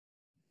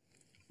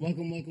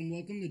Welcome.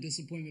 The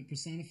disappointment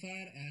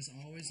personified, as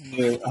always. I'm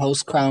Your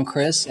host, Crown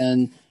Chris,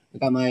 and we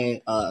got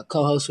my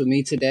co-host with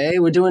me today.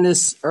 We're doing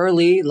this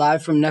early,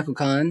 live from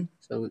NecoCon.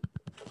 So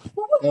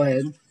go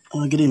ahead.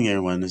 Good evening,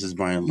 everyone. This is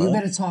Brian Love. You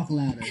better talk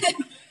louder.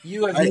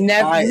 You have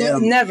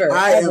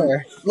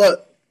never.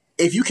 Look,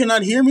 if you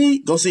cannot hear me,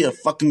 go see a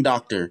fucking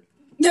doctor.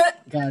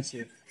 Got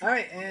you. All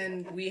right,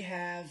 and we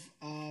have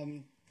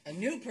a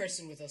new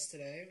person with us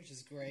today, which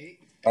is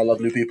great. I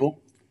love new people.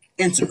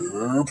 Enter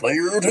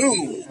player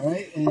 2. All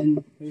right,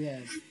 and we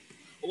have.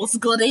 What's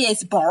good?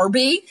 It's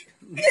Barbie.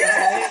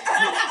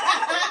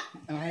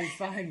 All right,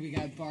 fine. We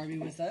got Barbie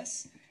with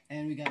us,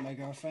 and we got my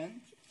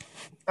girlfriend.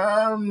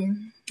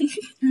 I'm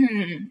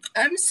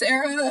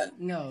Sarah.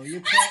 No,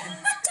 you're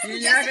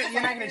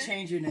not gonna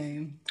change your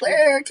name.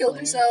 Claire killed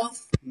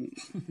himself.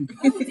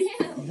 Oh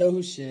damn!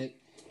 No shit.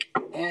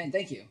 And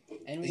thank you.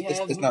 And we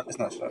have. It's not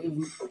shot.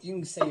 You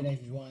can say your name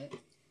if you want.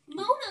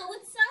 Mona,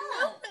 what's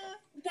up?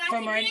 Back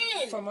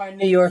From our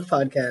New York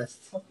podcast.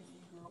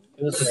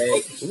 It was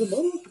great. Was it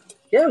Mona?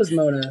 Yeah, it was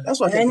Mona. That's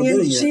why I kept And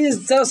forgetting she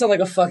does sound like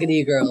a fucking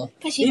e-girl.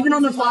 Even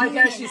on the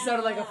podcast, she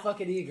sounded like a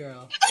fucking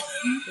e-girl.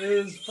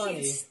 It was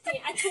funny.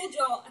 I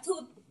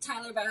told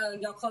Tyler about how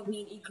y'all called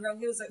me an e-girl.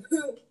 He was like,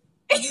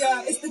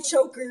 yeah, it's the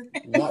choker.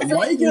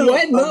 Why you get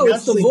What? No,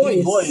 it's the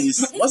voice.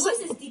 His voice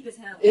is deep as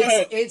hell.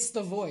 It's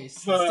the voice.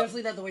 It's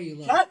definitely not the way you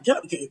look.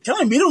 Can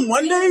I meet him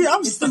one day?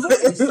 I'm It's the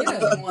voice.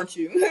 Yeah. I want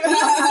you. You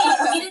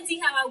didn't see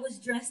how I was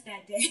dressed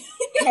that day.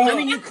 I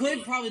mean, you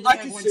could probably look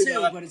like one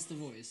too, but it's the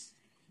voice.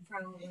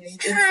 Probably.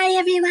 Hi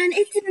everyone,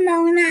 it's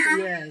Mona.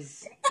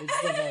 Yes,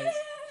 it's the voice.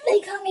 They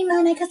call me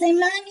Mona because I'm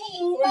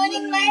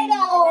moaning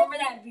Myrtle. Remember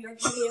that Bjork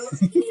video?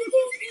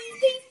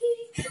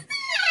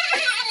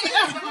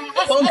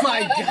 Oh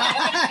my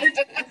god!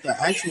 The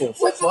actual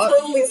What's fuck.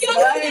 totally You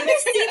never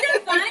seen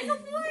that vine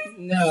before?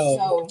 No.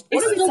 So,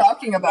 what are we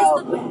talking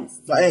about?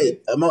 But hey,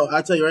 Mo,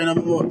 I tell you right now,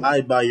 Mo,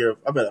 I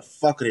better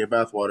fuck it your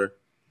bathwater.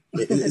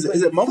 Is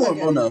it Mo or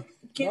Mona?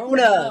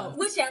 Mona.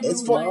 Whichever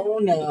It's one.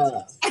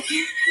 Mona.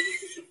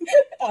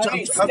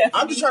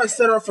 I'm just trying to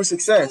set her up for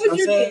success. What's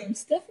your saying? name?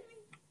 Stephanie?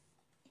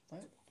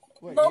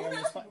 Wait, Mona? you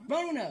got this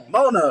Mona.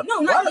 Mona. No,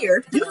 not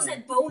here. You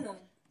said Bona.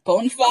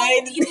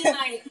 Bonafide. You mean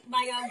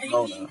my baby,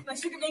 Mona. my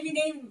sugar baby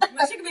name?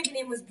 My sugar baby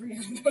name was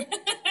Brianna.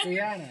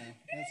 Brianna.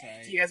 That's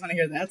right. Do you guys want to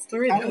hear that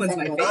story? That was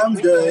my favorite. I'm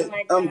good.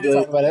 I'm Talk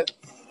good. about it.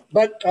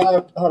 But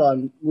hold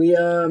on. We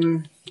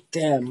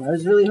damn. I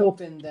was really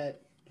hoping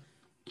that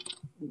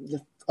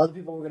the other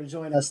people were gonna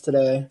join us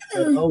today.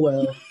 But oh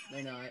well,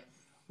 they're not.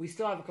 We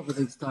still have a couple of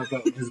things to talk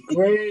about, which is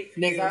great.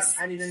 Niggas.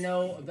 I need to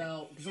know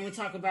about because I'm gonna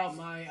talk about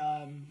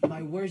my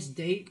my worst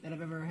date that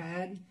I've ever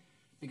had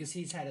because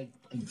he's had a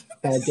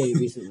Bad date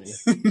recently.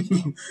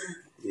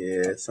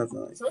 Yeah, something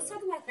like that. So let's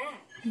talk about that.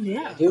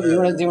 Yeah. Do you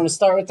want to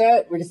start with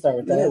that? We can start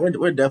with Yeah, that.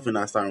 we're definitely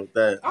not starting with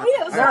that. Oh,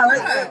 yeah.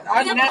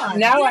 Let's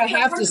Now I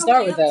have to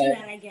start with that.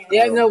 I guess.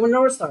 Yeah, no,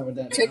 we're starting with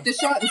that. Take the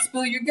shot and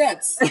spill your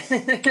guts.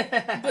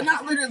 But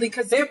not literally,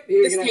 because Yep,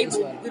 this you're gonna have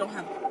table, to. we don't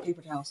have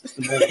paper towels.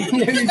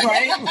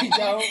 right. We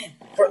don't.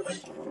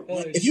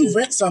 If you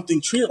rent something,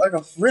 treat it like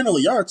a rental.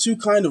 Y'all are two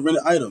kind of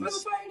rented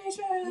items.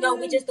 No,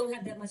 we just don't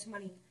have that much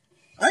money.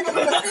 I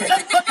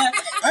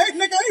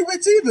ain't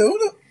rich either.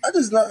 I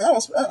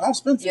don't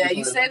spend. Yeah,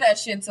 you say that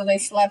shit until they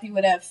slap you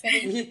with that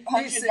fake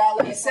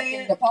 $100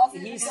 fucking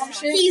deposit or some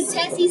shit. He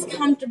says he's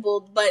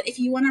comfortable, but if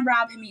you want to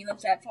rob him, he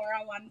lives at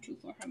 401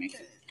 for him.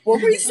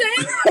 What were you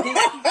saying?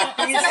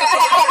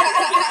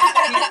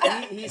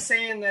 He's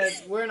saying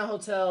that we're in a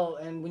hotel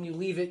and when you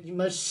leave it, you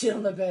must shit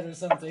on the bed or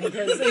something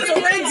because it's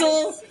a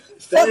rental.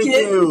 Thank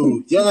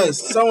you.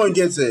 Yes, someone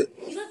gets it.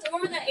 You looked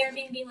over that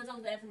Airbnb was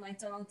on there for like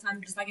so long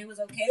time, just like it was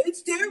okay.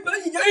 It's there, but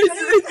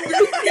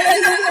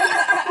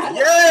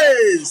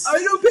Yes. I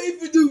don't pay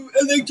for the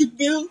electric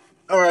bill.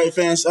 All right,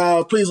 fans.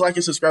 Please like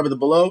and subscribe at the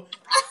below.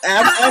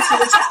 And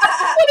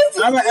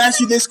I'm gonna ask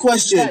you this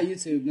question: Not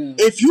YouTube, no.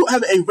 if you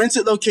have a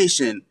rented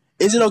location,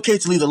 is it okay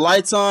to leave the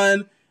lights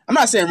on? I'm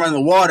not saying run the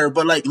water,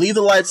 but like leave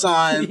the lights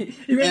on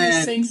You ready to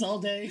and sinks all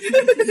day?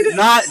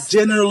 not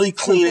generally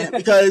clean it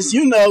because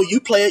you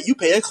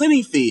pay a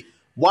cleaning fee.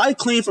 Why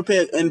clean for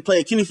pay and pay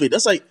a cleaning fee?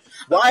 That's like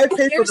why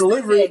pay for Here's the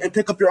delivery thing. and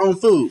pick up your own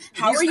food?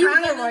 How are you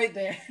kind of gonna, right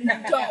there?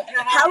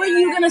 how are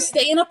you gonna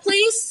stay in a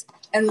place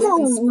and live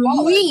in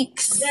squalor?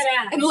 Weeks.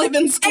 And live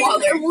in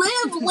squalor. And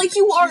live like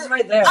you are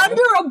right there.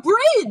 under a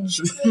bridge.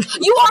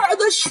 You are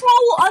the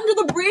troll under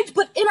the bridge,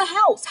 but in a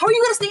house. How are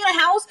you gonna stay in a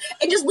house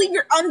and just leave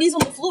your undies on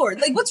the floor?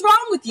 Like, what's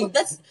wrong with you?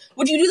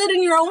 Would you do that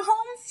in your own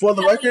home? For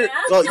the record,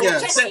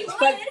 yes.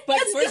 But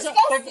That's first off,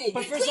 disgusting.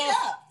 but first Clean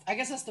off, up. I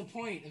guess that's the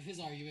point of his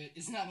argument.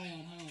 It's not my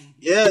own home.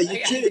 Yeah, I you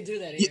can can't do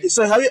that here.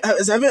 So have you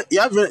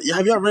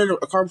rented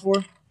a car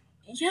before?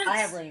 Yes. I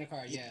have rented a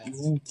car. Yeah.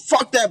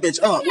 Fuck that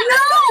bitch up. No,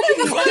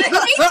 because I didn't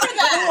pay for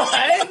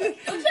that.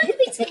 Don't you have to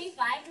be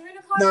 25 to rent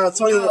a car?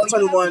 No,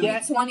 21. Yeah,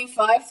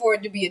 25 for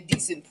it to be a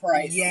decent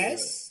price.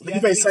 Yes. You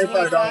pay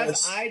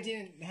 $75. I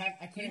didn't have.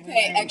 I You couldn't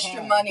pay rent a extra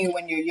car. money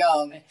when you're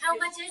young. How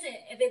much is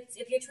it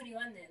if you're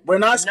 21 then? We're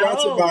not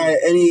sponsored No, by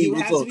any you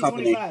have to rental be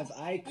company. 25.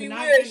 I could You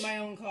not wish. get my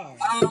own car.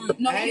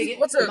 No, I had to get,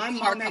 what's a my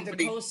car mom had to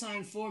company?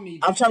 co-sign for me.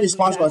 I'm trying to be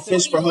sponsored by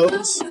Fish for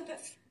Hoes.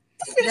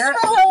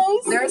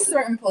 There are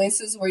certain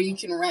places where you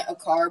can rent a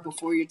car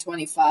before you're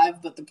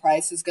 25, but the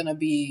price is gonna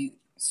be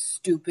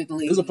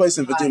stupidly. There's a place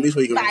in Virginia Beach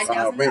where you can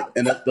 $5,000. rent,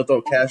 and they'll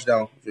throw cash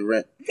down if you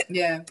rent.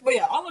 Yeah. But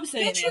yeah, all I'm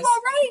saying Bitch, is you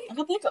alright? I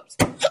got the hiccups.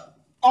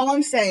 All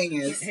I'm saying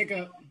is,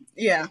 Hiccup.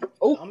 yeah.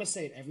 I'm gonna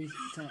say it every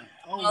time.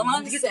 Oh, All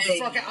I'm get the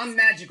saying fuck out. I'm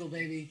magical,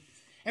 baby.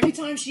 Every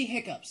time she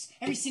hiccups,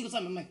 every single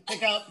time I'm like,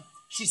 hiccup.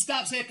 She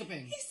stops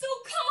hiccuping. He's so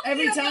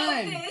confident Every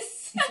time. about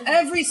this.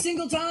 Every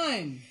single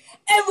time.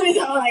 Every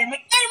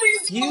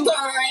single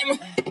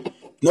time.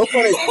 No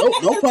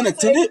pun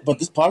intended, but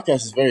this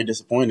podcast is very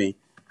disappointing.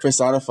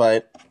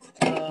 Personified.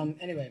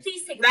 Anyway.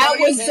 Please take That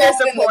was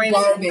disappointing.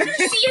 garbage.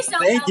 See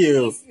yourself Thank out,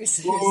 you. please.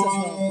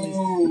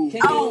 Can you,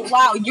 Oh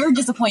wow, your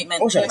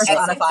disappointment I wish I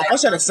personified.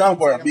 had a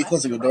soundboard and be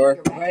closing the door.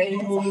 right?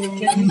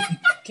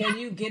 Can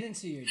you get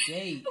into your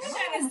date?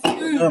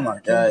 Oh my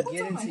god.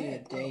 Get into your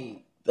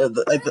date.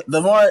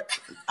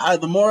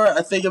 The more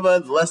I think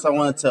about it, the less I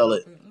want to tell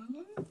it.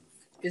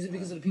 Is it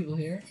because of the people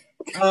here?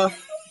 Uh,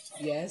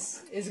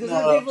 Yes. It's because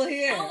No. of the people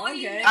here. Oh,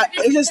 Okay.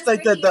 It's just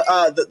like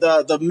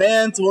the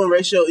man to woman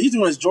ratio. Usually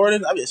when it's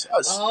Jordan, Oh,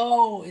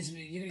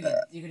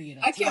 you're gonna get.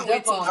 I can't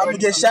wait till I'm gonna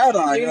get shot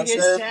on. You You're know gonna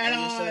what I'm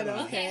get saying? shat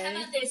on. Okay, how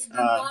about this? We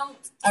Uh, won't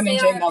I'm in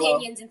say J our Mello.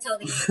 opinions until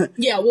the end.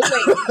 Yeah, we'll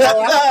wait.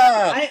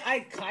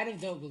 I kind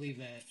of don't believe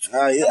that.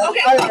 Yeah,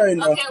 I already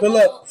know. Okay, But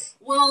look,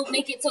 we'll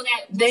make it so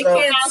that They So-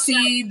 can't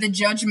see the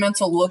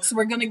judgmental looks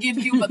we're gonna give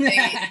you, but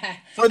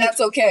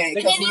that's okay.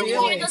 They 'cause need we to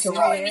want hear it the to story.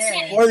 rock. We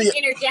can't For the-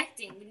 keep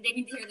interjecting. They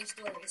need to hear the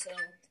story. So,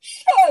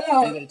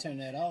 I better turn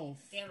that off.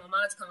 damn, my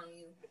mom's calling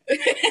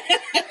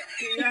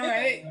you. All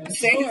right.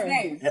 Say his Sure.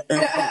 name.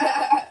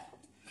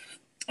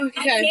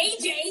 Hey,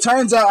 AJ.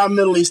 turns out I'm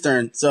Middle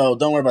Eastern, so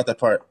don't worry about that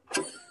part.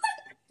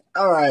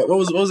 All right, what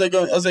was I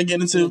going? What was I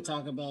getting We'll into?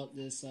 talk about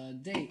this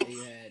date that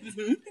you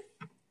had.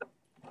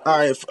 All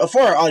right,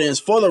 for our audience,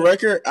 for the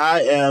record,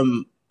 I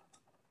am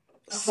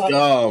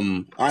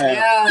scum. I am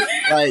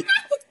Yeah. like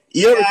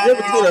you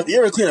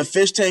ever clean a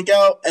fish tank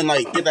out and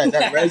like get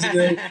that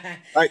residue?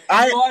 Like You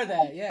I are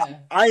that, yeah.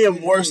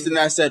 am worse than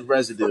that said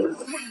residue.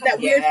 That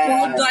weird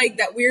Yeah. food, like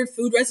that weird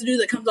food residue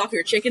that comes off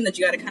your chicken that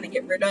you got to kind of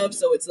get rid of,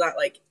 so it's not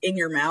like in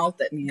your mouth.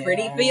 That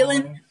pretty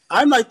feeling.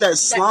 I'm like that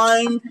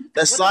slime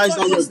that What slides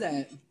the on fuck your. is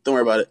that? Don't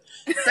worry about it.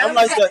 I'm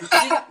like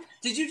that.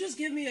 Did you just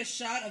give me a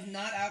shot of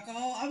not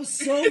alcohol? I was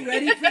so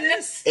ready for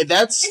this, If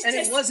that's and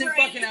it wasn't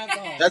fucking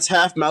alcohol. that's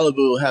half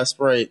Malibu, half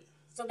Sprite.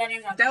 So that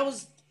is our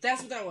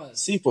That's what that was.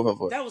 Sí, por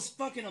favor. That was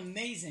fucking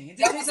amazing. It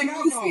That didn't was taste like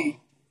alcohol. goofy.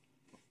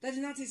 That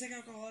did not taste like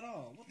alcohol at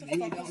all. What the And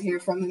you fuck? don't hear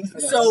from him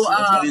for that. So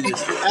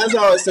As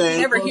I was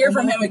saying, never hear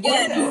from him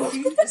again.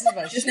 This is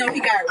my Just shit. know he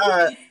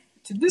got.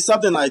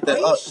 something like that.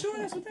 Are you sure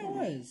that's what that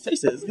was?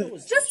 Taste it. It's good.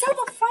 just tell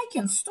the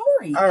fucking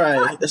story. All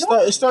right. The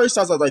story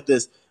starts out like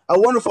this. A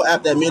wonderful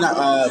app that may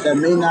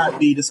not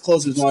be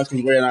disclosed as one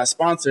because we're not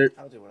sponsored.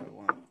 I'll do what I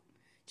want.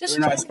 We're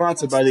not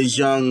sponsored by these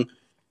young.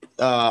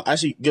 I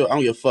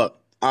don't give a fuck.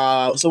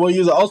 So we'll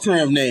use an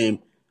alternative name.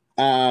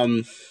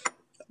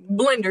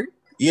 Blender.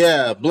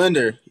 Yeah,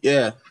 Blender.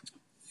 Yeah,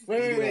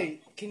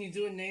 Wait. Can you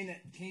do a name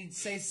that? Can you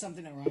say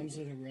something that rhymes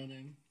with her real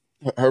name?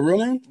 her real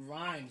name.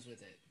 Rhymes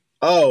with it.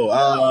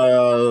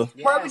 Oh,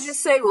 Probably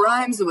just say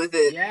rhymes with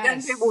it. Yes.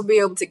 Then people will be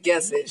able to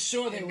guess it.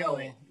 Sure they will.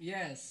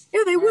 Yes.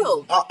 Yeah, they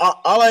will.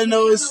 all I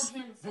know is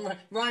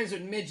Rhymes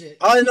with midget.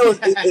 all I know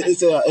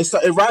is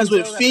it rhymes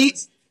with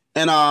feet,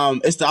 and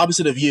it's the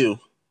opposite of you.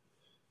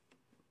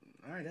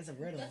 All right, that's a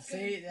riddle.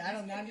 See, I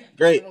don't know.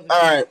 Great. All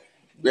right.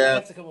 You Yeah.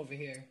 have to come over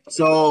here.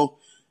 So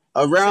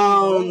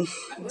around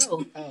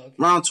Oh, okay.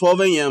 around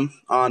 12 a.m.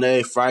 on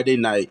a Friday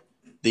night,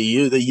 the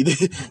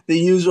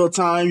usual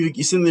time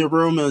you sit in your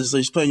room and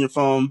just play on your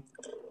phone.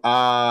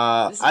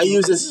 I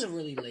use This this. is a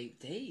really late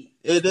date.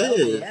 It 12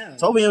 is a.m.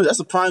 12 a.m. That's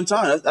the prime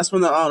time. That's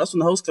when the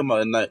hosts come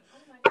out at night.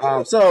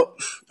 So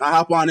I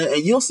hop on it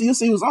and you'll see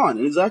who's on.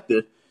 Who's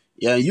active.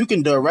 Yeah, you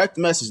can direct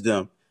message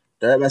them.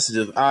 Direct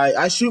messages.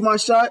 I shoot my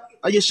shot.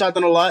 I get shot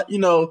down a lot. You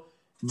know,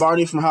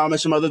 Barney from How I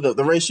Met Your Mother.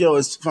 The ratio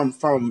is from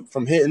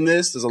hit and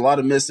miss. There's a lot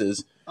of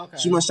misses. Okay.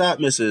 Shoot my shot,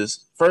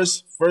 misses.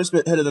 First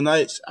hit of the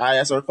night. I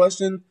ask her a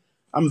question.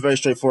 I'm a very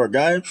straightforward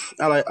guy.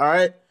 I'm like, all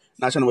right,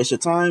 not trying to waste your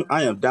time.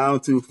 I am down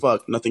to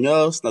fuck. Nothing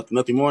else.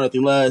 Nothing more.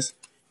 Nothing less.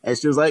 And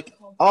she was like,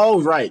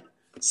 all right,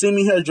 send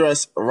me her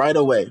address right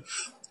away.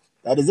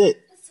 That is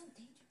it.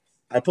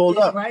 I pulled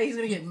up. Right? He's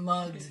gonna get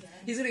mugged.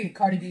 He's gonna get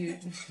Cardi B.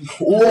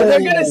 They're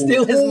gonna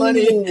steal his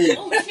money. Oh shit!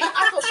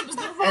 I thought she was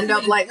gonna rob End me.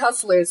 up like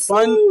hustlers.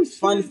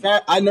 Fun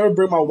fact: I never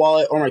bring my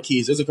wallet or my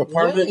keys. There's a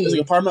compartment. Really? There's a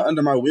compartment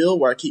under my wheel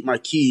where I keep my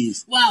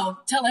keys. Wow,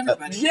 tell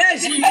everybody.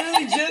 Yes, you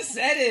literally just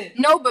said it.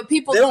 No, but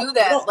people They do don't,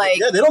 that. Like,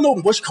 they don't know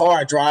which car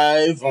I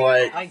drive or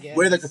I like guess.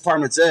 where the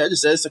compartment's at. It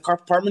just says it's the car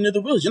compartment near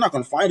the wheels. You're not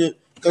gonna find it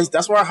because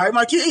that's where I hide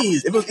my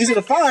keys. If it was easy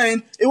to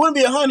find, it wouldn't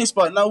be a hiding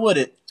spot, now would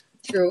it?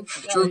 true.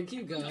 Alright,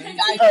 keep going.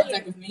 Eye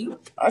contact with me.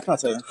 I can't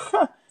tell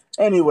you.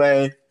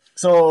 Anyway,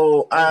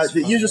 so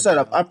the usual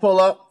setup. I pull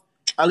up.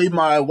 I leave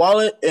my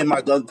wallet in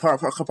my glove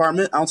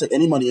compartment. I don't take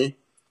any money.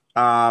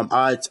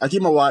 I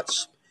keep my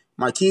watch,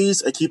 my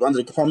keys. I keep under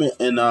the compartment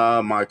in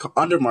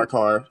under my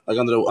car, like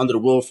under the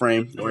wheel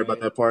frame. Don't worry about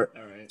that part.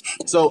 All right.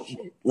 So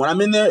when I'm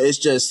in there, it's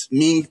just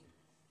me.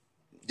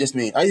 Just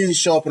me. I usually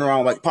show up in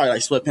around like probably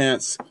like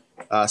sweatpants,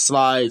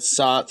 slides,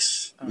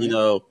 socks. You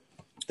know,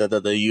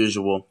 the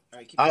usual.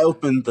 I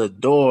opened the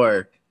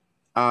door.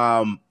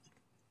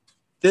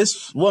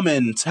 This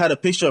woman had a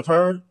picture of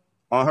her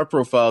on her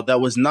profile that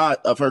was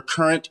not of her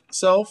current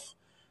self.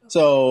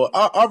 So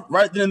I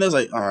right then and there was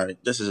like, all right,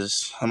 this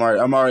is I'm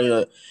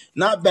already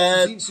not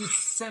bad. She's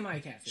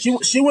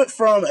semi-catfish. She went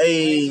from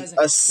a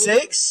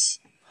 6.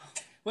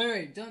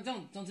 Wait, don't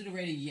do the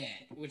rating yet,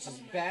 which is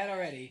bad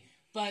already.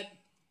 But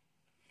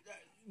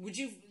would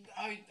you?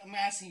 I'm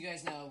asking you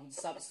guys now.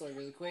 Stop the story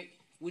really quick.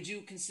 Would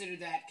you consider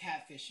that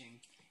catfishing?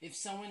 If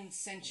someone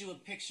sent you a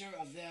picture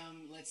of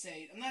them, let's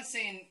say, I'm not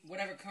saying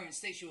whatever current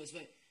state she was,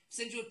 but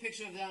sent you a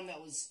picture of them that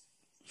was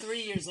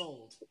 3 years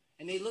old,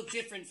 and they look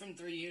different from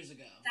 3 years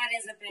ago. That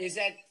is a bit. Is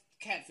that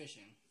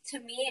catfishing? To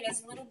me, it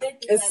is a little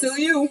bit. Because, It's still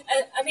you.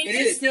 I mean, It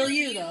is still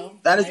you, though.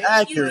 That is right?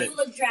 accurate. You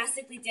look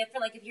drastically different,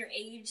 like if your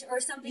age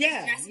or something Yeah,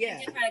 is drastically yeah.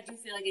 different. I do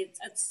feel like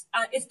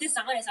it's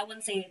dishonest. I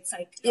wouldn't say it's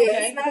like Yeah,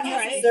 Okay, it's not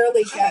alright.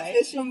 necessarily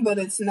catfishing, but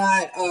it's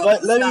not. But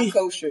It's let not me-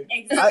 kosher.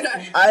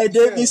 exactly. I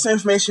did need some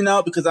information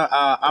out because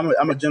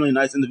I'm a generally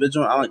nice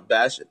individual. I don't like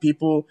bash at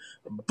people,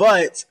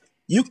 but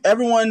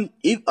everyone,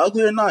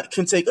 ugly or not,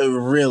 can take a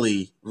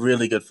really,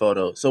 really good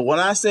photo. So when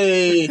I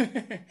say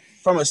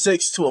from a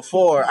 6 to a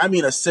 4, I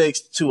mean a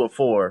 6 to a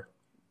 4.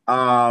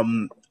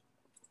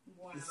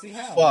 See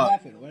how? Fuck. What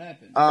happened? What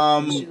happened?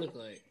 What does she look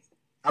like?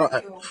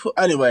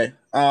 Anyway,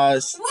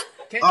 right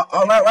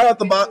out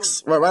the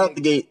box, right out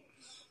the gate.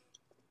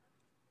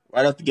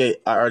 Right out the gate,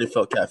 I already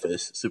felt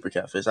catfish, super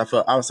catfish. I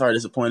was sorry,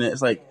 disappointed.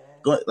 It's like,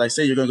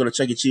 say you're gonna go to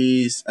Chuck E.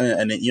 Cheese,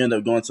 and then you end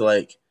up going to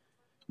like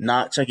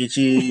not Chuck E.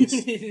 Cheese.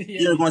 You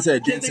end up going to the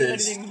Can't think of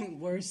dentist. anything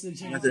worse than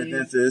Went to the Chuck E.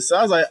 dentist. So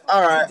I was like,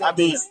 all right. I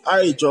mean,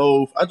 I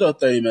drove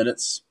 30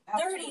 minutes,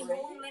 30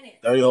 whole minutes.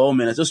 30 whole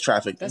minutes. It was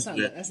traffic. That's not.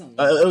 Yeah. That's not.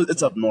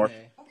 It's up north.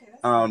 Okay.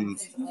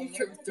 You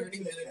drove 30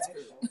 minutes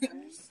for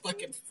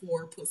fucking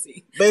 4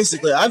 pussy.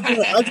 Basically, I've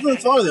been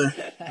farther.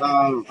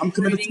 I'm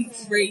committed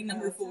Rating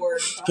number 4.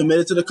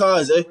 to the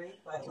cause.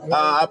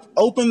 I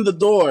opened the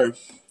door.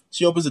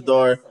 She opens the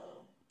door.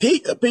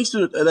 Peeks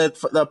through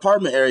the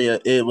apartment area.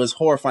 It was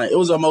horrifying. It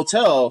was a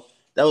motel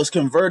that was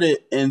converted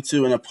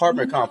into an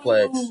apartment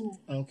complex.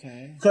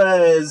 Okay.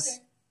 Because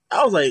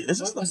I was like, is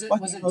this Was the it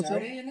fucking hotel?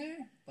 dirty in there?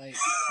 Like,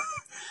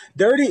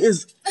 Dirty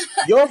is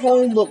your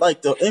home looked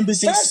like the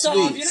embassy first off,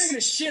 you're not suites.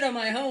 gonna shit on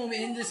my home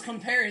in this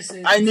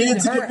comparison. I needed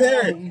to her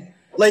compare it. home.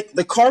 Like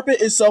the carpet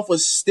itself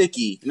was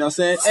sticky, you know what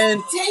I'm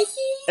saying?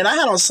 And I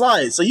had on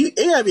slides, so it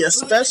had to be a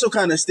special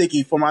kind of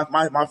sticky for my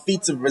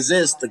feet to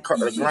resist the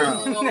ground.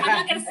 I'm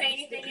not gonna say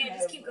anything yet.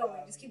 Just keep going.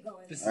 Just keep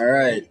going. All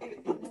right.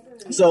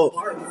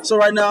 So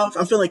right now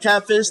I'm feeling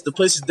catfish. The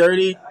place is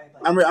dirty.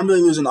 I'm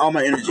really losing all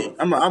my energy.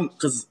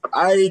 Because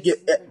I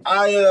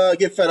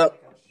get fed up.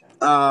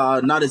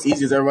 Not as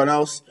easy as everyone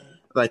else.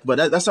 But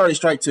that's already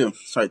strike two.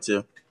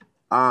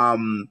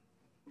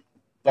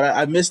 But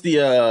I missed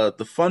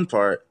the fun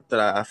part that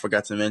I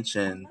forgot to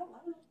mention.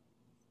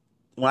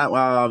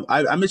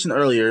 I mentioned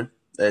earlier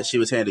that she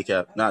was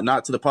handicapped,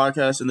 not to the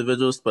podcast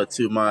individuals, but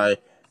to my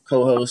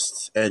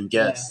co-hosts and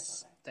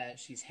guests. That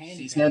she's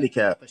handicapped. She's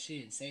handicapped. But she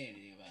didn't say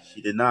anything about it.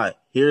 She did not.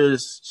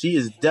 She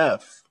is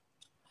deaf.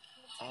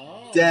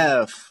 Oh.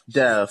 Deaf.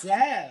 Deaf.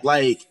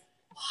 Like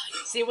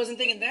See, I wasn't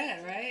thinking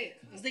that, right?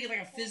 I was thinking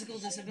like a physical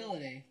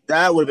disability.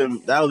 that would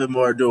have been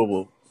more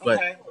doable. But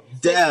Okay.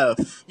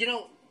 deaf. You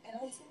know,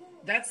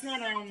 that's not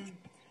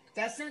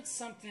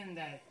something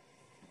that.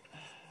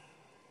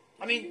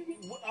 I mean,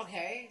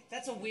 okay,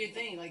 that's a weird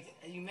thing. Like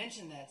you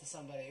mentioned that to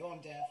somebody. Oh, I'm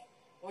deaf.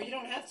 Or you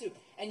don't have to,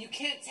 and you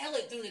can't tell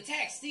it through the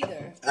text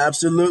either.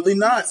 Absolutely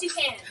not. Yes, you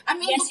can. I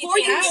mean, yes, before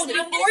you you- can. I'm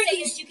before gonna say you-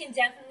 yes, you can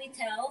definitely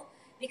tell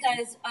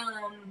because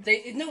No,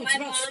 it's My about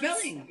mom's-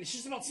 spelling. It's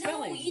just about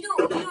spelling. No, you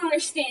don't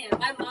understand.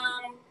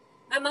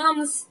 My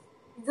mom's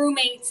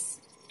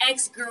roommate's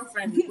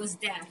ex-girlfriend was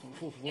deaf.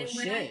 Well, And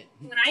shit.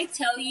 when I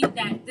tell you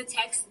that the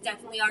texts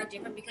definitely are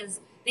different because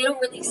they don't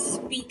really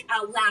speak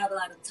out loud a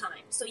lot of the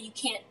time. So you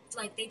can't,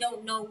 they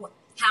don't know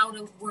how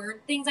to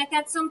word things like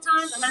that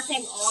sometimes. I'm not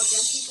saying all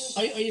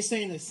deaf people. Are you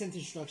saying the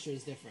sentence structure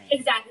is different?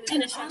 Exactly.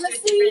 The structure is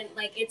honestly,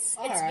 different. It's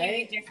very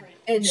alright. different.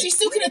 And She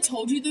still could have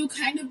told you though,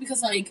 kind of,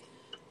 because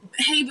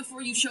hey,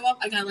 before you show up,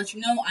 I gotta let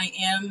you know I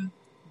am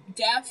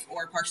deaf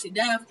or partially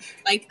deaf.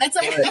 Like that's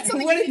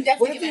something What you can if,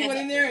 definitely he give a went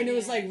heads in up there for. and it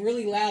was like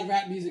really loud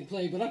rap music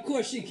played, but of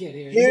course she can't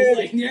hear.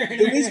 Here,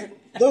 Just like,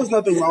 there was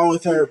nothing wrong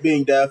with her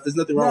being deaf. There's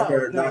nothing wrong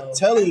with her No. not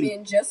telling I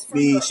mean, just for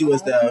me her she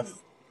was own deaf.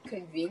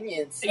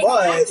 convenience. But-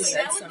 I Exactly.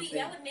 said That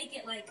something. would make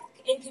it like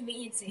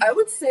inconveniencing. I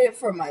would say it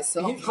for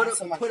myself, You put not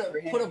so much put for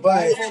a him. put a But-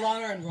 blindfold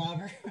on her and rob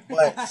her.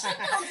 But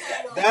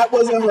that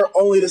wasn't her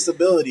only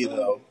disability,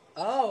 though.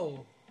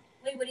 Oh,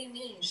 Wait, what do you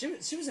mean? she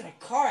was in a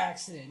car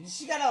accident.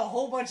 She got a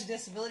whole bunch of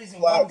disabilities in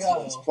Plot one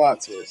go. twist.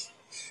 Plot twist.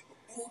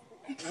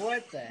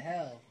 What the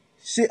hell?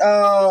 She,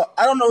 I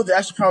don't know the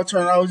actual power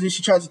terminology.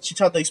 She tried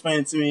to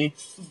explain it to me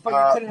But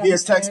you couldn't via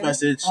text understand?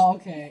 message. Oh,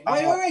 okay.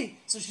 Wait, Uh, wait.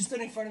 So she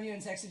stood in front of you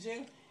and texted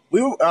you?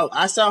 We were.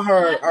 I saw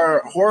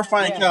her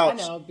horrifying Yeah,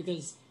 couch I know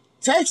because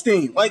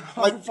texting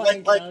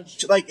Horrifying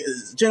couch. like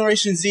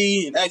Generation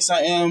Z and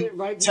XIM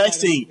Right beside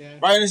texting her, yeah.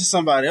 right into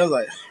somebody. I was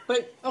like,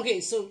 But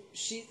okay, so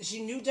she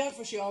knew deaf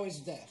or she always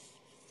deaf?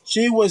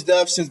 she was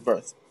deaf since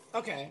birth.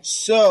 Okay.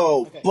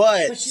 So, Okay.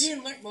 but she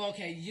didn't learn. Well,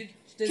 okay.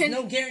 There's Can-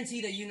 no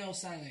guarantee that you know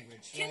sign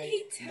language. Can right?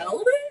 he tell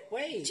that?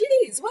 Wait.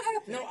 Jeez, what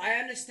happened? No, I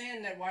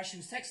understand that why she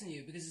was texting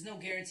you because there's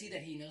no guarantee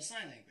that he knows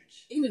sign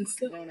language. Even You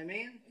still. know what I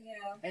mean? Yeah.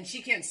 And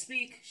she can't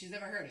speak. She's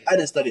never heard it. I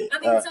didn't study it. I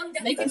mean, some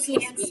they can definitely still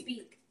can speak.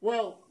 speak.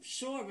 Well,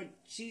 sure, but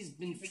she's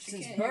been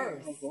since can't hear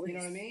birth. her voice. You know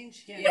what I mean?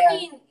 She can't. Yeah. I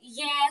mean,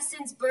 yeah,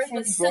 since birth,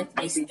 but Since some, birth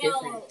would be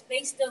different.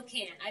 they still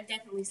can. I've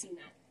definitely seen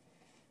that.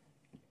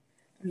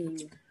 I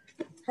mean,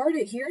 hard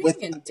of hearing With-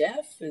 and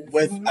deaf is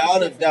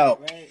Without a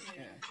doubt, Right?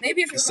 Yeah.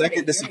 maybe if the you're second hard of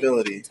hearing,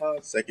 disability. you can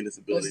talk. Second What's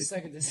disability. the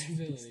second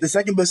disability? The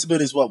second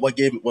disability is what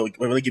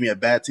really gave me a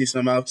bad taste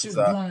in my mouth. She was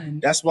 'cause,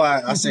 blind. that's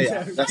why I say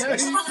That that's,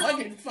 was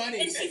fucking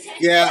funny. And she texted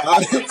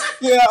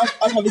yeah,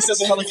 I have these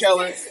sense of Helen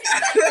Keller.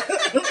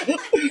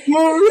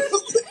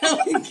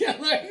 Helen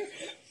Keller.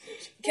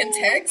 Can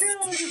text?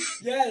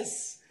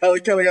 Yes. Helen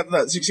Keller got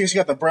the she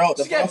got the brow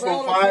She got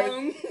from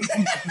Brown 5.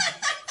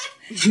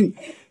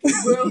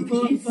 Brown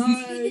from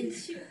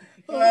 5.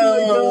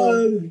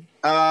 Oh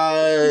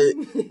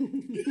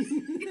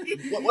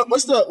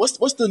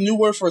what's the new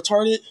word for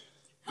retarded?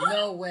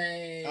 No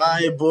way.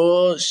 I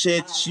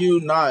bullshit you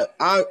not.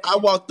 I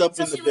walked up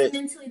So in the she was bed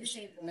mentally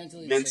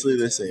disabled. mentally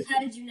disabled. How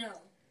did you know?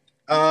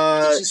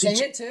 Did she sing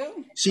it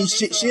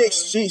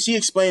too? She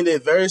explained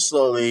it very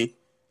slowly,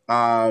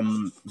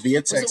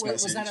 via text Was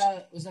message.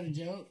 that a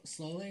joke?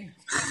 Slowly.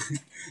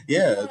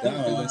 Yeah,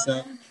 that's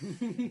that.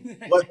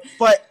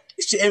 But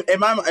in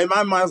my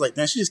mind, I was like,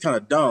 damn, she's just kind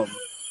of dumb.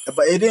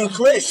 But it didn't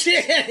click.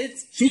 Shit.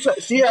 She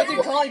had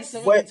Imagine calling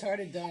someone Wait.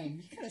 retarded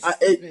dumb. You kinda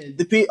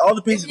stupid. all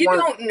the pieces You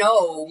weren't don't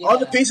know. all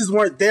the pieces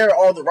weren't there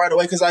all the right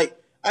away because like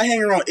I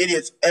hang around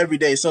idiots every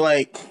day. So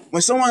like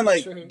when someone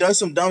like True. does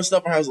some dumb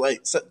stuff or has like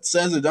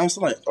says a dumb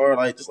stuff like or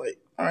like just like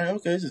all right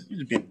okay you're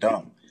just being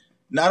dumb.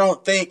 And I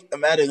don't think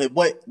automatically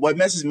what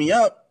messes me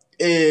up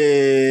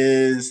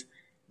is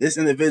this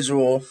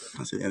individual.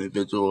 I said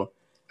individual.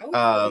 I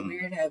would feel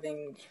weird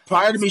having.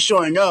 Prior to me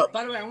showing up,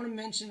 By the way, I want to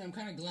mention I'm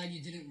kind of glad you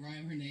didn't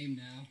rhyme her name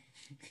now.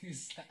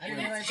 Because I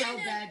didn't realize how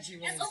bad she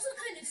was. That's also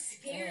kind of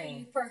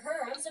scary for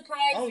her. I'm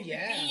surprised. Oh,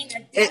 yeah. Being a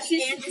deaf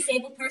and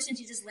disabled person,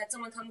 she just let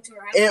someone come to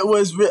her house. it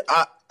was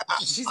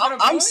She's not a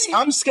I'm boy?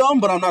 I'm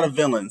scum, but I'm not a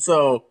villain.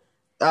 So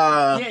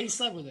Yeah, he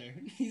slept with her.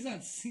 He's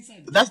not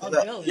that's a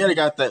that, villain. yeah, they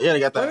got that. Yeah, they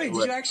got that. Wait,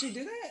 did you actually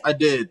do that? I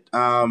did.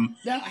 Now,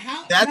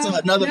 how, That's now,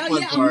 another now,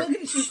 fun yeah, part. I'm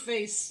looking at your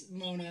face,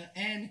 Mona,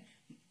 and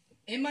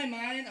in my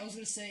mind, I was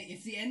gonna say,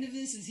 if the end of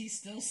this is he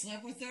still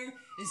slept with her,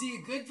 is he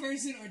a good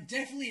person or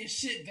definitely a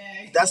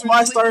shitbag? That's why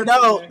I started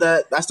out.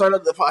 I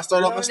started my I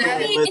story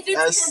mean, with if it's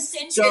as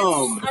consensual,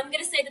 dumb. I'm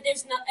gonna say that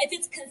there's not. If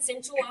it's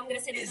consensual, I'm gonna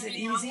say there's Is it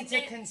nothing wrong easy with to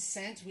it.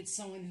 consent with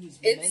someone who's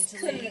It's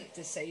mentally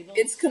disabled?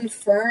 It's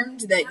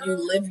confirmed that you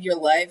live your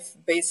life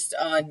based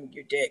on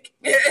your dick.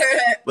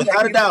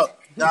 Without a doubt.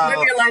 Live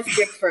your life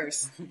dick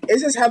first.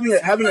 It's just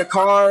having a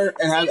car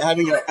and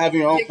having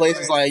your own place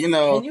is like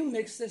Can you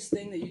mix this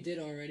thing that you did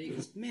already?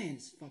 Because man,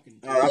 it's fucking.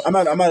 I'm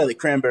out of the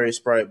cranberry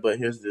Sprite, but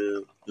here's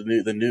the new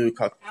I was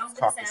gonna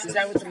coffee. say, Is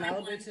that with the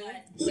Malibu too?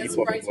 That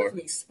Sprite's with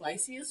me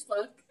spicy as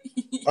fuck.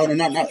 Oh no,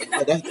 not You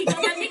know that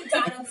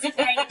McDonald's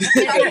Sprite?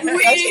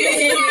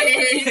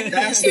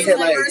 That's the hit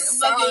like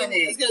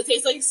It's gonna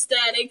taste like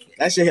static.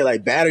 that shit hit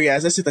like battery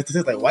ass. That shit tastes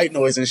like white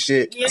noise and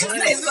shit. It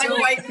tastes like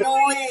white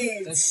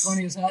noise. That's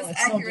funny as hell.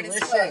 That's so accurate as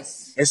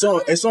delicious.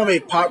 It's so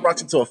made Pop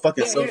Rocks into a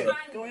fucking Yeah, soda.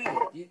 go ahead.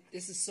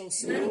 This is so Not a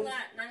smooth. lot,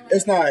 not a lot.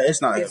 It's not.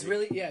 It's not. It's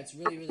really, yeah, it's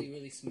really, really,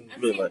 really smooth.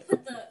 I'm really saying like- put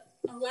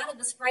a lot of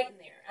the Sprite in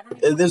there. I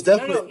don't know. There's No,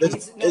 definitely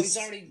he's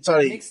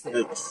already mixed it.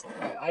 it's-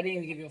 I didn't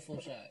even give you a full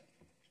shot.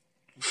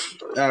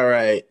 all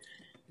right.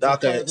 Okay,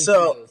 incredibly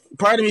so smooth.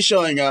 prior to me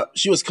showing up,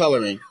 she was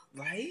coloring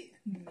Right?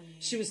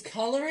 She was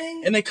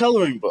coloring. in a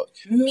coloring book.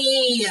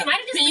 Me, She might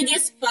have just been-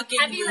 biggest fucking.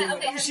 Have you,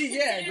 okay, have She, you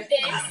yeah, considered this?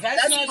 that's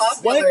That's not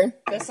popular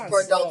That's not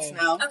for adults slow.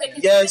 now. Okay, consider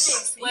Yes.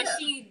 this. Was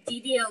she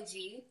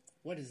DDLG?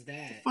 What is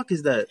that? Fuck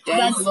is that?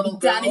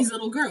 Daddy's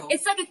little girl.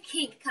 It's like a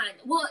kink kind of.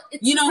 Well,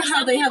 it's, You know for how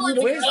some they have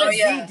people, little- it's Where's the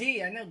yeah.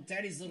 DD? I know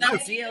Daddy's little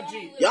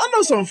DLG. Y'all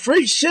know some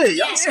freak shit.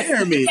 Y'all Yeah.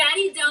 scaring me.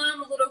 Daddy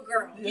Dom, little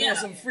girl. Yeah,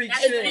 some freak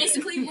That's shit.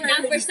 basically where.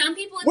 Now, for some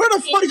people, it's Where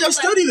the kink, fuck did y'all but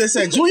study this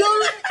at,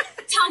 Juliana?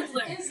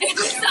 Tumblr.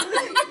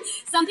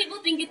 some people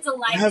think it's a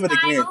I have a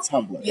degree in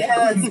lifestyle. Tumblr.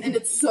 Yes, and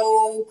it's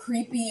so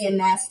creepy and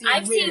nasty. And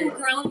I've seen weird.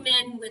 grown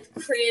men with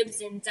cribs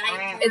and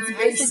diapers. It's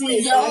basically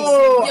Yo,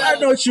 I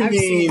know what you I've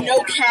mean. seen No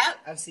cap.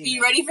 I've seen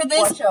You that. ready for this?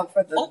 Watch out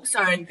for the Oh,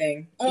 sorry.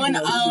 thing. On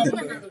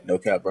No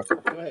cap, bro. Go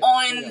ahead.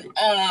 on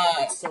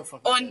It's so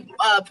fucking on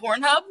good.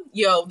 Pornhub,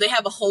 yo, they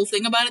have a whole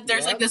thing about it.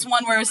 There's like this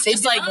one where it's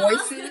just like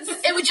voices.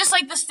 it was just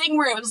like this thing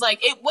where it was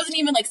like it wasn't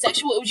even like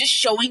sexual. It was just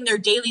showing their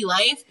daily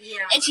life, Yeah.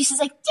 and she says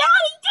like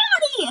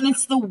daddy, and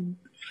it's the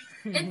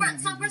And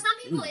for some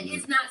people, it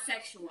is not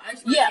sexual. I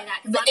just want to yeah. say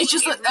that. 'cause some It's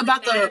just people get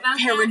about really the mad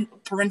about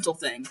that. parental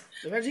thing.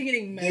 Imagine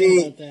getting mad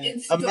Dude, about that.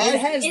 it's It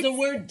has the It's-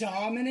 word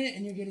dom in it,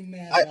 and you're getting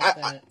mad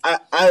about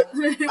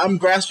that. I'm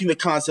grasping the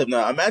concept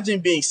now.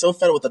 Imagine being so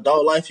fed with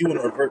adult life, you want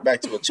to revert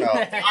back to a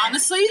child.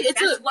 Honestly, it's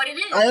That's a what it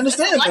is. I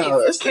understand It's a now.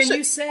 It's Can shit.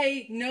 you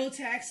say no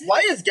taxes? Why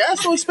is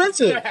gas so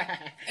expensive?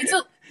 it's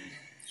a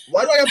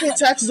Why do I gotta pay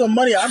taxes on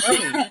money I'm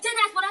earning? Then that's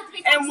what I have to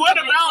pay And what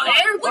taxes about on.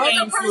 airplanes? What's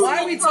the personal Why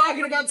are we talking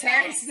property about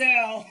tax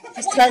now?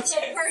 It's What's tax.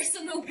 the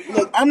personal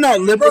Look, I'm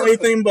not liberal or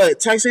anything, but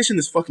taxation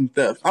is fucking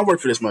theft. I work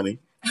for this money.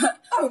 I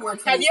would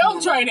work for have this y'all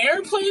man. tried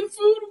airplane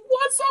food?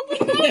 What's up with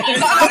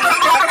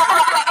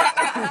that?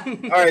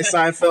 All right,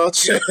 Seinfeld.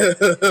 chill.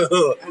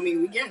 I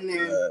mean, we getting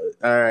there.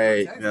 All right,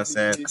 you know what I'm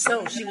saying?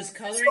 So she was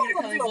coloring in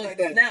a coloring book. like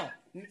that.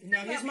 Now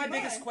here's my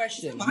biggest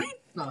question.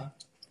 No.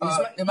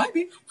 It might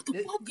be.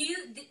 Do you,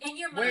 in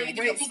your mind, Wait,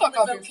 do you think fuck it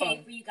was off your okay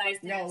phone. for you guys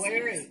to No, have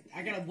wait. sex?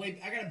 I got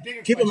a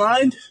bigger Keep in question.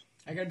 mind,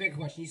 I got a bigger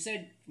question. You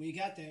said when you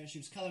got there, she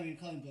was coloring in a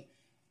coloring book.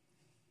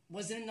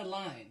 Was it in the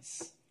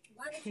lines?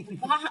 Why did you,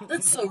 Wow,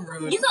 that's so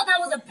rude. you thought that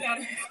was a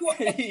better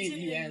question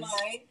Yes. in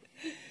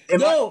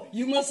mind? No,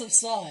 you must have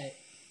saw it.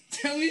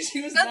 Tell me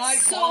she was That's not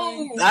so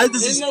coloring I in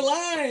just, the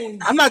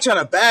lines. I'm not trying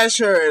to bash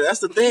her. That's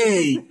the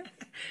thing.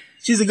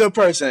 She's a good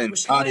person,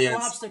 Was she like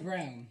audience. lobster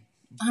brown?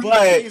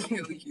 But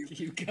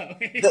Keep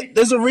going.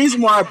 there's a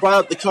reason why I brought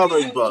up the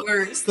coloring book.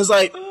 Because,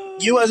 like,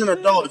 you as an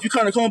adult, if you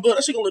kind of coloring book,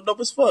 that shit gonna look dope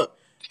as fuck.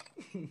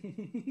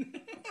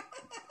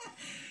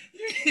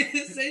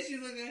 Say she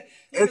looked like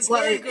It's a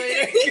third like-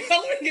 grader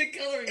coloring a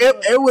coloring It,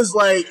 book. it was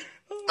like,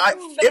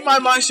 in my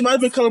mind, she might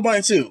have been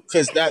colorblind too.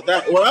 Because that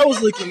what I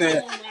was looking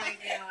at Oh my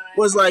god.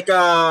 was like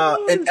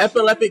an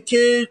epileptic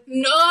kid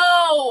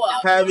No!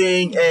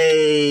 having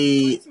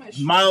a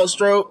mild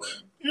stroke,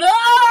 No!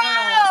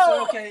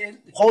 So, okay.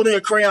 holding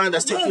a crayon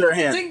that's taped to their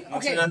hand. Think,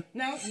 okay, You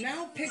know?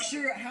 now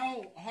picture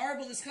how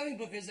horrible this coloring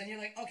book is, and you're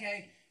like,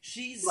 okay,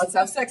 she's Let's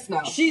have sex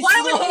now. she's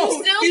Why would slow.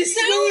 you still He's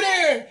say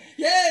smoother.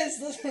 Yes,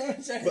 that's what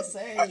I'm trying to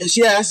say. And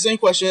she asked the same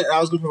question, and I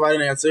was going to provide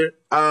an answer.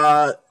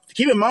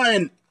 Keep in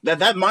mind that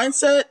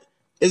mindset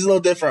is a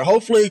little different.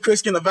 Hopefully,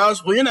 Chris can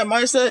vouch. When you're in that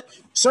mindset,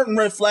 certain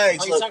red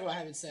flags Oh, you're look. talking about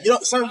having sex. You know,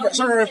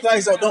 certain red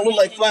flags don't look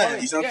like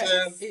flags. You know what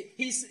Yeah, I'm saying?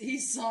 he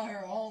saw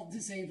her all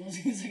disabled.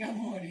 He's like, I'm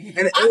horny.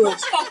 And it I'm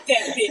was. gonna fuck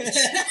that bitch.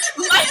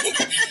 Like,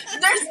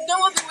 there's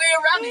no other way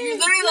around it. You're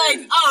literally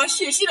like, oh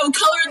shit, she don't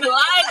color in the line.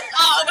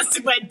 Oh, I'm gonna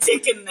stick my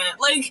dick in that.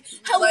 Like,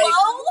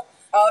 hello?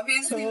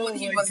 Obviously, Oh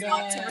he my was not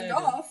God. turned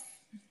off.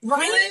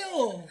 Right?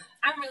 Real.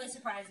 I'm really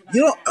surprised about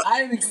You know, that.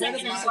 I'm Second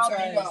incredibly out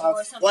surprised.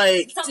 or something.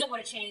 Like- Something would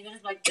have changed. It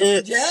was like,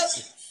 it's.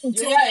 Yep.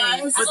 You're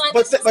Yeah. right.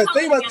 But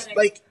think about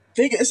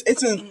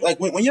it's in like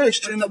when you're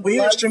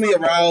extremely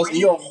aroused and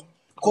you're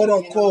quote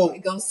unquote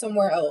It goes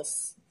somewhere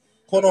else.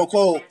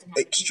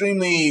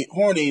 extremely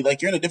horny,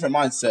 like you're in a different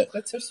mindset.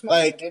 That's her smart.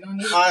 Like They don't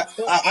need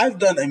I've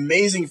done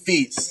amazing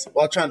feats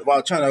while trying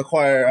to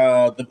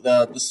acquire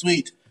the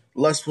sweet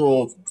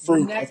lustful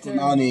fruit Nectar. of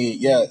Punani.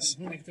 Yes,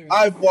 Nectar.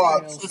 I've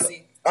walked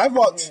Pussy.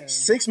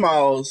 6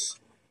 miles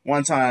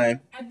one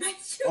time I bet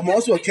you. on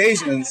multiple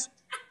occasions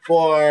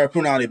for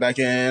Punani back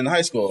in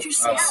high school. You're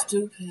so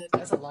stupid.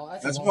 That's a long.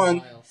 That's That's a long one.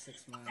 while.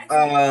 6 months.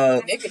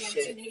 Nigga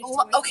shit.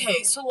 Well,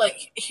 okay, so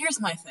like, here's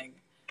my thing.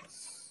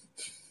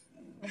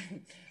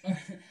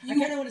 I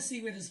kind of want to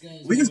see where this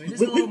goes. we by the can way.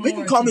 There's a little we can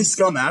more call to me this-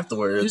 scum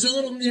afterwards. There's a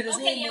little. Yeah, there's a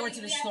Okay, little more yeah,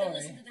 to we the have to story.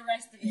 listen to the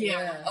rest of it.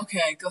 Yeah.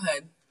 Okay, go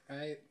ahead.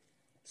 Right.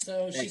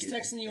 So she's you.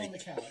 texting you on the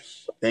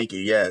couch. Thank you.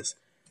 Yes.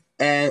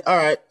 And all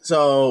right,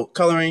 so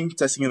coloring,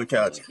 testing on the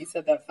couch. He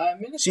said that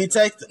 5 minutes. She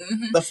texted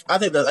I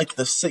think that like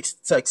the 6th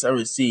text I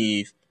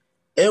received.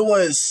 It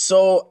was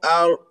so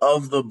out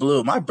of the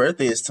blue. My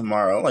birthday is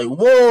tomorrow. I'm like,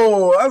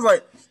 whoa! I was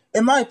like,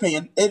 in my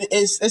opinion,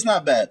 it's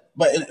not bad,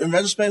 but in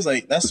retrospect, it's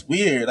like that's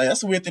weird. Like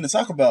that's a weird thing to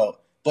talk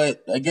about.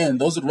 But again,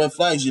 those are the red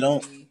flags you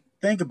don't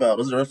think about.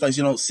 Those are the red flags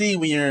you don't see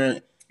when you're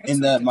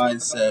in that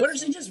mindset. What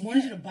if she just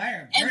wanted you to buy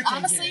her a birthday And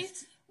honestly,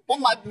 gift? well,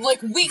 my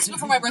like weeks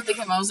before my birthday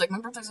came, I was like, my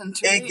birthday's in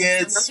 2 It weeks.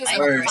 gets My birthday's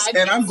in worse, 5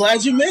 and I'm days.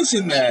 glad you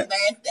mentioned that.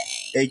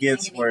 Birthday. It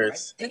gets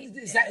worse.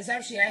 Is that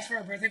what she asked for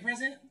a birthday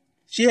present?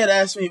 She had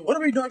asked me, "What are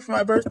we doing for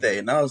my birthday?"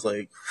 And I was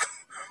like,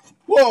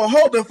 "Whoa,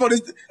 hold the fuck!"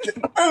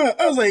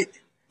 I was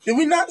like, Did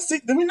we not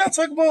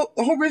talk about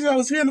the whole reason I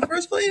was here in the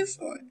first place?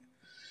 Like,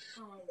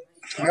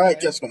 all right,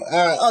 guess what?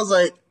 All right, I was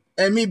like,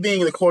 and me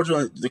being the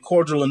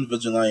cordial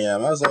individual I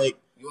am, I was like,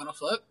 You want to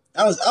flip?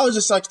 I was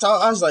just like,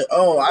 I was like,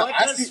 oh, What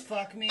I does see.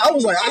 fuck me? I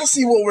was like, I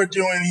see what we're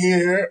doing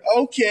here.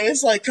 Okay,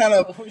 it's like kind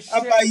of, Oh, shit. I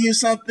buy you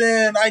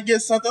something, I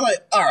get something.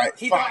 Like, all right,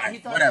 he fine,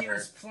 thought whatever. he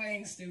was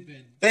playing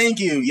stupid. Thank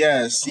you.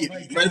 Yes, Oh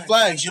my red God.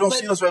 flags. You don't But-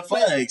 see those red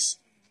flags.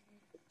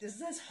 Is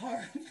this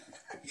hard?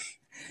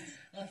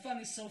 I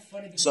found it so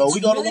funny. Because So it's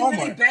we go to really, Walmart.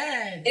 Really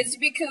bad. It's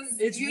because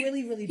It's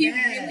really, really he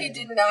bad. really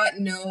did not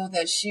know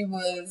that she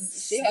had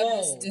this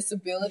So,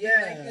 disability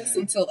yeah. like this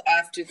until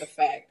after the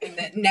fact, and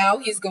that now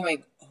he's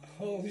going.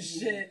 Oh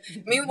shit.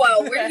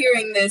 Meanwhile, we're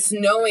hearing this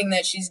knowing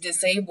that she's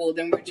disabled,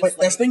 and we're just But like,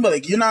 that's the thing, but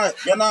like, you're not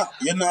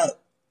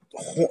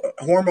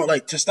hormone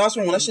like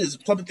testosterone. When that shit is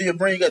pumping through your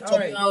brain, you got All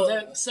right.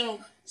 No. So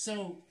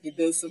you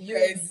do some you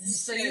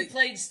crazy you shit.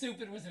 played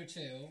stupid with her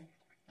too.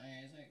 I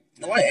was like,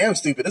 No, I am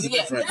stupid. That's a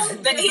Yeah. difference.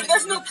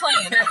 There's no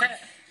plan.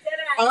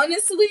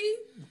 Honestly,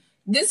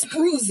 this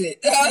proves it.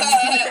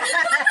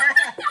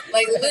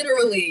 Like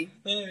literally.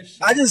 oh shit.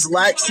 I just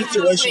lack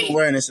situational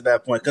awareness at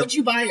that point. 'Cause What'd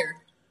you buy her?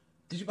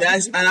 Did you buy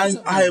that's, did and you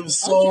buy I something? am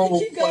so Okay,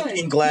 keep going, fucking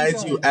keep glad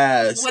going. you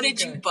asked. What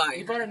did you buy You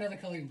her? brought another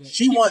coloring book.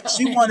 She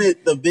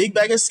wanted the big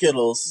bag of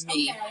Skittles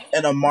Me.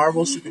 and a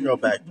Marvel superhero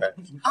backpack.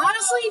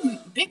 Honestly,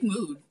 big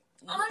mood.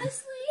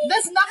 Honestly,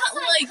 That's not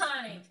like.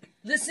 kind.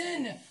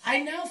 Listen, I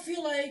now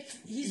feel like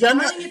he's You're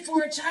buying not- it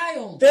for a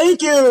child.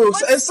 Thank you.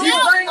 So it's, still- He's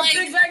buying like- a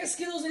big bag of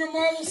Skittles and a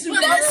Marvel That's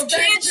superhero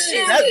kid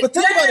backpack. shit. but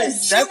think about it.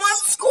 She That's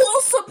wants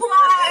school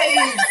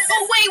supplies.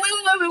 Oh wait.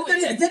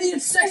 Then he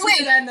had sex with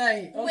her that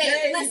night.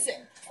 Okay. Listen.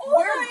 Oh my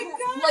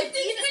god! Like, It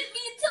didn't hit me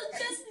until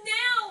just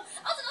now.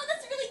 I was like, oh,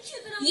 that's really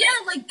cute. And I'm Yeah,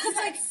 like, like, cause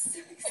like,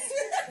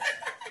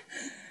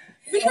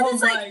 Because Oh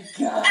it's like,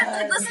 my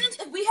god. listen,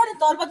 if we hadn't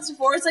thought about this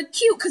before, it's like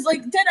cute. Because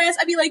like dead ass,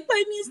 I'd be like,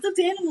 buy me a stuffed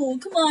animal.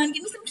 Come on,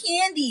 give me some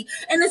candy,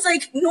 and it's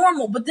like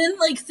normal. But then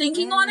like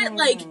thinking on it,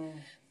 like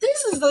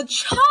this is a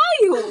child,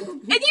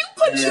 and you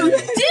put your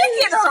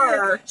dick in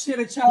her. She had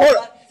a child.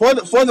 for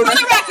the For the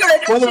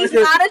record, For the she's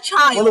record- not a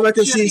child. for the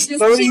record, she's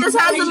 30. She just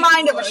has the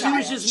mind of a She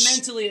was child. just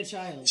mentally a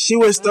child. She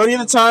was 30 at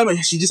the time,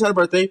 and she just had a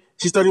birthday.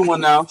 She's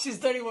 31 now. She's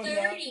 31 now.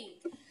 30.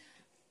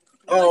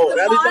 Oh,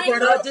 that leaves the mind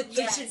part out.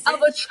 Did she,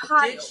 Of a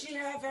child.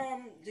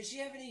 Did she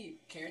have any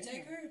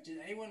caretaker? Did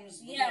anyone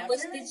was looking Yeah, after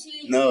was her? did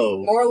she? No,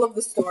 moral of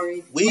the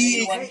story: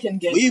 we anyone can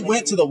get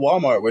went to the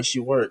Walmart where she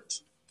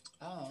worked.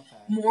 Oh, okay.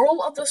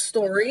 Moral of the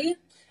story: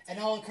 And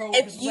all the coworkers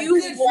if was like, you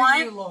 "Good for want,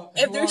 you, Lauren."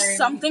 if there's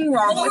something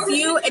wrong with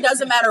you, it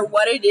doesn't matter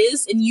what it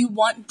is, and you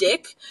want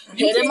dick,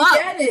 hit him up.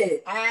 Get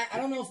it. I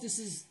don't know if this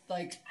is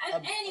like.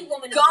 Any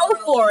woman. in Go the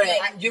world for can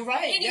it. get You're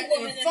right. Any Yeah,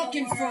 woman in the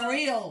fucking for world.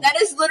 real. That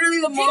is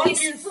literally the moral. Dick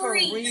Fucking is for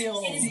free.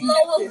 real. It is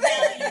low of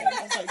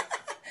value.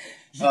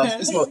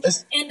 It's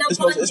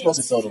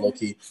mostly soda, low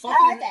key.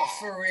 Fucking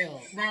for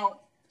real. Now,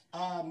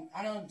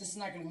 I know this is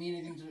not gonna mean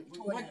anything to.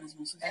 What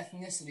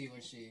ethnicity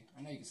was she?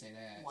 I know you can say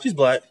that. She's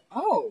black.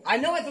 Oh, I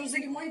know. I was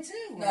thinking white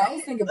too. no, I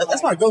was thinking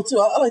That's my go-to.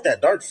 I like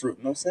that dark fruit.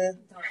 You know what I'm saying?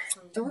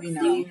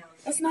 no.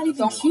 That's not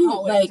even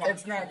cute. Like,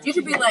 It's not. you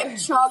could be like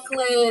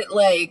chocolate,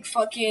 like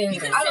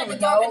fucking. I don't The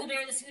darker know. the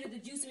berry, the sweeter the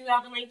juice, and we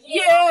all been like,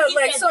 Yeah, he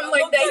like said something no,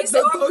 like that. He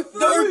said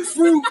Dark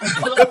fruit.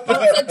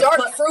 the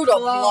dark fruit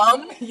of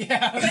plum.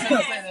 Yeah, I was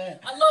gonna say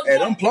that. I love Hey, that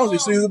them plums be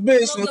sweet as a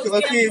bitch. I love Look those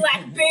like damn he.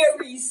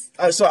 blackberries.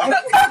 So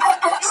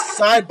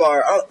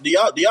sidebar. Do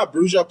y'all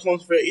bruise your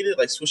plums before you eat it?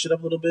 Like swish it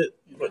up a little bit.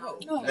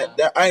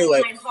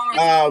 Anyway,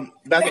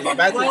 back to the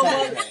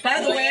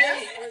By the way,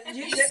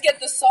 You just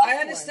get the soft I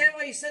understand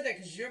why you said that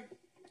because your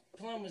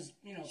plum was,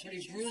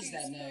 pretty bruised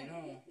that night,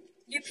 huh?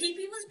 Your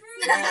pee-pee was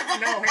bruised?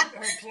 No, her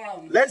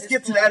plum. Let's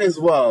get to that as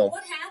well.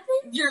 What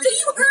happened? So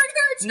you hurt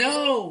her.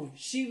 No,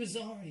 she was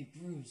already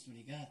bruised when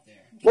he got there.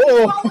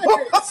 Whoa.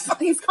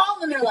 He's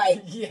calling her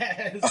like,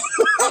 Yes. No.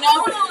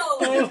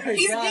 Oh my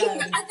He's god.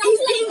 being- I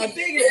thought A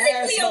big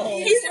asshole.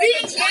 he's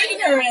being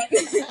ignorant.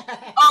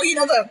 Oh, you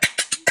know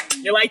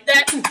you like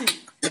that?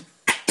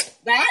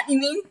 That you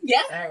mean?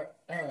 Yeah.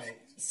 All right.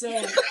 So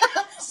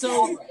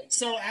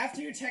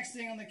after you're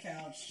texting on the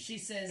couch, she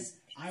says,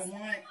 "I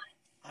want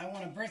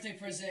a birthday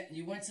present." And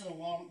you went to the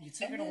Walmart. You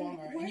took her to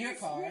Walmart in your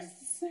car,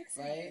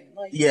 right?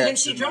 Yeah. Can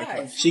she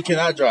drive? She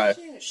cannot drive.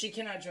 She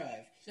cannot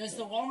drive. Is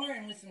the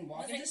Walmart within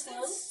walking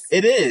distance?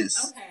 It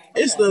is. Okay.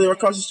 It's literally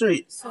across the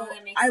street. So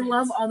that makes I sense.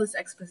 love all this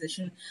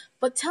exposition,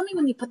 but tell me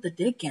when you put the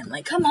dick in.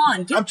 Like, come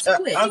on, get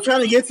to it. I'm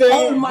trying to get there,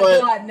 Oh my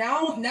but god!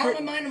 Now in my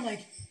mind, I'm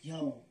like,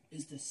 yo,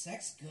 is the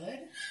sex good?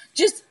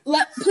 Just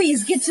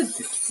please give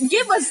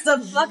us the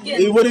fucking,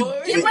 it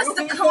wouldn't. give us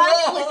the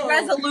conflict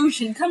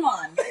resolution. Come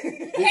on,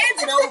 hand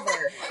it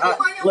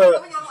over.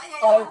 Look,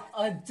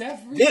 A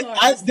deaf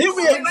retard.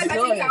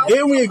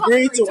 didn't we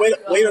agree to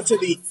wait until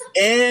the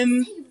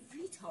end?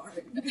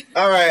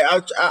 All right,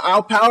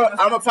 I'm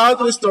gonna power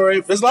through the story.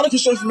 There's a lot of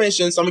crucial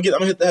information, so I'm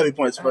gonna hit the heavy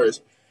points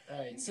first.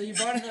 Alright, so you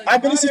bought her the.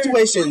 I've been in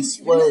situations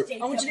where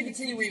I want you to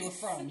continue where you were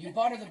from. You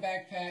bought her the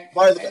backpack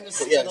Bought her the and the backpack,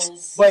 Skittles.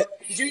 yes,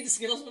 but Did you eat the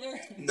Skittles with her?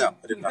 no,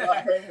 I did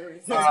not.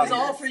 This was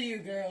all for you,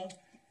 girl.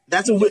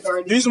 That's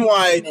the reason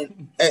why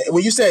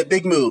when you said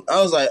big mood,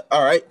 I was like,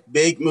 all right,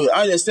 big mood.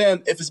 I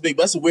understand if it's big,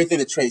 but that's a weird thing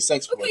to trade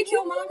sex for. Okay,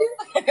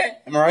 Killmonger.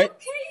 Am I right?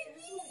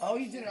 Oh,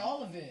 you did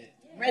all of it.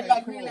 Red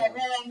light, green light,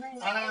 red light, green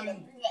light.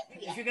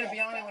 If you're gonna be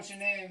on it, what's your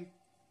name?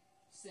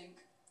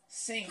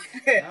 Sync.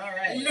 All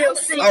right. Lil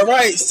Sync. All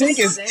right, sync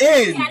is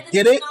in.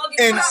 Get it?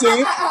 In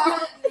sync.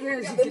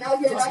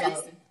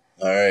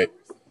 All right.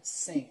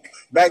 Sync.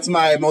 Back to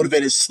my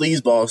motivated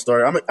sleazeball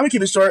story. I'm gonna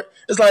keep it short.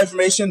 There's a lot of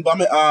information, but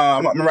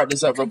I'm gonna wrap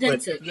this up real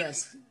quick.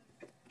 Yes.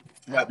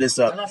 Wrap this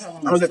up.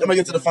 I'm gonna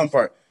get to the fun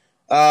part.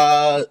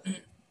 So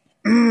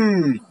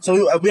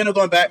we ended up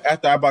going back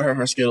after I bought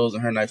her Skittles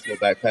and her nice little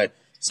backpack.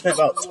 Spent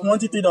about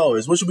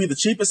 $23, which would be the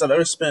cheapest I've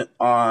ever spent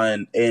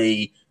on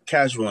a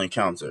casual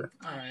encounter.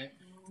 All right.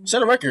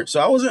 Set a record.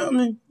 So it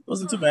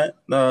wasn't too bad.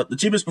 The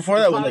cheapest before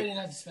that was Probably like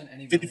didn't have to spend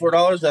any money.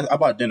 $54. I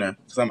bought dinner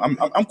because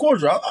I'm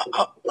cordial.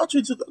 I'll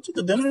treat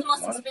the dinner.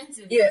 What's the most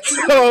expensive? Yeah.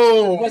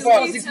 Oh, What's fuck. the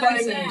most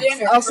expensive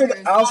dinner? Honestly,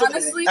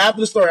 After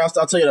the story, I'll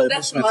tell you that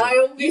That's it's expensive.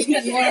 my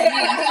opinion.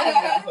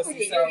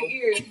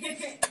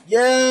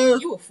 Yeah,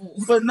 You a fool.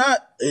 but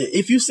not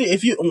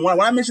when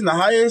I mention the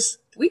highest,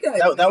 We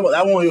got that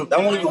won't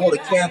even hold a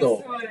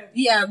candle.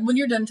 Yeah, when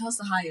you're done, tell us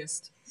the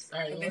highest. All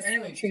right. Well,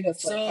 anyway, treat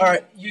us so All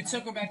right. you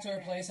took her back to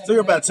her place. So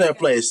we're about to her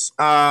place.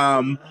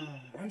 I'm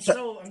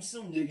so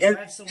negative. And-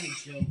 I have so many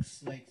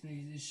jokes. Like,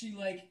 is she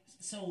like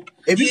so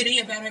If you- giddy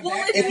about her Well,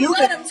 backpack? if you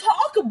let him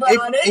talk about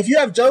it. If you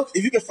have jokes,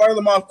 if you can fire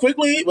them off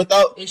quickly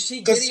without, Is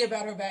she 'cause giddy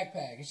about her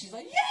backpack? And she's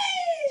like, yay!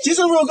 she's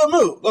in a real good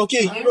mood. Low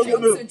key, Your real good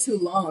jokes are mood. too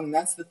long.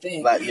 That's the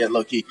thing. Like yeah,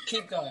 low key.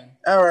 Keep going.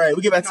 All right,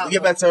 we get back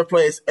to her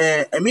place,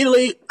 and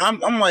immediately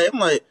I'm like,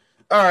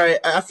 all right,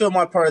 I feel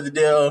my part of the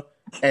deal,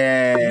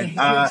 and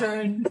Your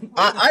turn.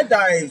 I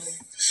dive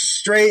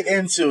straight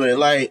into it,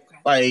 like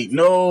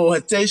no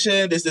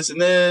hesitation, this and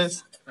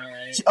this. All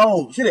right. She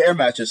had an air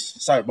mattress.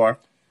 Sidebar.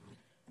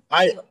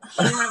 She didn't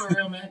have a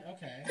real man.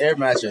 Okay. Air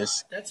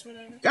mattress. That's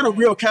whatever. Got a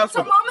real couch.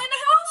 Mama in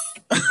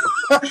the house?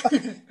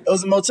 It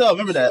was a motel.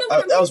 Remember that?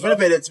 I was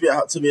renovated to be a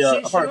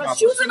apartment complex.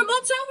 She was in a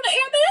motel with an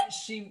airman?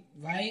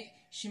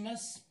 She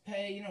must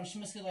pay. She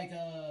must get like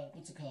a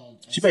what's it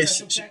called? A She pays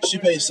special check she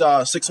or pays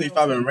whatever?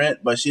 $625 in rent,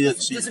 but she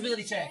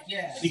disability check.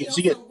 Yeah. she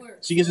gets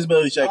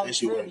disability check and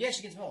she works. Yeah,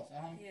 she gets both.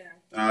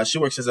 She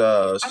works as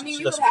a. I mean, she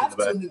you does would have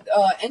something in the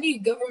back. to. Any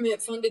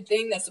government-funded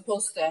thing that's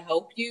supposed to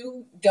help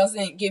you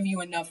doesn't give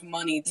you enough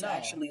money to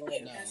actually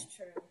live. No. That's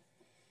true.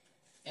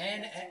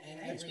 And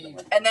every.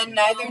 And then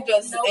neither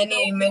does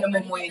any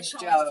minimum wage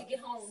job. Get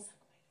home.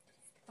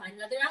 Find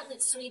another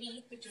outlet,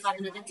 sweetie. Find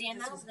another damn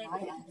outlet.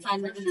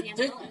 Find another damn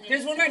outlet.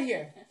 There's one right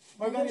here.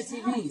 Right behind the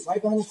TV.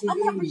 Right behind the TV. I'm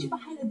not reaching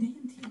behind a damn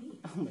TV.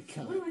 Oh my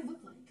god. What do I look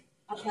like?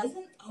 A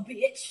peasant? A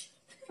bitch?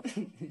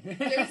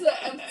 There's an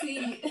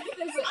empty.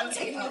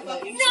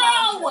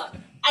 No!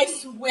 I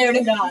swear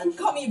to God.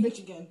 Call me a bitch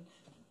again.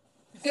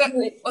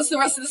 What's the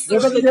rest of the They're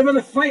story? about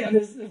to fight on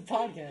this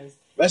podcast.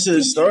 Rest of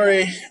the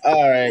story.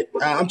 All right,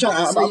 I'm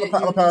trying. So I'm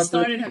power through.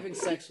 started having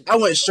sex with I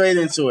went straight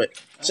into it.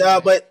 So,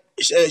 but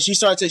she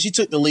started. She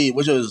took the lead,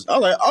 which was I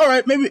was like, all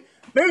right, maybe it's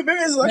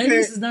okay. Maybe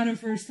this is not her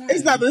first time.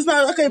 It's not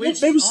okay.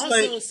 Which Maybe it's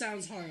also like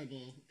sounds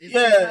horrible. If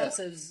Yeah. someone else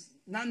says,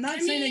 not I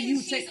saying that mean, you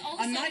she's take.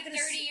 also I'm not gonna.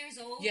 30 years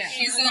old. Yeah. and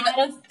She's a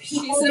lot of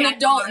people an that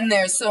adult are- in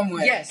there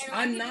somewhere. Yes,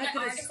 And a lot of I'm people not that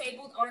gonna. are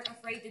disabled aren't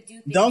afraid to do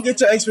things. don't get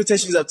your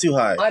expectations up too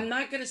high. I'm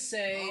not gonna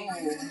say.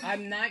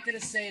 I'm not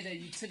gonna say that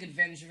you took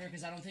advantage of her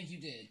because I don't think you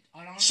did.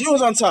 She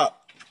was on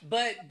top.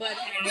 But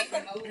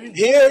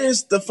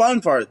Here's the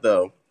fun part,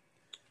 though.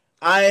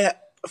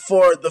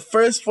 For the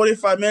first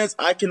 45 minutes,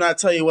 I cannot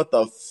tell you what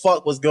the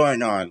fuck was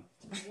going on.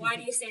 Why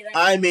do you say that?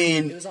 I it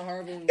mean, was a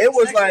horrible. it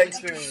was sexual like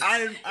experience.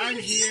 I'm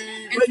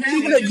here. But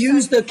you gonna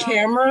use the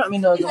camera? I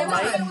mean, the mic.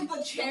 With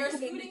the chair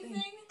scooting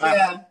thing?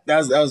 Yeah. That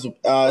was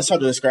it's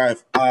hard to describe.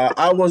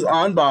 I was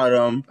on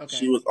bottom. Okay.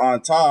 She was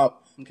on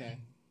top. Okay.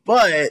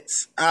 But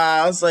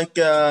I was like,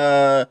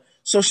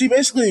 so she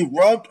basically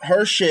rubbed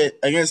her shit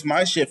against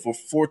my shit for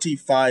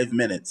 45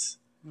 minutes.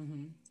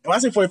 Mm-hmm. When I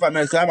say 45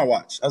 minutes, because I had my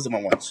watch. I was on my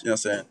watch. You know what I'm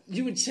saying?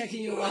 You were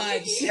checking your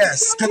watch.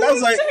 Yes, because I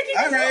was like,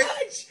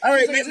 all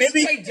right, Is this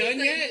maybe. play done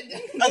yet? I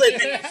was like,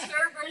 Is this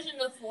her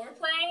version of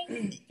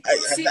foreplay?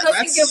 She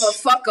doesn't give a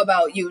fuck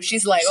about you.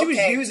 She's like, She was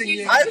okay, using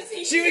you. I-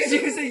 She was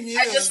using you.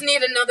 I just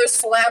need another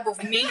slab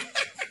of meat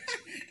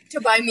to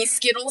buy me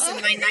Skittles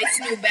and my nice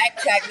new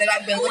backpack that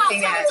I've been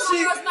looking at.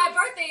 Tomorrow's my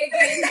birthday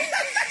again.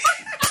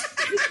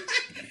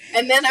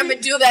 And then I'm gonna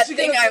do that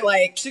thing I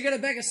like. She got a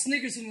bag of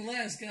Snickers from the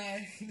last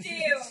guy.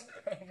 Ew.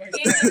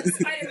 Gave me the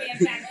Spider-Man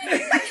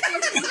backpack.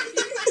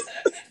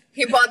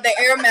 He bought the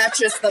air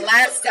mattress the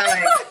last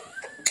time.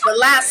 The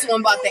last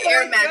one bought the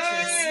air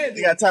mattress.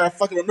 You got tired of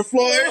fucking on the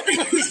floor.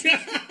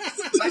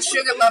 My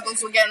sugar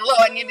levels were getting low.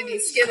 I needed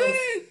these Skittles.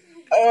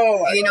 Oh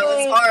my You know,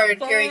 it's hard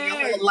carrying your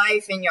whole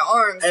life in your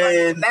arms on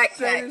your And- That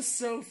backpack. is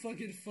so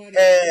fucking funny.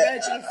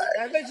 And-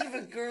 Imagine if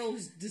a girl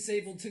who's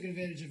disabled took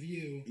advantage of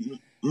you.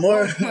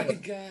 More, Oh my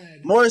god.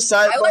 more I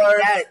sidebar.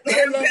 like that.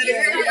 I love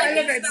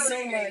that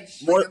so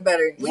much. More,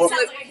 Better. more,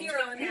 Sounds like a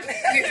hero now.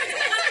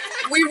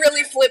 we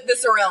really flipped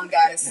this around,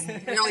 guys.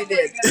 Really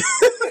did.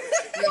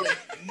 Really.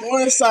 More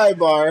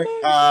sidebar.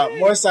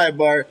 More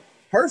sidebar.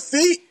 Her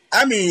feet.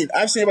 I mean,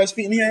 I've seen everybody's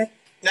feet in here.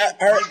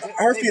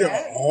 Her feet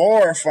are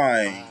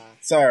horrifying.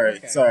 Sorry.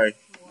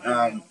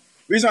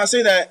 Reason why I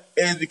say that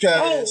is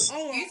because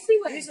You see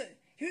what?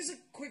 Here's a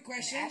quick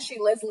question. Ashley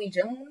Leslie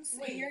Jones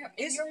in your mind?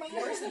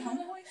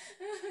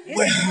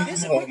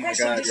 Here's a quick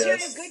question. God, Does she have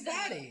yes. a good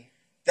body?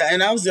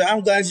 And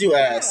I'm glad you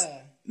asked. Yeah.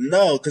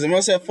 No, because when I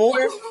said 4,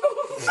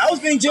 I was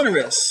being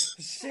generous.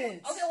 Shit. Okay,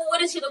 well, what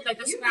does she look like?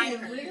 Describe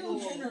her.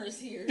 generous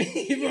here.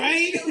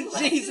 Right?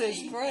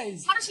 Jesus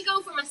Christ. How does she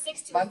go from a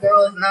 6 to My a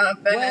girl is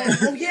not bad. Well,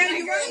 oh yeah,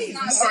 you're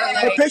right.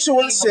 Her picture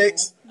was a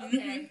 6.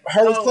 Okay.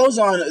 Her with clothes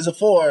on is a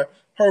 4.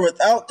 Her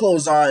without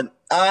clothes on,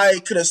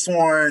 I could have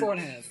sworn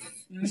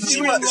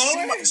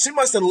 4.5. she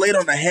must have laid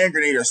on a hand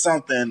grenade or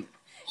something.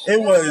 It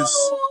was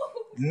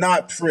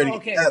not pretty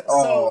Okay, at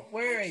all. so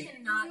wait.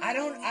 I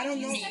don't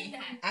know.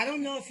 I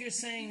don't know if you're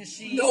saying that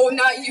she. No,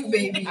 not you,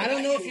 baby. I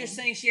don't know if you're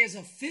saying she has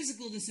a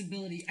physical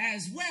disability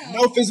as well.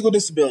 No physical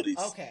disabilities.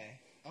 Okay.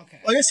 Well,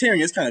 I guess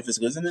hearing is kind of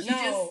physical, isn't it?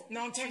 No,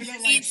 I'm talking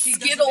about like eats she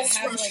doesn't Skittles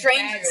have from like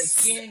strangers. bad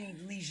skin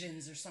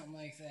lesions or something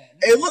like that.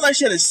 It looked like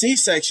she had a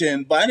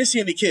C-section, but I didn't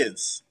see any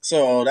kids.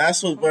 So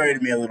that's what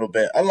worried me a little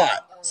bit. A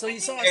lot. So you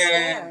saw a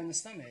And- scar in the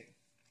stomach.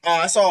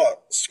 I saw a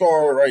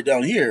scar right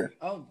down here.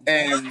 Oh,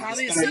 And that's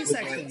probably a the stomach was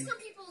C-section.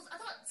 I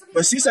thought some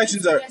But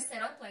C-sections are-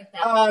 set up like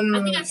that.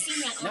 I think I've seen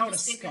that on Not the a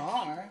sticker.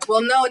 scar.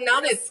 Well, no,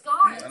 not at.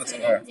 Scar. Not a It's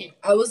scar. connected.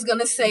 I was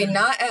gonna say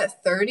not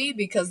at 30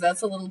 because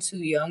that's a little too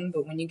young.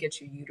 But when you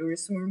get your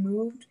uterus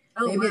removed,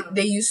 Oh, maybe wow.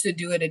 they used to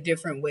do it a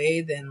different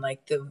way than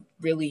like the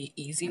really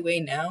easy way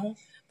now.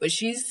 But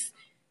she's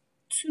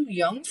too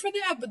young for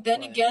that. But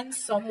then again,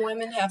 some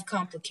women have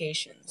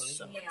complications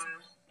so, Yeah.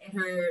 And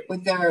her.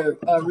 with their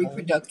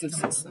reproductive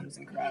systems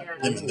and crap.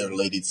 Yeah. Them and their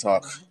lady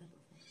talk.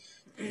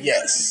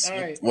 Yes. All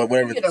right.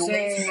 Whatever. Get a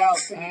laser out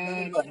pretty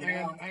I good, got but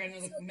now.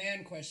 another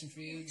man question for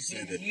you.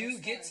 Send Did it. you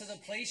get to the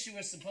place you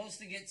were supposed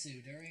to get to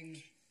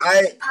during?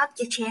 Pop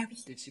your cherry.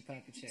 Did she pop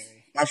a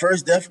cherry? My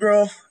first deaf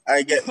girl,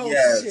 I get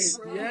yes.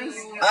 Oh, Yes.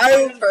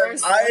 I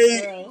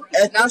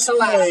at Not this the point,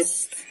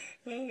 last.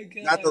 Oh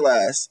god. not the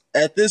last.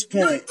 At this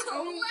point,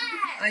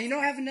 You know,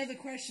 I have another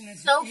question.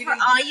 That's So for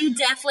all you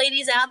deaf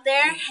ladies out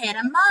there, hit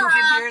 'em who up.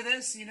 can hear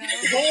this, you know.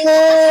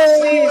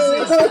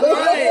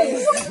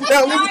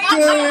 that was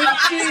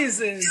good.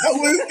 Jesus. That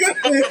was good.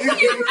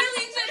 You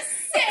really just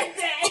said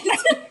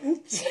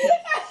that.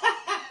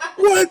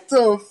 What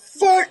the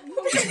fuck?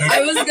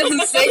 I was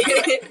gonna say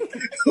it.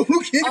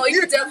 Who can All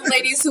you deaf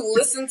ladies who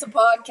listen to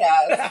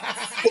podcasts.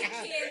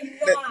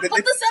 Cannot.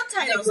 Put the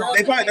subtitles on.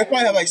 They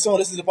probably have like someone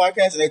listen to the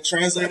podcast and they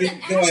translate it,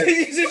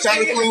 doing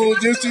chocolate cool,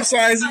 juice two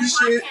signs and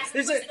shit.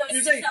 It's like-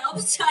 it's like-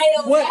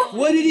 Subtitles.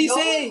 What did he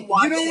say?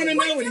 watch You don't want to it.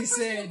 know what he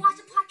said. Watch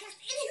a podcast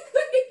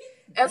anyway.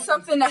 That's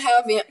something to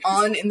have it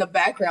on in the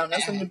background.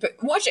 That's something to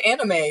watch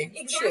anime.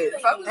 Shit.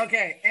 If I was,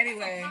 Okay.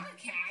 Anyway.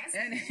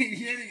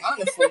 Podcast.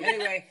 honestly.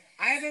 Anyway,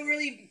 I have a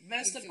really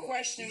messed up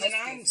question, and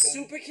I'm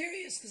super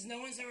curious because no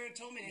one's ever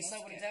told me this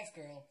up with a deaf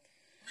girl.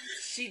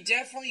 She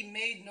definitely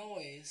made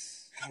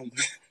noise.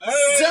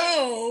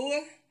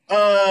 So,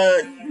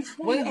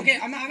 okay,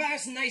 I'm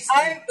asking nicely.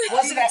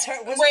 Was it a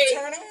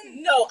turn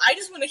on? No, I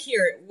just want to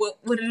hear it. What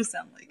did it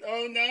sound like?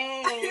 Oh no,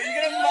 you're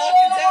gonna mock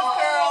the deaf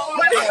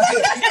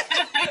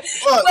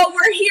girl. But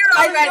we're here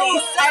already,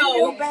 so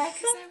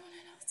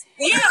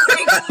yeah,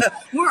 like,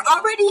 we're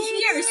already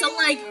here. So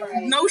like,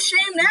 no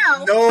shame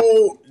now.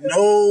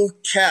 no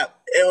cap.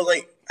 It was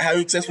like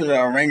having sex with an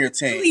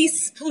orangutan.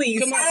 Please. Come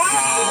on.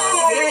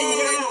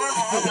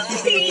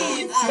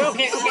 Please.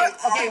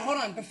 Okay, hold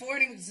on. Before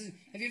anyone says,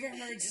 have you ever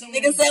heard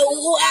someone... Nigga said,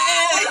 wow.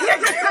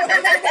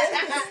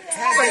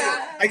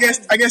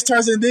 I guess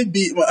Tarzan did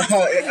beat my.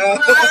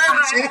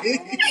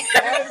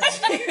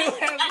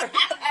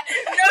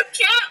 No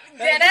cap.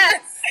 Dead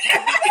ass.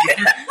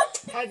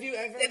 Have you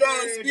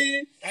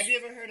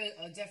ever heard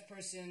a deaf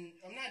person,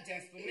 I'm not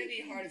deaf, but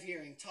maybe hard of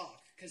hearing, talk?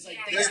 Because like,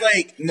 Yeah. There's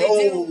like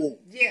no.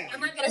 yeah. I'm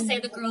not gonna say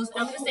the girl's.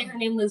 I'm gonna say her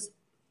name was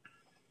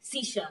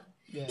Tisha.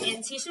 Yeah.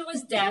 And Tisha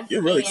was deaf.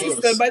 You're really and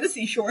close. By the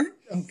seashore.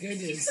 Oh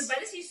goodness. By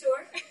the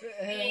seashore,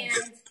 and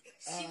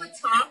she would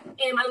talk,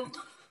 and her and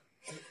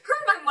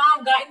my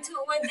mom got into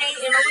it one day,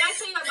 and when I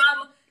tell you my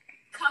mom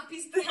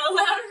copies the hell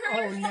out of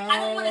her, Oh, no. I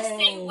don't want to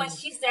say what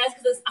she says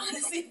because it's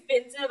honestly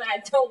offensive, and I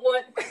don't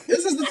want.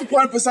 This is the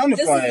point of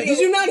personifying. Did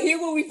you not hear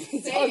what we've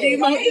been talking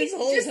about this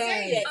whole Just time?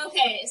 say it.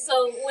 Okay,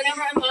 so whenever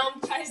my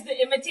mom tries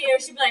to imitate her,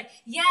 she'd be like,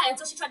 "Yeah,"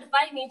 until she tried to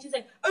fight me, and she's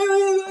like,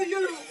 Oh!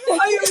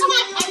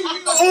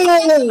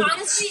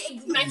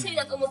 honestly, mentally,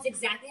 that's almost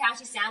exactly how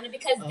she sounded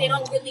because they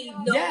don't really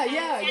know.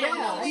 Yeah, They don't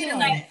know.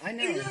 Like, I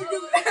know.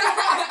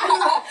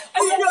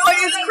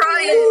 Everybody's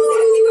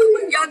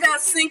crying. Y'all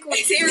got sync with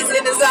tears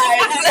in his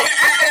eyes.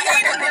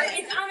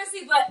 it's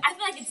honestly, but I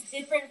feel like it's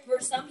different for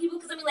some people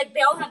because I mean, like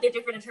they all have their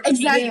different interpretations.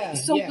 Exactly. Yeah,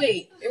 So yeah.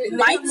 wait,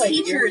 my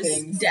teacher's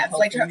deaf.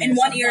 Like her, in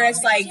one ear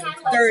it's like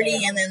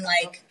 30, and then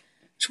like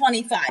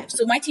 25.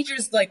 So my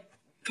teacher's like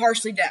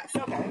partially deaf.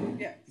 Okay,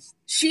 yeah.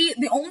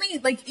 The only,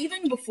 like,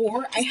 even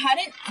before, I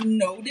hadn't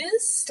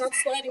noticed. Stop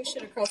sliding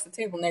shit across the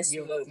table next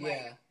to the mic.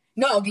 Yeah.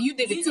 No, you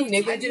did it too,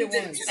 nigga. I did it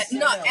once.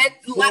 No,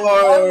 For-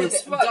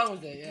 I'm done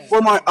with it, yeah. For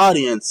my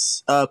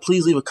audience,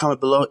 please leave a comment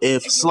below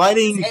if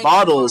sliding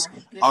bottles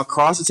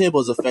across the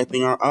table is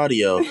affecting our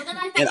audio.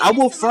 And I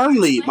will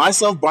firmly,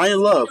 myself,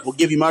 Brian Love, will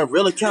give you my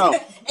real account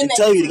and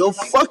tell you to go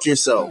fuck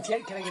yourself.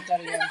 Can I get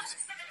that again?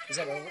 Is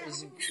that over?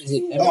 Is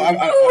it Oh,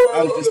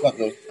 I was just about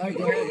to. Oh,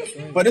 go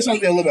ahead. But this one's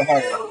be a little bit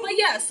harder. But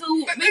yeah, so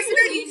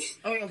basically,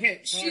 Oh,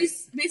 okay. Sorry.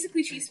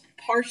 she's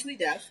partially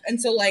deaf, and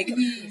so like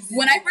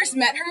when I first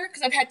met her,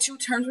 because I've had 2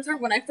 terms with her.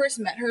 When I first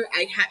met her,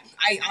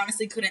 I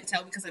honestly couldn't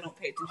tell because I don't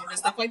pay attention to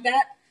stuff like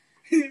that,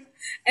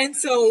 and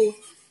so.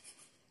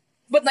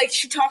 But like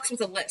she talks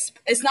with a lisp.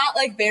 It's not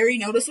like very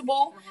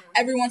noticeable.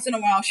 Every once in a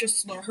while, she'll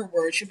slur her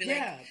words. She'll be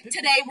like,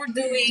 "Today we're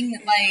doing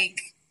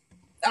like."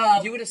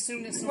 You would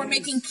assume that We're someone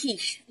making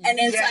quiche, and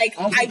it's like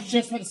I was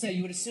just about to say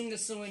you would assume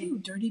that someone you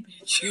dirty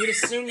bitch. you would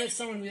assume that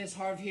someone who has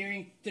hard of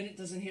hearing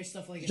doesn't hear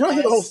stuff like Did you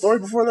hear the whole story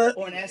before that?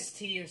 or an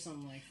ST or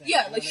something like that.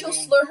 Yeah, like she'll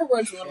slur her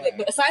words a little bit,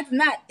 but aside from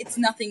that, it's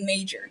nothing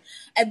major.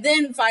 And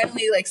then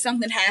finally, like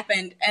something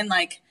happened, and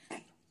like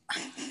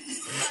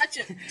such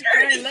a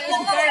dirty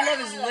Love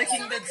is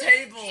licking the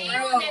table.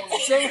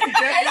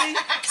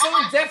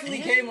 Someone definitely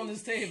came on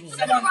this table.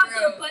 Someone rocked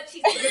your butt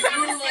cheeks.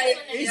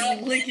 He's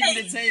licking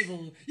the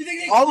table. You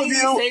think they All of clean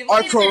this you table?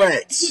 are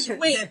correct.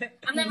 Wait,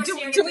 I'm never do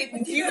sharing we? it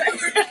with Do you.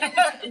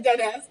 you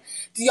deadass?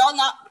 Do y'all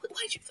not?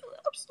 Why'd you fill it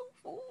up so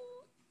full?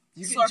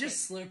 You Slurp can it.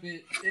 just slurp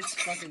it. It's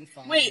fucking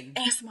fine. Wait,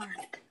 ASMR.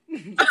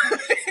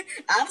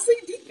 Honestly,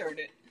 deep throated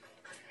it.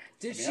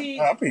 Did she?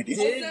 I'm pretty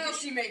decent.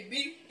 She made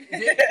me.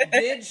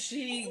 Did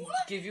she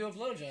give you a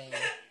blowjob?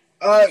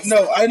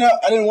 No, I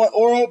didn't want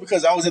oral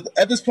because I was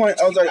at this point.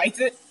 I was like, Bites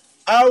it.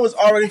 I was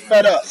already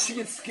fed up. She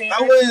gets scared.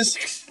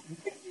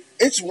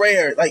 It's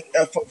rare. Like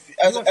as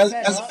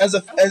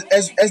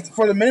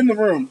for the men in the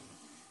room,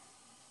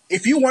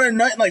 if you want to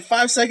nut in like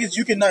 5 seconds,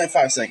 you can nut in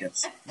 5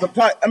 seconds.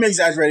 I'm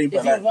exaggerating, but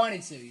If you like,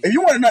 wanted to. if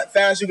you want to nut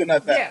fast, you can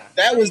nut fast. Yeah.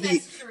 That was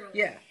That's true.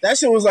 Yeah. that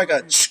shit was like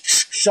a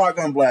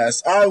shotgun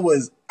blast. I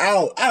was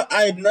out.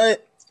 I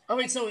nut. Oh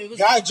wait, so it was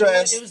Guy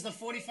dress. It was the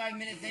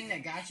 45-minute thing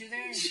that got you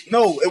there.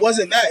 No, it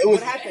wasn't that. It was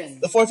What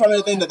happened? the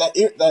 45-minute thing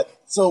that.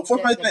 So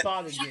 45 That minute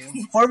bothered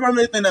you.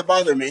 45-minute thing that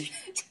bothered me.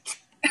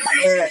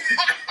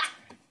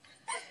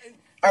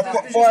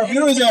 For our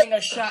viewers Taking that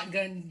a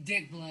shotgun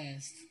dick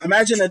blast.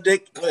 imagine a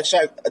dick with a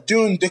shot, a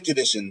Doom Dick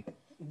Edition.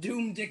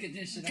 Doom dick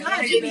edition.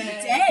 God, you'd be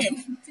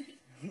dead.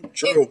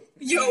 True.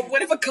 Yo,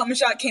 what if a cum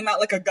shot came out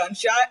like a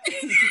gunshot?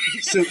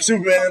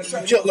 Superman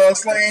killed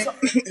Lois Lane,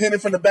 hit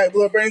it from the back,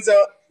 blew her brains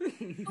out.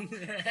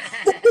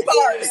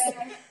 Bars.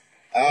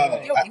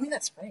 Yo, give me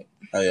that spray.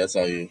 Oh yeah, that's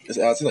all you. It's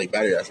like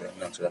battery acid.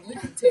 Not sure.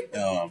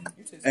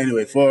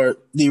 Anyway, for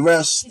the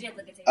rest She did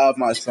look at the of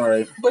my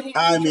story, But he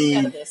I out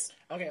mean, of this.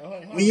 Okay,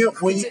 hold on. When you-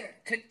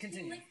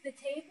 Continue. Lick the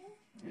table?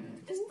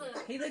 Just the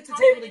He licked the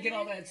table to get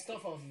all that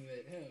stuff off of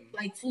it. Him.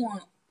 Like full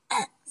on.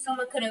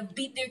 Someone could have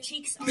beat their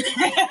cheeks on the table.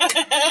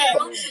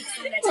 Own cheeks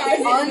on that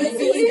table.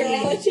 Honestly,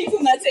 Cheeks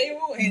on that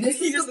table, and this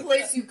is the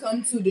place you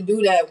come to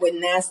do that with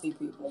nasty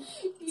people.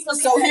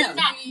 So him.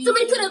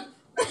 Somebody could have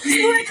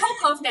snorted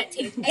coke off that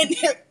table.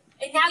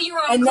 And now you're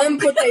on And then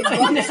put their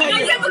butt. Now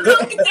you have a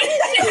coke addiction.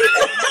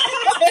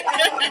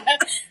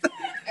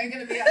 I'm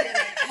gonna be out there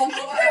like, oh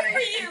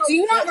my. Do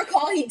you not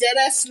recall he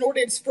deadass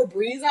snorted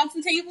Febreze off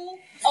the table?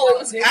 Oh, it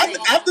was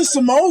after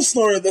Simone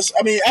snorted this,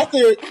 I mean, after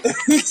I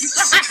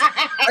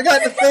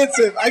got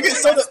defensive. I get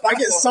so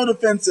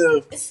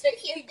defensive.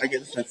 I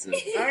get defensive.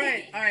 All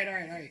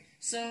right.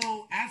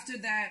 So after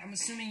that, I'm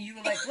assuming you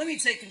were like, "Let me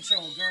take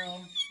control,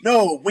 girl."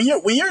 No, when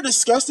you're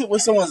disgusted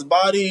with someone's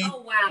body,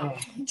 Oh, wow.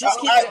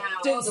 Just keep I- it.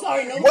 Dude,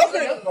 sorry, no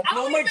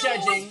What more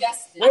judging. I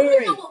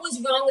don't know what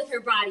was wrong with her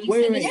body. You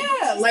said that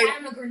Yeah, she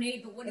like- was a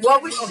grenade, but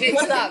What was Okay, she?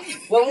 stop.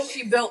 What was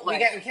she built We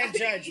like? can't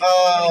judge. We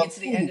gotta get to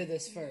the end of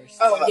this first.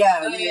 Oh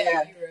yeah,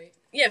 yeah. you're right.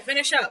 Yeah,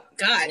 finish up.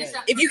 God. Finish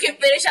up. If you can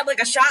finish up like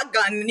a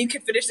shotgun, then you can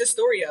finish the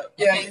story up.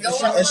 Yeah,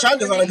 a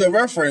shotgun's not a good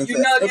reference. You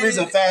know, It means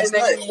a fast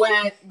and then nut. you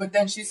went, but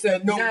then she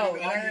said, "No, No.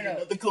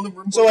 The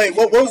caliber." So wait,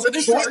 what was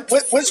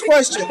which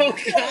question? Oh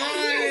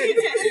God!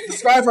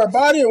 Describe her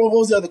body, or what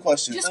was the other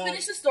question? Just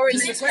finish the story.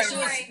 the Just question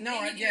finish was- it.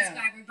 no, Then you yeah. can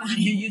describe her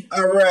body.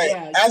 All right.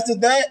 Yeah. After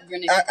that,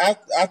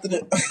 after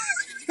the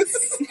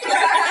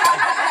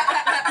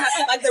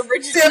Like the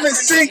rich. damn it,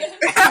 sink.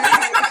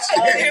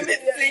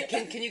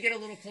 Can you get a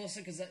little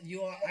closer? Because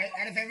you are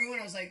out of everyone,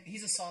 I was like,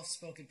 he's a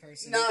soft-spoken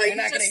person. No, you're you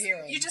not just, gonna hear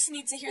him. you just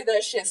need to hear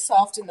that shit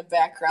soft in the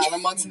background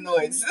amongst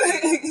noise.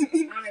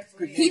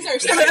 He's our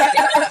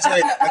It's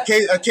like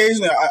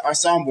occasionally I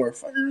soundboard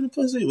fuck her in the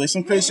pussy, like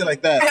some crazy shit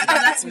like that.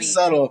 That's me.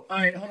 Subtle. All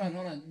right, hold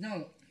on.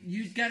 No,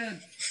 you gotta,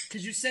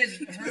 because you said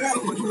her.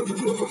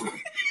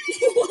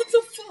 What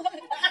the fuck?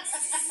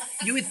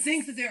 You would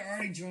think that they're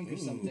already drunk or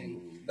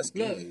something. That's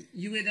Look, good.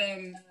 you would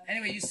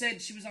anyway, you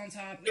said she was on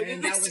top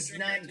and that was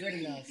not good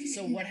enough.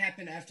 So what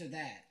happened after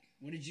that?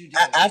 What did you do?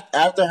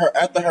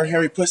 After her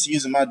hairy pussy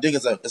using my dick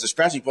as a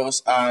scratching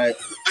post, What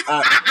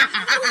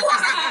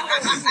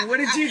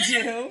did you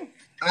do?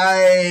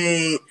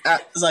 I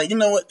was like, you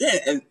know what? Yeah,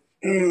 and,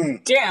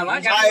 Damn, I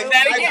got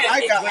that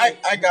again.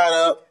 I got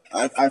up.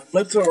 I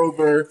flipped her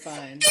over.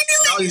 Fine.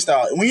 Doggy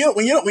style. When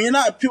you're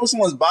not peeling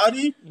someone's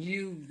body,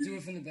 You do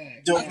it from the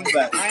back. do it from the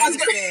back. I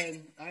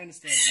understand.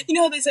 You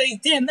know how they say,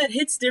 damn, that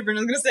hits different.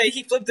 I was gonna say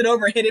he flipped it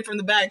over and hit it from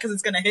the back because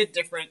it's gonna hit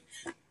different.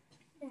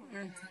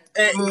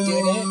 It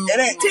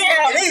ain't.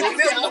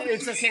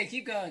 It's okay.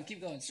 Keep going.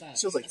 Stop.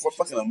 She was like, "We're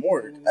fucking a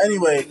morgue."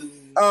 Anyway,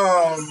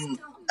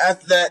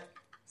 after that,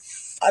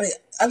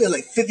 I did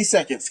like 50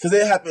 seconds because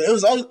it happened. I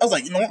was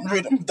like, you know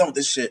what? I'm done with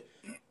this shit.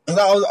 Cause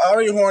I was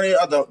already horny.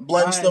 I had the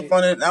blood and stuff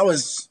on it. And I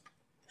wasn't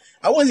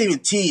even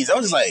teased. I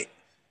was just like,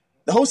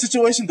 the whole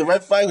situation, the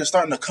red flags were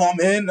starting to come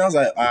in. And I was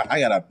like, I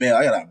gotta bail.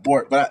 I gotta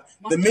abort. But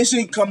the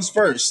mission comes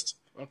first.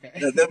 Okay.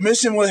 The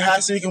mission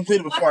has to be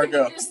completed before I Why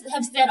go. couldn't you just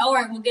have said, all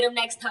right, we'll get him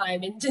next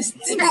time, and just...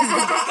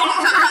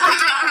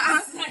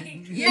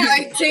 Yeah,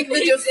 like take the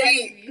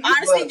defeat.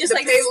 Honestly, just The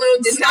like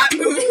payload did not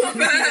move.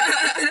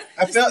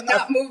 I felt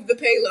Not move the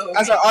payload.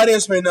 as our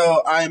audience may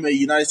know, I am a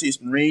United States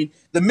Marine.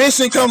 The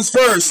mission comes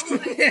first.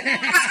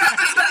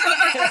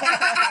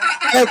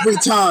 Every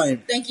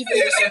time. thank you for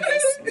your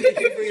service. Do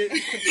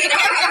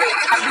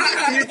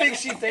you think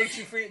she thanked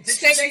you for your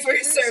Thank you for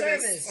your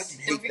service.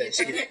 Hate that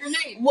shit. Your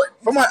name.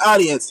 For my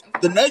audience,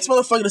 the next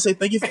motherfucker to say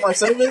thank you for my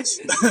service,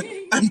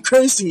 I'm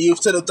cursing you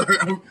to the third.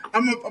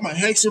 I'm gonna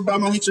hate your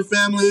mama, hate your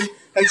family,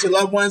 hate your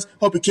loved ones.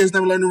 Hope your kids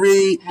never learn to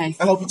read. Hey.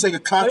 I hope you take a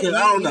cock and I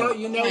don't know.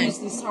 You know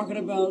he's talking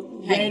about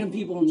random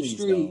people on the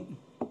street.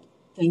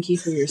 Thank you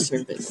for your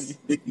service.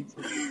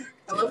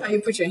 I love how you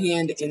put your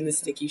hand in the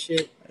sticky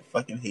shit. I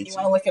fucking hate You you.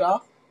 want to lick it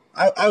off?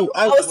 I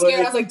was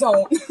scared. I was like,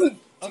 don't.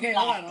 Okay,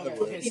 hold on.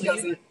 Okay, He so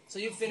doesn't.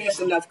 you finished. There's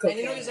enough And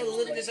you know,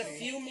 there's a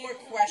few more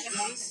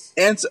questions.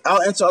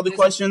 I'll answer other There's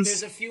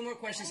questions. a few more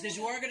questions because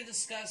you are going to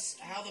discuss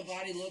how the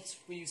body looks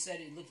when you said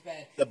it looked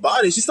bad. The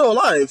body, she's still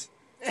alive.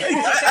 I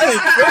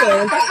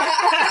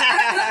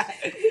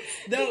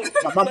No,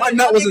 didn't my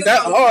nut wasn't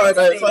that hard.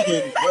 I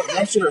fucking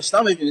ruptured her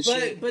stomach and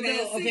shit. but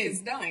no. Okay,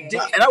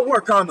 And I wore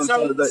condoms,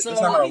 so that's not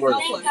how it works.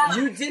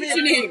 you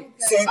didn't.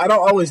 I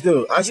don't always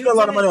do. I spend a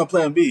lot of money on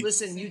Plan B.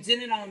 Listen, you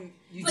didn't.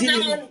 You But not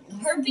didn't. on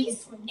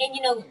herpes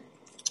and,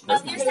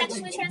 other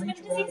sexually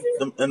transmitted diseases?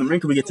 And the Marine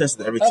Corps, we get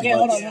tested every 2 Okay,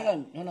 hold months.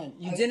 on.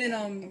 You didn't.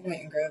 Went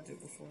and grabbed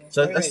it before.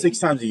 So that's 6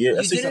 times a year.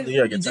 That's 6 times a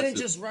year I You get didn't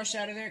tested. just rush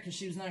out of there because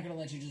she was not going to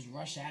let you just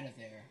rush out of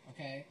there.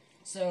 Okay,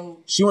 so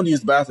She wanted to use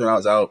the bathroom. I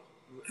was out.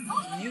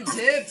 you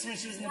dipped when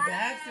she was in the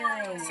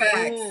bathroom.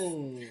 Facts.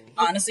 Ooh.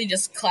 Honestly,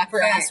 just clap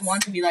her ass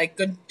once and be like,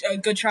 good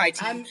try,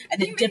 team.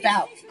 And then dip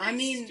out. I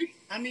mean,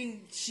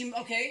 she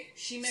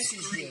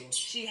messaged you.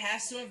 She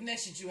has to have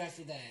messaged you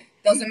after that.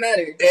 Doesn't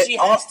matter. She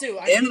has to.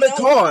 In the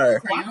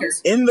car.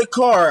 In the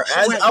car.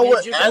 As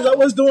I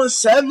was doing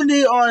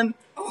 70 on.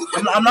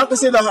 I'm not gonna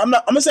say that. I'm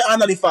gonna say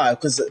I-95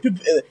 because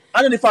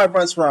I-95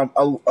 runs from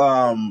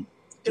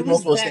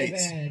multiple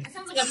states. Bad. That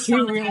sounds like a She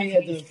really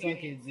had to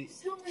fucking.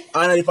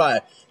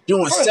 I-95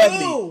 doing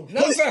 70. Who?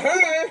 Not for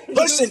her.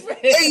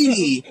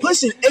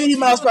 Pushing 80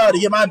 miles per hour to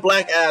get my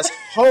black ass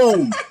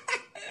home.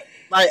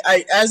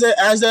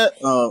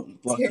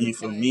 Lucky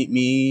for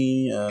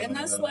me. And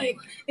that's like,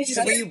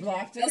 So were you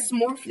blocked her? that's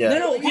more. Yeah.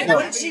 No. Yeah.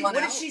 What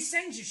did she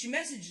send you? She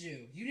messaged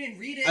you. You didn't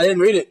read it. I didn't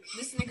read it.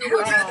 This nigga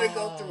would rather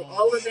go through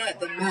all of that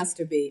than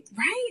masturbate.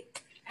 Right?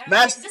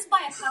 Just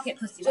buy a pocket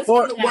pussy. Just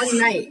For- for the one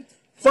night.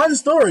 Fun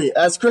story.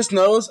 As Chris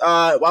knows,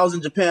 while I was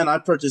in Japan, I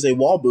purchased a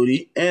wall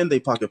booty and a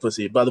pocket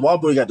pussy. But the wall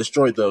booty got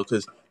destroyed though,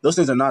 because those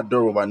things are not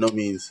durable by no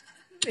means.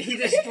 He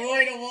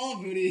destroyed a wall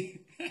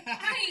booty.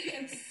 I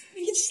am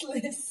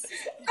speechless.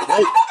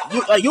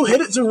 You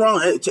hit it too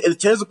wrong. It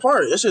tears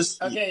apart. It's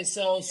just Okay,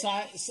 so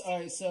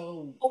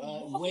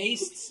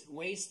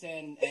waist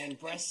and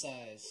breast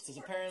size. Because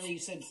apparently you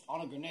said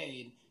on a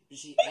grenade. Was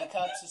she A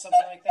cups or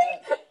something like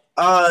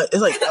that?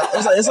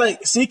 it's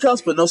like C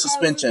cups but no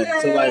suspension.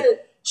 So like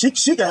she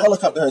can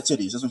helicopter her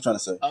titties. That's what I'm trying to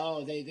say.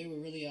 Oh, they were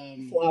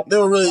really They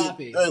were really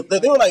Floppy.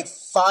 they were like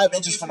 5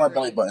 inches from her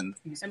belly button.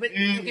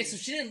 Okay, so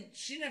she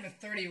didn't have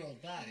a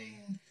 30-year-old body.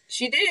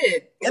 She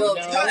did. Well,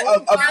 Not not a a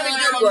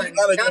good one.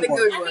 Not a Not a good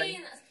good I one.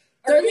 mean,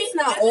 30's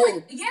not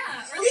old. Yeah,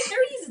 early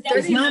 30s is It's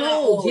definitely not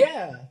old.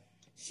 Yeah.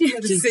 She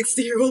had a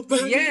 60-year-old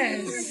body.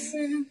 Yes.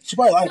 She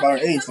probably lied about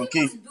her age, Some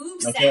okay? of those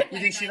boobs Okay. sat You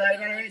like think she that. lied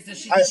about her age?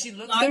 Does she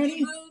look Large 30?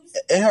 boobs?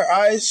 In her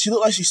eyes, she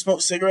looked like she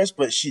smoked cigarettes,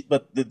 but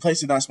the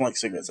place did not smell like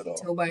cigarettes at all.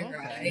 Go by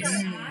her eyes.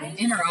 eyes?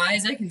 In her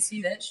eyes, I can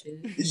see that shit.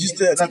 It's just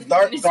that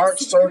dark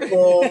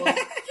circle,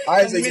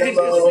 eyes are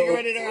yellow,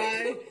 Cigarette in her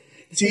eye.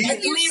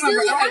 teeth. You Leave still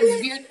her have-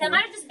 eyes beautiful. That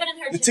might have just been in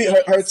her The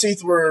genetics. her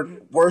teeth were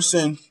worse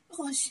than.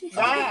 Oh, shit.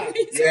 Ah.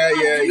 Yeah.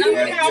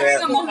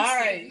 All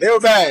right. They were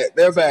bad.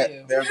 They were You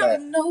bad. They were I have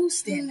bad. no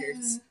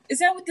standards. Is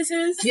that what this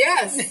is?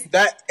 Yes.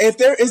 That if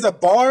there is a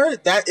bar,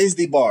 that is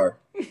the bar.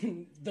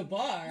 The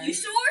bar. You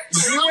sure?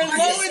 You were lower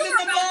than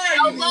the bar.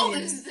 How you low mean.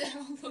 is how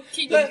low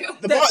can you go?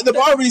 The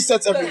bar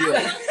resets every year.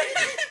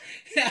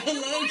 How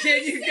low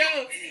can you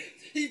go?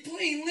 He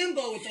playing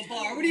limbo at the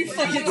bar. What are you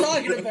fucking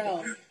talking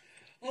about?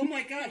 Oh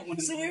my god.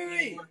 So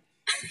wait.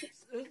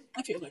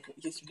 I feel like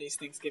yesterday's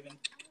Thanksgiving.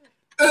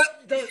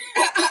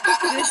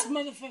 This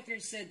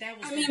motherfucker said that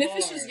was I mean, the if bar.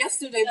 it's just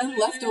yesterday, then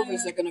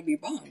leftovers are gonna be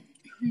bomb.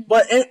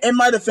 But in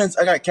my defense,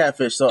 I got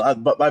catfish. So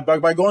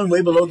by going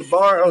way below the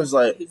bar, I was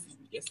like,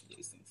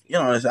 Yesterday's Thanksgiving. you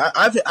know,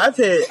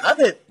 I've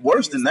hit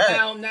worse than that.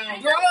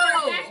 Now, Bro!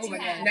 oh my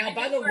god. Now,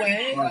 by the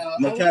way,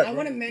 I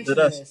want to mention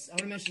this. I want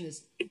to mention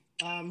this.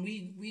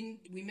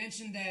 We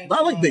mentioned that.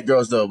 I like big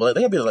girls though, but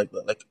they gotta be like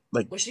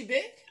Was she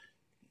big?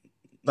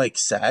 like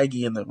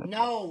saggy in the.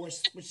 No,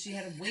 was she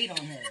had a weight on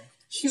her.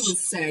 She was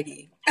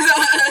saggy.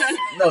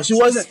 No, she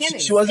wasn't. skinny.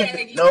 She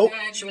wasn't. Nope.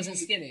 She wasn't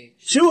skinny.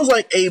 She was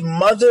like a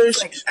mother.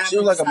 Like She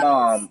was like a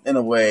mom in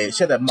a way.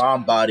 She had that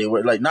mom body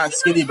where like not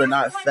skinny but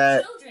not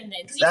fat.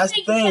 That's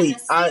the thing.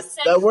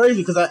 That worries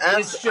me because I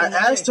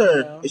asked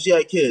her if she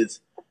had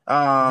kids. She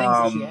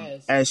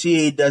has. And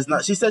she does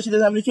not. She said she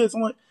didn't have any kids.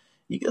 I'm like,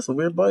 you guess a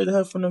weird body to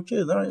have for no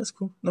kids. All right, that's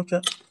cool. No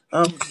cap.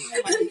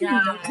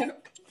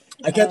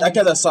 I kept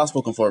that soft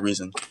spoken for a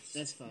reason.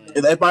 That's fine.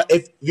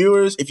 If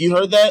viewers, if you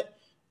heard that,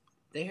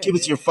 They heard keep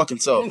it to your fucking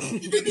self.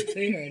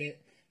 They heard it.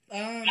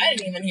 I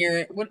didn't even hear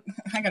it. What?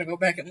 I gotta go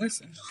back and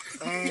listen.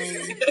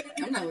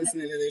 I'm not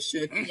listening to this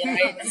shit. Yeah,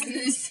 I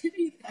listened.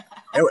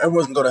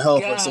 Everyone's gonna go to hell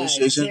for God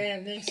association.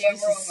 damn, this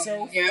is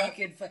so Yeah.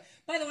 fucking fun.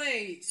 By the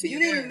way, you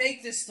didn't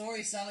make this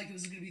story sound like it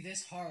was gonna be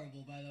this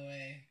horrible. By the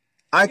way,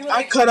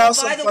 I cut out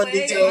some by the fun way,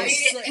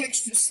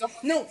 details.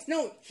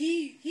 No,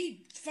 he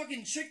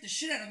fucking tricked the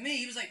shit out of me.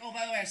 He was like, "Oh,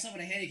 by the way, I slept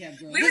with a handicapped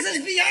girl." This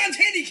is beyond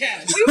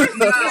handicapped. We were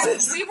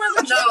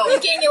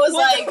legit thinking it was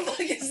What like the fuck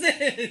is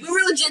this? we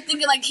were legit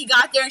thinking like he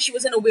got there and she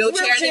was in a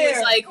wheelchair, and he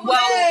was like,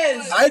 well,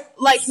 Yes.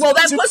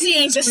 that pussy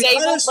ain't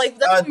disabled. Like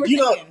that's what we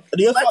were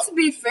thinking. Let's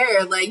be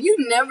fair. Like, you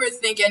never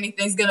think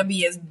anything's gonna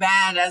be as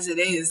bad as it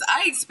is.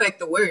 I expect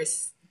the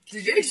worst.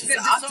 Did you expect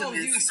Just this? You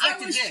optimist.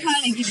 expected I was this?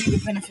 trying to give you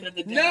the benefit of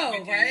the doubt.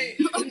 No, right?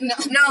 No,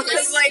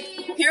 because like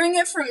hearing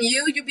it from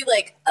you, you'd be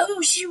like,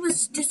 "Oh, she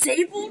was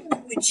disabled,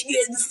 but she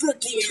had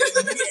fucking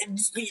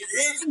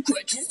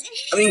crutches."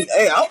 I mean,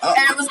 hey,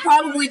 And it was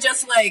probably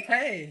just like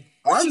Hey.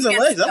 arms and can't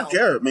legs. I don't spell.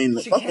 care. I mean,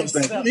 fuck can't those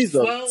things. spell. Please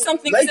though. Well,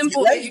 something Legs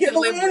simple that get you in can the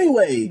live way with.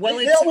 anyway. Well,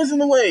 They always in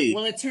the way.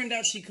 Well, it turned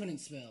out she couldn't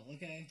spell.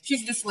 Okay.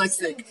 She's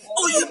dyslexic.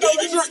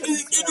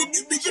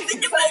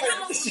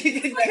 She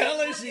can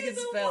color. She can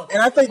spell.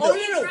 And I think Oh,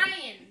 that no.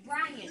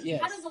 Brian,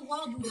 Yes. how does a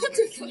wall booty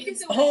work?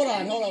 Hold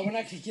on. We're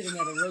not getting at it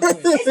real quick.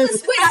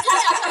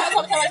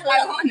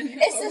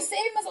 It's the same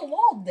as a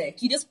wall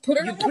dick. You just put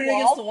it You on put the it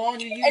against the wall, wall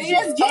and you use and you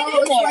just it. get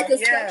in there. like a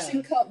Yeah.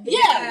 suction cup.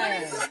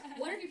 Yeah.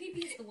 What if your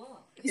pee hits the wall?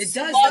 It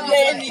does. Oh, Look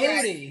like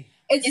yeah. booty.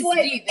 It's like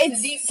It's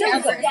it's deep.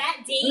 silver. That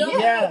deep?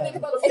 Yeah. Think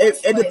about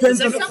it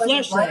depends on It's like a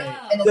flashlight.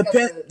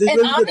 This And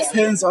really honestly-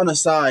 depends on the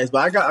size, but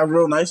I got a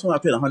real nice one. I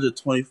paid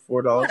 $124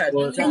 for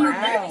it.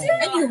 Wow.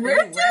 And you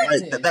ripped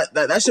Like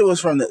that shit was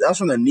from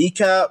the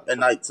kneecap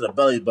and like to the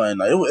belly button.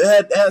 Like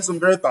it had some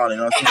girth on it. You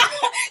know what I'm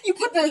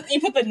saying?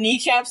 You put the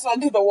kneecaps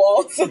onto the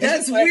wall. So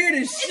That's weird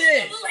as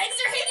shit. the legs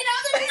are hanging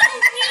out.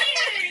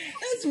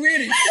 That's so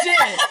weird. That's weird as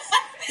shit.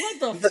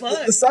 What the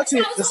fuck? The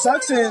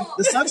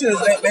suction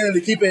is mainly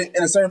to keep it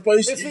in a certain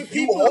place. It's for You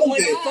people hold with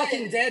it.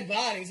 fucking dead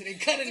bodies and they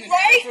cut it in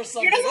Right? half or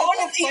something. You're just What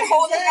holding, the you're fuck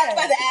holding is it up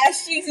by that? the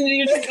ass cheeks and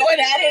you're just going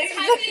at it.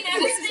 Having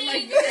everything.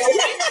 Like,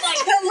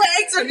 The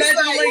legs are just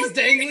Imagine like, legs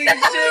dangling and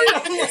shit. Oh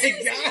my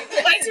god.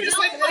 the legs are just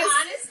like no, this.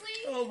 honestly,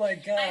 Oh my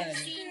god. I've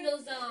seen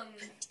those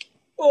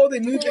Oh,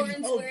 they moved porns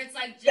it. where it's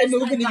like just They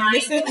move like in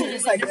unison, vibes and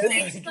it's like the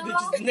this. sex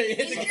doll. And they hit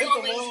It's against the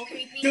always wall.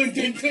 creepy. Dun,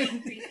 dun,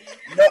 dun. Creepy.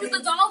 No. Because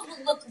the dolls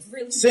would look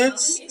really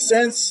Since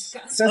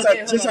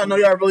Okay, hold I on. know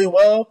y'all really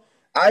well,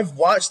 I've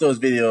watched those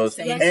videos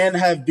and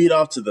have beat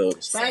off to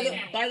those. By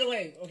the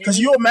way, okay. Because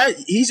you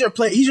imagine he's your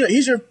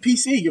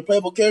PC, your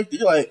playable character.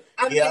 You're like,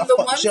 I mean, yeah, the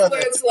fuck ones shit out where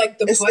that. it's like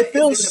the It butt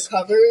feels- is in the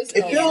covers.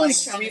 it and,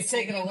 feels- like, We've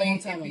taken a long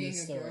time on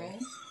this story.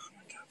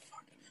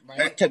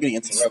 I kept getting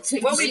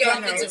interrupted. What we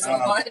got now?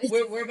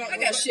 We're about. I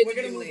got shit We're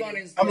to gonna do move on.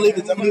 later. I'm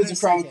leaving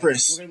Crown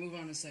Chris. We're gonna move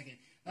on in a second.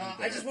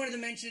 I just wanted to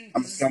mention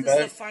I'm this is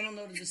scumbag. the final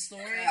note of the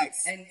story,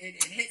 Facts. and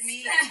it hit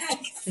me.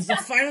 It's the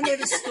final note of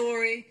the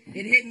story.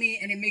 It hit me,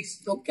 and it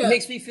makes Okay. it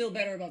makes me feel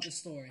better about the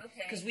story.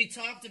 Okay. Because we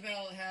talked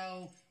about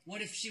how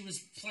what if she was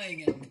playing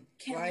him,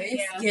 right?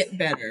 Get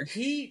better.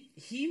 He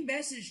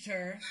messaged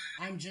her,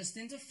 "I'm just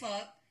into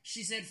fuck."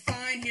 She said,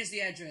 "Fine, here's the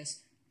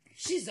address."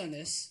 She's done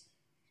this.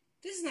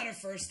 This is not her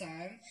first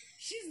time.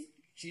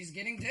 She's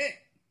getting dick.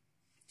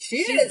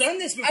 She's She's done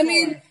this before. I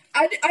mean,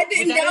 I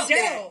didn't Without doubt a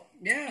that. doubt.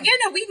 Yeah. Yeah,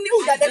 no, we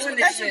knew that. That's doing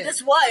what this shit.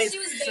 this was. She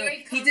was So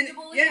very he didn't-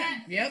 comfortable with yeah,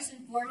 that. yep. First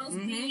and foremost,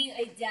 being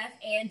a deaf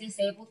and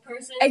disabled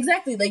person.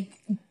 Exactly. Like,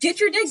 get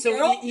your dick, So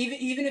girl.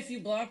 even if you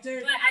blocked her,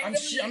 But I hope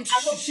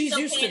she's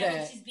used to okay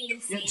that. She's being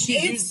Yeah,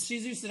 seen.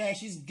 she's used to that.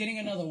 She's getting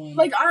another one.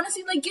 Like,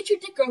 honestly, like, get your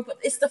dick, girl. But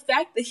it's the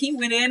fact that he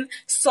went in,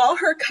 saw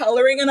her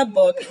coloring in a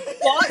book,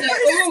 bought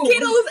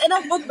Skittles in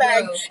a book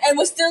bag, Bro. and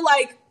was still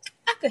like,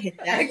 could hit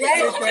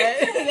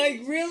that.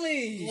 Like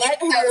really?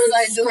 Let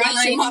her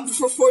scratch him up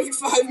for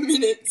 45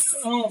 minutes.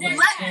 Oh my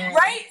god.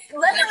 Right?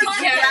 Let her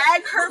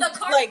drag her The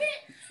carpet? like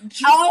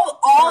all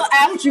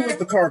How would you after with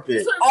the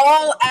carpet?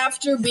 All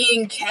after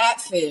being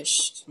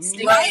catfished.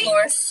 right?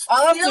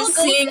 All after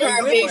seeing It her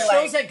really being shows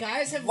like, that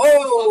guys have whoa.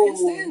 low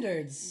fucking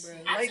standards.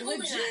 Like Absolutely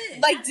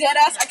legit. Like dead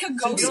ass. I could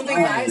go You don't to think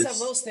guys have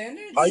low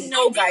standards? Are,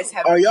 no guys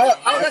have. are y'all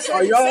Oh, that's what are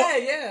I y'all said,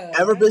 yeah.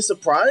 ever been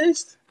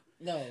surprised?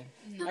 No.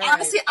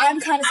 Honestly, I'm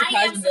kind of I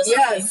surprised am with this.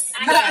 yes.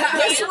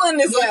 This one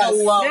is like a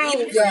low. Now,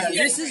 Yeah.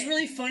 this is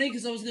really funny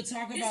because I was gonna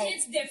talk This about.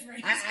 hits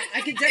different.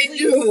 I could definitely.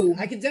 do.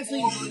 I could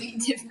definitely.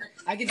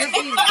 I could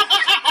definitely.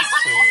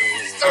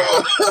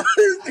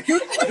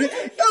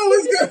 That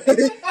was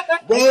good.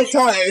 Well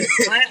timed.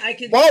 I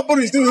could. Ball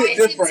booties do hit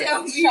different.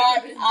 Always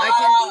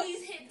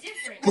hit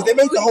different. Because they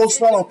make the whole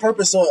small on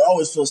purpose so it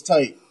always feels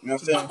tight. You know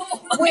what I'm saying?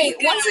 Wait,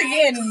 once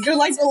again, do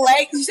like the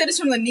legs? You said it's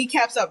from the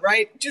kneecaps up,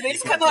 right? Do they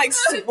just kind of like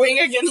swing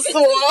against the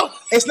wall?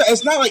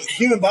 It's not like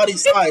human body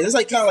size. It's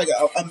like kind of like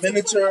a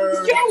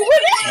miniature. Yeah,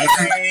 what is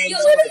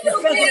Like,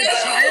 Fucking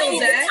a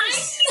child's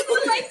ass.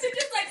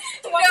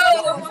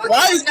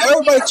 why is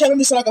everybody trying to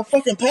be like a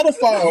fucking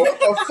pedophile? What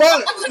the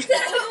fuck?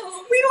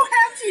 We don't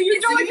have to.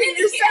 You're doing it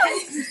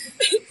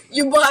yourself.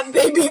 You bought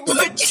baby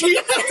butt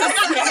cheeks.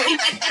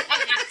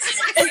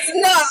 It's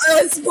not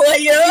us,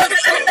 player.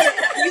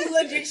 You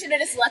legit should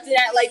have just left it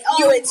at like,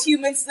 oh, it's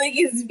human thing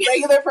is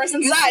regular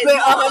person You size.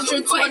 spent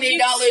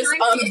 $120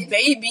 on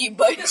baby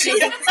butt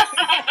cheeks.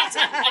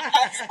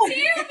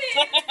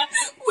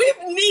 With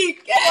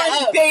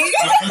kneecaps, baby.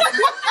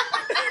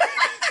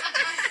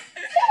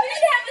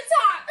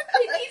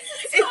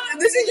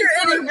 This is your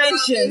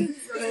intervention.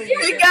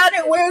 We got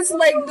it where it's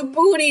like the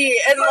booty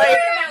and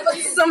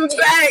like some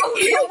back.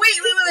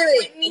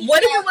 Wait.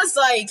 What if it was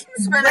like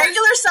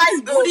regular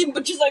size booty,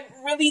 but just like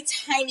really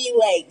tiny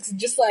legs?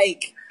 Just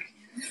like.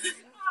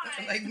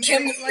 Like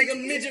a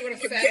midget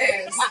with a fat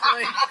ass.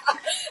 Like,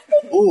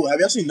 Ooh, have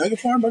y'all seen nugget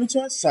porn by any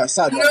chance?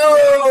 Side note.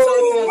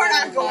 No, We're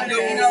not going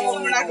to. No,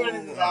 we're not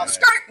going to that.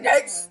 Skirt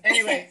next.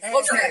 anyway,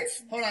 What's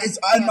next? hold on. It's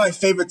on my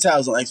favorite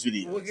tabs on X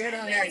video. We're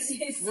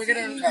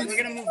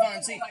gonna move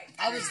on. See,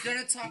 I was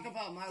gonna talk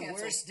about my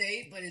worst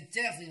date, but it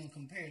definitely don't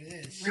compare to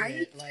this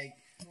shit. Like,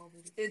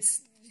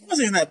 it's. It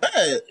wasn't even that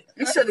bad.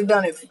 You should have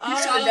done it. You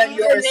should have done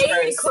yours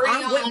first.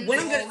 When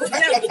I'm gonna.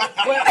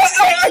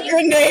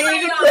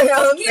 Grenade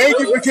crayon. Thank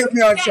you for keeping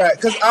me on track.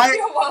 Because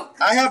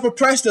I have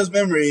repressed those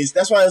memories.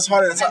 That's why it's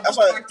harder to talk. That's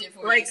why.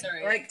 Like,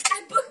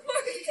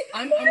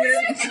 I'm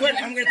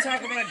gonna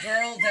talk about a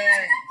girl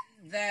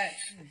that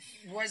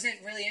wasn't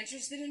really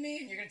interested in me,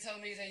 and you're gonna tell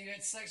me that you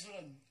had sex with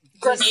a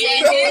deaf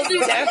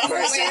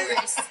person,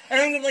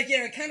 and I'm gonna be like,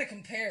 yeah, it kind of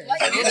compares.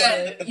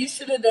 You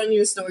should have done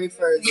your story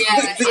first.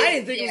 I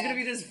didn't think it was gonna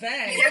be this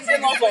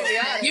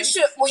bad. You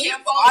should. Well,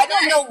 I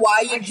don't know why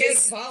I you can't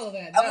just. follow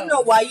that. I don't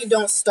know why you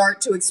don't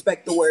start to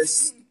expect the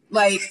worst.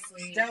 Like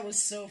That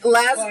was so funny.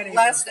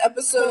 last Holy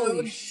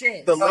episode,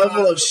 shit. The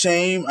level of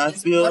shame I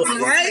feel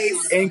Right?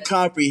 is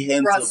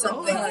incomprehensible. brought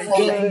something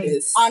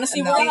hilarious.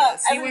 Honestly, And now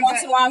every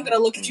once in a while, I'm going to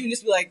look at you and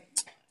just be like,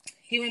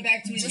 He went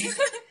back to his.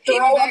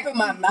 throw up in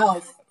my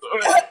mouth.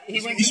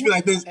 He went. You should be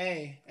like this.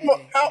 Hey.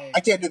 I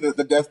can't do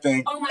the death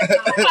thing. Oh my god.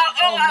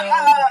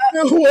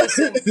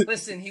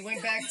 Listen, he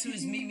went back to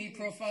his Meet Me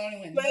profile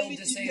and went no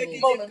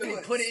disabled.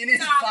 And put it in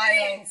his Stop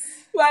bio.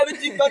 why would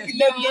you fucking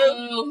love you?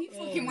 Oh, he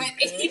fucking went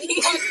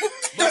 80.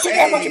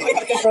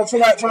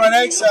 For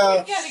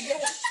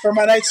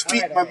my next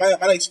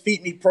my next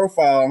Feed Me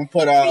profile, I'm gonna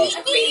put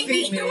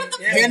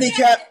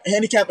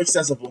handicap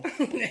accessible.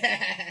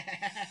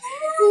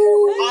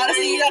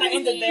 Honestly, you got to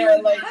end it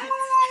there. Like,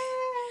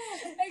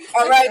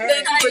 All right,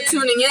 thank you for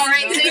tuning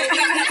in.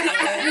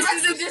 This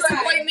is a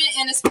disappointment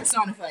and it's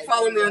personified.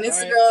 Follow me on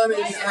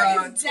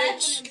Instagram and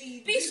Twitch.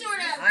 Be sure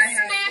to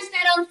smash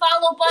that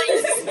unfollow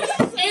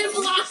button and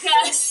block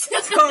us.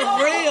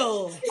 For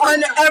real.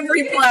 On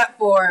every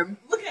platform.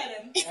 look at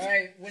him.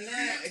 Alright,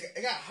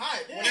 It got hot.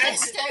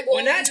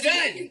 when I'm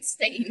done,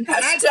 Stain.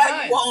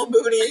 Hashtag wall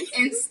booty.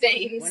 And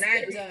stains. when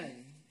I'm done,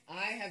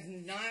 I have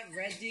not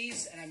read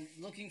these and I'm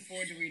looking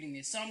forward to reading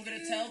these. So I'm going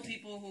to tell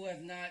people who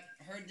have not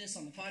heard this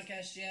on the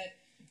podcast yet,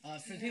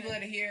 for the people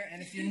that are here,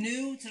 and if you're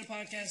new to the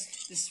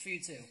podcast, this is for you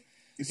too.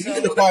 If you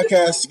get the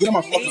podcast, get on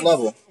my fucking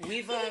level.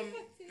 We've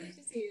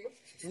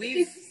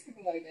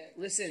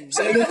listen.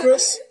 Say it again,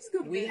 Chris.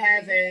 We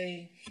have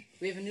a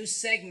new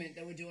segment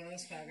that we're doing on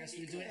this podcast.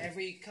 We do it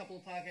every couple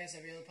of podcasts,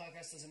 every other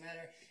podcast, doesn't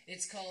matter.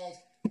 It's called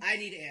I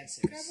Need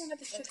Answers.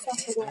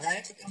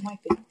 Alright?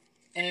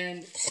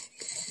 And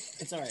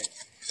it's alright.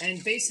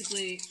 And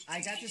basically,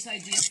 I got this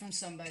idea from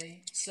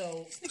somebody,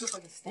 so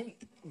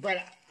but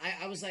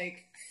I was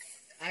like,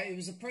 it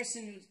was a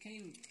person who, can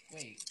you,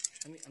 wait,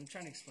 I'm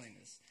trying to explain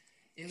this.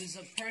 It was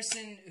a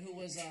person who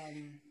was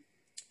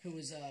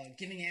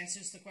giving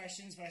answers to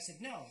questions, but I said,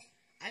 no,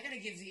 I gotta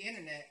give the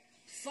internet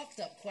fucked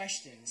up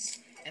questions,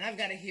 and I've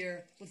gotta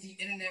hear what the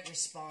internet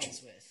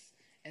responds with.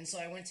 And so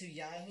I went to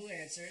Yahoo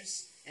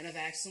Answers, and I've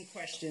asked some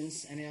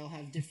questions, and they all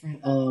have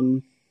different,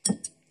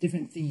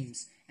 different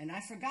themes. And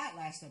I forgot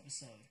last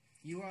episode.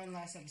 You were on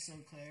last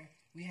episode, Claire.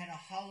 We had a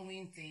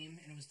Halloween theme,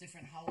 and it was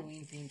different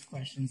Halloween themed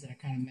questions that I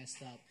kind of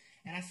messed up.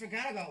 And I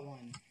forgot about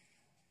one.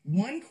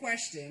 One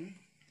question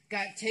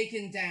got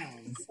taken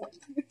down.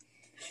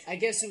 I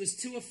guess it was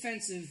too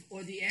offensive,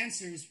 or the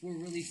answers were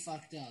really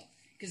fucked up,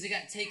 because it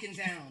got taken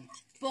down.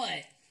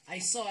 But I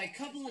saw a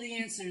couple of the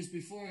answers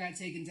before it got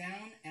taken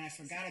down, and I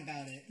forgot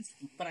about it,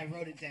 but I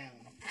wrote it down.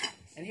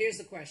 And here's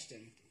the question,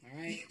 all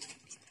right?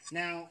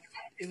 Now,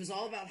 it was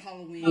all about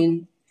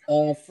Halloween.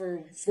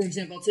 For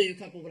example, I'll tell you a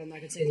couple, but I'm not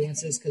going to say the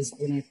answers because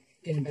we're not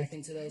getting back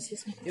into those.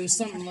 It was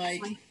something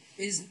like,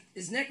 is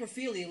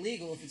necrophilia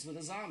legal if it's with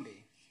a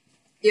zombie?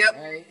 Yep.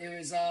 Right? It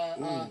was,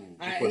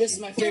 this is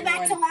my favorite Go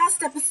back to one.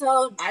 last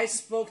episode. I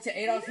spoke to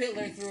Adolf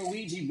Hitler through a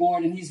Ouija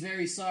board, and he's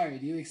very sorry.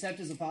 Do you accept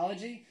his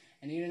apology?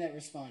 And the internet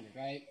responded,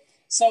 right?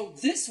 So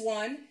this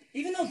one,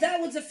 even though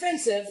that was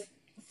offensive,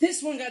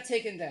 this one got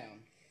taken down.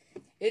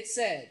 It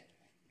said,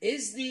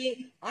 is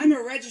the "I'm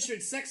a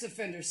registered sex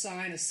offender"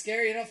 sign a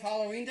scary enough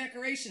Halloween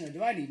decoration, or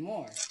do I need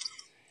more?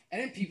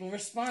 And then people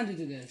responded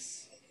to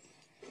this.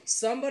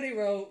 Somebody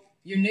wrote,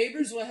 "Your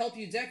neighbors will help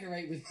you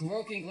decorate with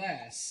broken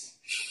glass."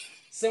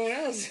 Someone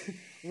else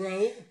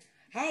wrote,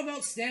 "How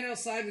about stand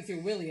outside with your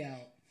willy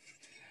out?"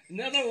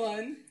 Another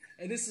one,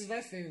 and this is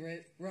my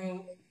favorite,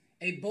 wrote,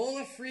 "A bowl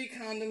of free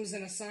condoms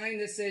and a sign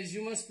that says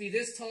you must be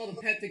this tall to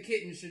pet the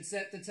kitten should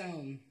set the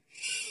tone."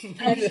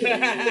 What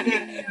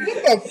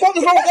the fuck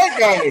is wrong with that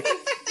guy?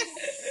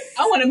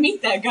 I want to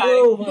meet that guy.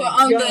 Oh but my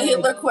on God. the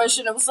Hitler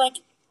question, I was like,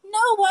 no,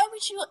 why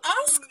would you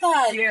ask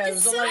that? Yeah, it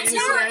was a lot of It's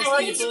innocent not ass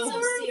like people. it's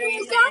a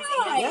Serious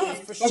guy. Yeah,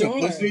 for Fucking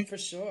sure, pussy. for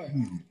sure.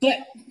 But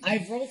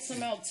I wrote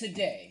some out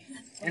today,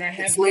 and I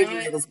have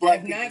Slavery not, was I black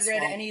have not people's read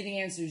fault. any of the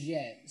answers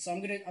yet. So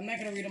I'm not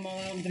gonna read them all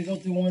out. I'm gonna go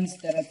through ones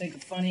that I think are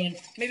funny, and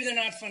maybe they're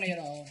not funny at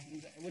all,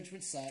 which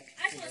would suck.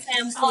 I just want to say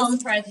I'm so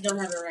surprised you don't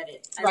have it read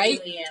it. I Right?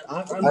 really am.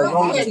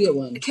 I'll get you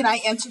one. Can I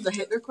answer the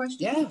Hitler question?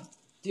 Yeah.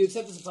 Do you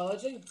accept his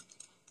apology?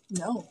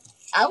 No.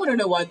 I want to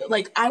know why.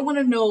 Like, I want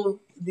to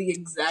know the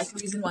exact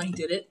reason why he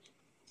did it.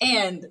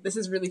 And this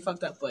is really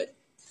fucked up, but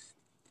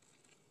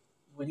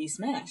would he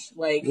smash?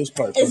 Like, It was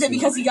probably is it pussy.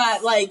 because he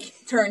got like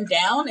turned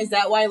down? Is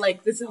that why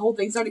like this whole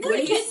thing started? What are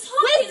you Listen,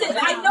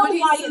 talking I about? know What why did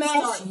he it smash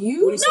started.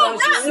 You? What he No,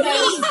 smashed not you? me.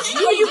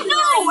 Are you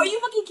no? Are you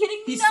fucking kidding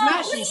me? He's No.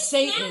 smashing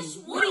Satan.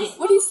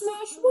 What do you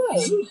smash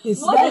what?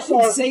 He's What?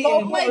 smashing Satan. Oh,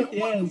 like,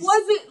 Yes.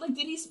 was it like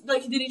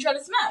did he try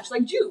to smash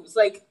like Jews?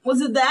 Like, was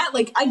it that?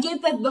 Like, I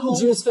get that the whole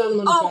Jews found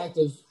him Oh.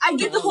 unattractive. I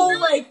get the whole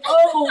like,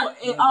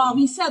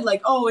 he said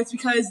like, oh, it's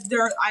because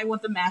I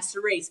want the master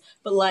race,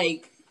 but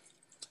like,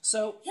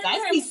 So That's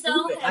Hitler be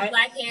himself stupid. had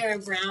black hair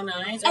and brown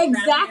eyes. or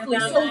exactly.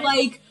 brown hair, So brown eyes.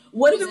 like,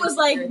 what if it was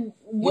like, he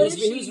what was, if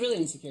he was she? really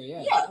insecure.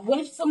 Yeah. Yeah. What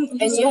if some?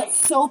 And yet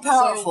so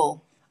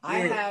powerful. I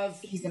have.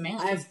 He's a man.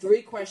 I have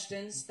 3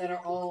 questions that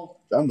are all.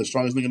 I'm the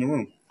strongest nigga in the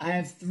room. I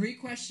have 3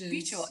 questions.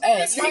 Beat your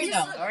ass right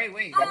now. All right,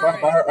 wait. Get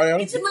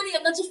your money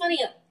up. Let your money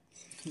up.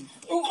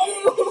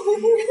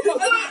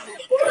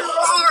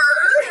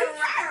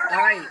 All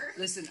right,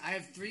 listen. I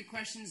have 3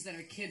 questions that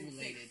are kid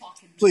related.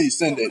 Please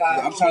send it.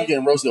 I'm trying to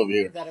get roasted over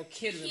here. That are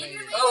kid related.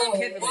 Oh,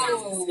 Kid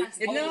whoa.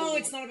 related. No,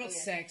 it's not about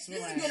sex.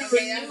 Relax. This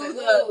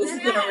is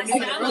gonna renew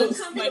the I'm roast.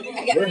 uncomfortable.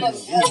 I got I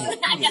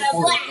got a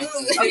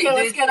blast. Okay,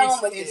 let's get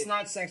on with It's it.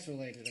 not sex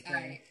related,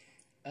 okay?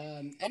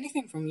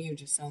 Anything from you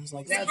just sounds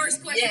like The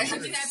first question: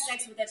 Would you have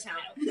sex with a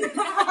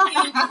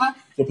child?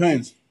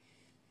 Depends.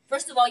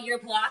 First of all, you're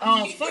blocked.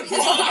 Oh, fuck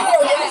this.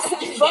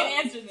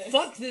 Can't answer this.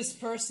 Fuck this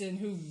person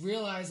who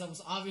realized I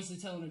was obviously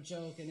telling a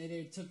joke and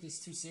they took this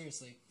too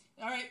seriously.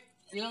 All right,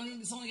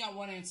 it's only got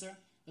one answer.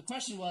 The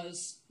question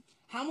was,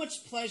 how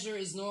much pleasure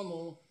is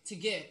normal to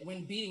get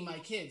when beating my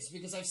kids?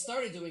 Because I've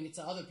started doing it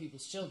to other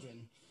people's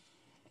children.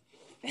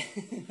 Of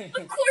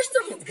course,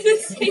 someone's gonna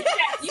say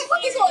that. You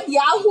put this on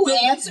Yahoo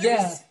Answers.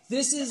 Yeah,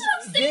 this is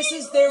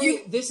their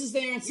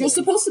answer. You're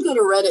supposed to go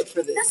to Reddit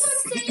for this. That's what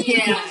I'm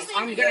saying. Yeah,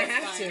 I'm gonna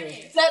have to.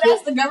 That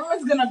as the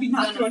government's gonna be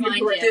knocking on your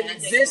door.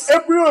 This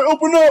FBI,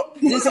 open up!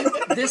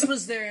 this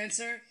was their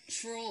answer.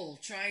 Troll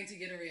trying to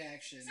get a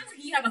reaction.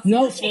 You have a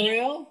No, full for chance.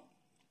 real?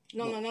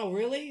 No,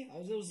 really?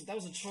 That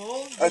was a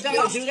troll? You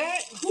gotta do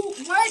that?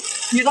 What?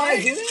 You gotta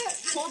do that?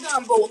 Hold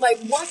on, but like,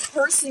 what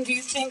person do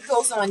you think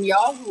goes on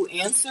Yahoo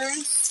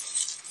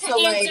Answers To to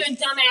like answer a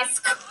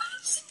dumbass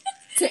question.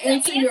 to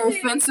answer your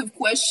offensive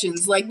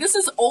questions? Like, this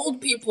is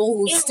old people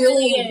who It still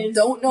really is.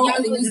 don't know how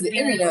to Yahoo use is the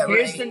very internet.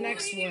 Here's Right? the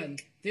next one.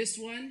 This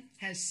one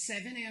has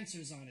 7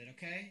 answers on it,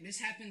 okay? This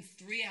happened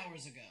 3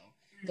 hours ago.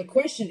 The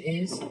question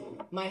is,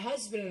 my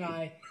husband and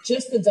I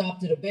just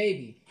adopted a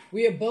baby.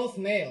 We are both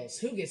males.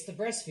 Who gets to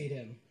breastfeed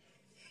him?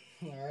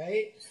 All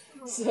right?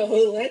 So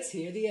let's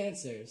hear the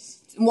answers.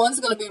 One's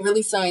gonna be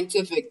really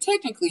scientific.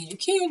 Technically, you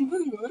can.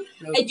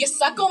 If you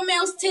suck on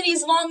males'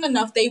 titties long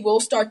enough, they will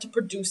start to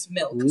produce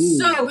milk.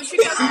 So, but you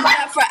gotta do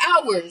that for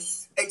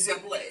hours.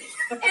 Example A.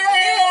 Put a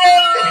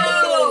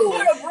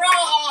bra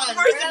on.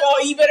 First of all,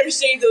 you better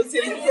shave those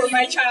titties before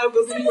my child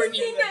goes anywhere You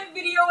near seen them. that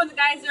video when the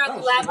guys are at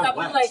the laptop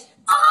and they're like,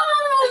 oh!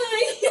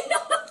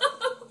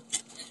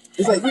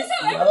 It's like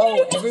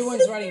No,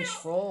 everyone's writing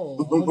troll.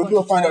 A whole when bunch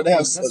people of find out they have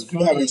trolls. That's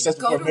people having funny. sex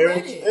Go before to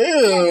marriage. Reddit.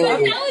 That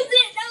Ew. was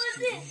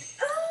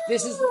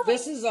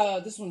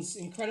it. This one's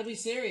incredibly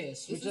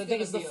serious, which I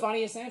think is the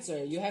funniest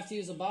answer. You have to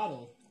use a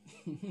bottle.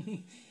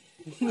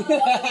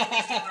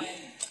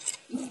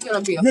 This is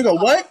gonna be a Nigga,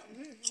 what?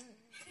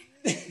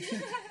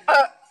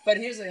 But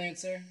here's an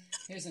answer.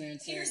 Here's an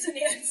answer. Here's an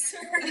answer.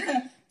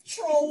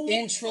 Troll.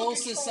 In troll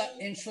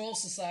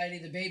society,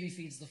 the baby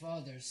feeds the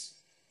fathers.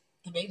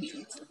 the baby.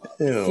 Feeds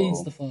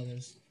Ew. the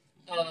fathers.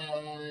 No.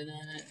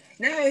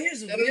 Now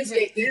here's That means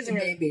they eat the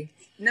baby.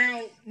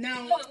 Now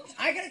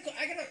I gotta.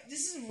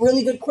 This is a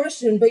really good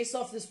question based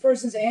off this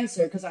person's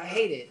answer because I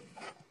hate it.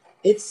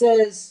 It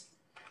says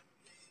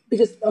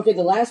because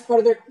the last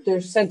part of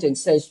their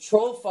sentence says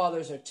troll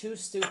fathers are too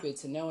stupid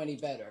to know any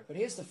better. But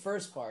here's the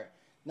first part.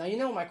 Now you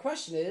know what my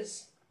question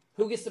is.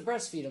 Who gets to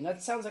breastfeed them?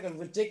 That sounds like a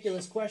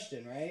ridiculous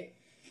question, right?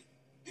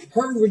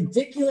 Her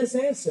ridiculous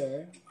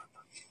answer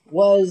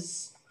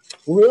was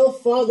real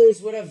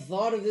fathers would have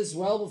thought of this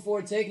well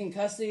before taking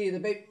custody of the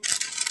baby.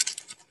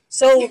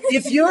 So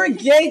if you're a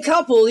gay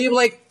couple, you're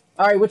like,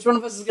 all right, which one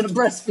of us is going to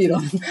breastfeed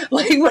them?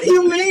 Like, what do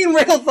you mean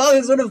real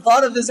fathers would have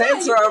thought of this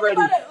answer already?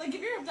 Like,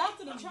 if you're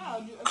adopting a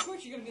child, of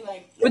course you're gonna be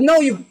like, But no,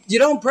 you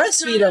don't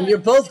breastfeed them. You're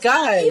both Even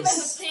a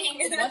guys. thing.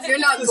 You're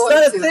not It's going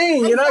not a to.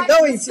 thing. You're not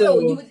going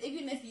still, you to. would,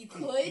 even if you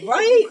could,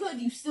 Right?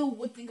 you still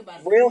would think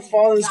about it. Real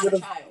before you fathers got a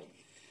would've- child.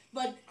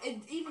 But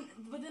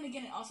then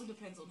again, it also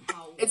depends on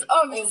how. It's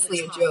obviously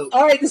a old the joke.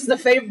 All right, this is the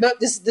favorite.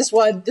 This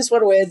one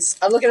wins.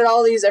 I'm looking at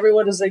all these.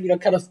 Everyone is like,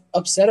 kind of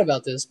upset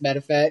about this. Matter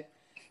of fact,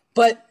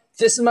 but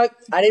this is I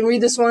didn't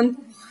read this one.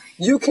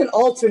 You can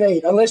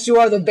alternate unless you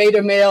are the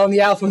beta male and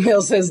the alpha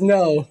male says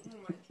no.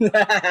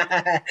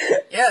 Yeah.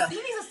 You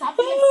need to stop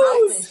being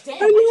selfish. Damn,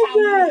 my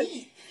child would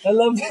eat. I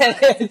love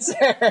that answer.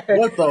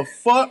 What the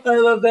fuck? I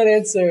love that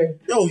answer.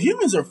 Yo,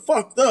 humans are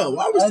fucked up.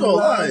 Why are we I still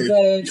love alive?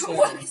 that answer.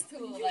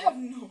 You have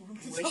no room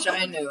to Wish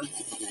I knew.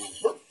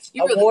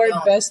 You really Award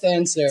don't. best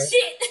answer.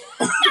 Shit.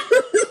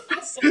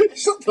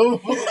 Shut the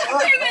fuck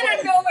up. You're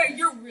gonna know where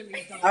you're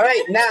really going. All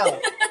right, now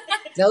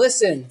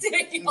listen.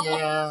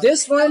 Yeah.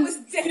 This one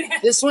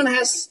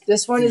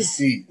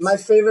is my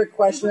favorite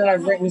question that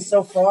I've written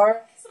so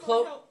far.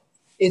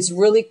 It's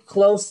really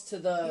close to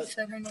the.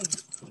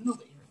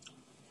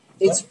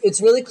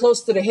 It's really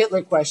close to the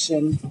Hitler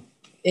question,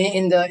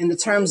 in the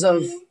terms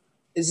of.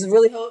 It's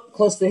really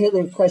close to the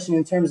Hitler question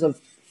in terms of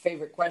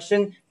favorite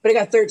question, but I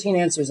got 13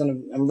 answers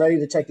and I'm ready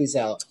to check these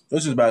out.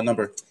 This is about a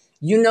number.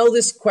 You know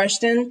this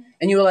question,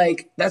 and you were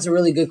like, "That's a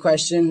really good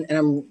question," and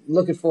I'm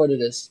looking forward to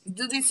this.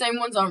 Do these same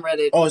ones on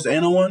Reddit? Oh, it's the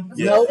anal one?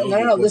 No, that was no. a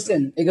good question.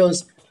 Listen, it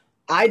goes.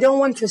 I don't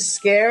want to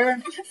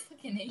scare.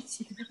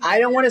 I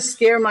don't want to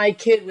scare my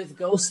kid with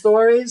ghost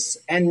stories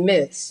and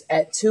myths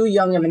at too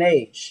young of an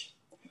age.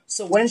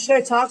 So when should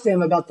I talk to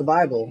him about the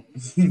Bible?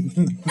 That's a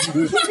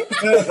good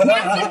one.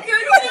 I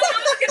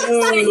was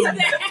gonna say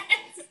that.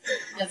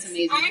 That's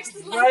amazing. I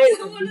actually like Right.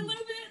 that one a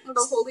little bit.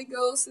 The Holy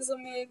Ghost is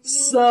amazing.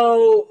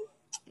 So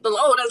The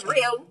Lord is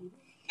real.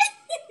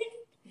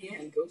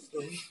 Yeah, ghost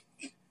story.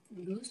 He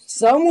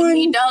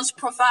someone does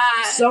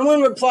provide.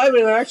 replied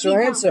with an actual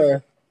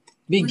answer.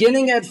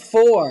 Beginning at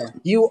 4,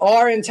 you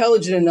are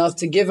intelligent enough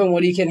to give him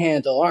what he can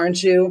handle,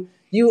 aren't you?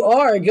 You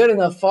are a good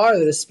enough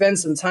father to spend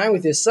some time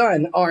with your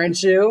son,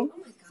 aren't you?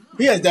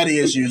 He has daddy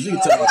issues. You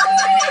can tell.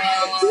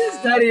 His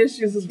daddy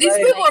issues is These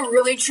right. people are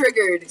really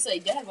triggered. It's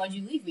like, Dad, why'd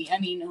you leave me? I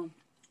mean,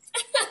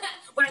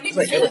 What I mean It's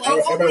like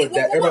everybody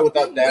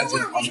without dads on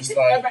the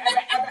side.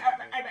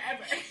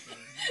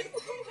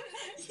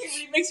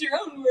 He makes your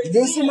own words.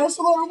 This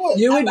semester or what?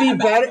 You would be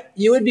better.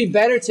 You would be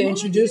better to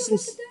introduce him.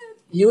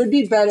 You would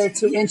be better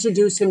to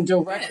introduce him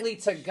directly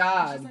to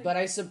God, but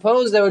I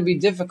suppose that would be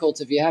difficult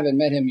if you haven't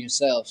met him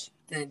yourself.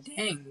 Then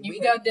dang, we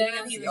got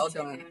dads. Y'all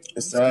don't.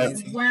 It's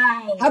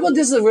Wow. How about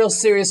this is a real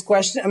serious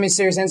question? I mean,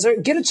 serious answer.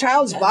 Get a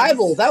child's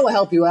Bible. That will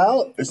help you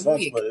out. It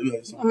sucks, but it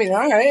is. I mean,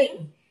 all right.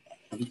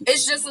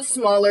 It's just a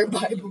smaller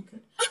Bible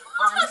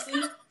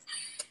Honestly,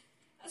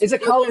 It's a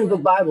coloring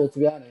book Bible, to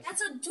be honest.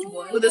 That's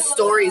adorable. with the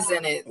stories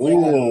in it.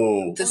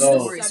 Ooh. The So,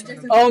 stories.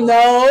 Oh no!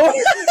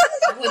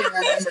 I wouldn't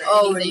remember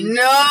Oh anything.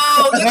 no!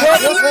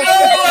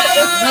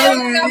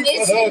 I'm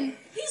itching.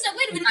 He said,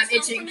 "Wait a minute, I'm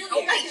this sounds itching. familiar."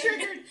 Oh, wait.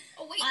 Triggered.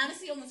 Oh wait.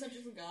 Honestly, on the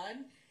subject of God.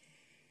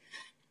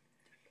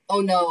 Oh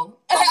no!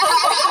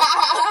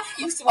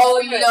 You swallow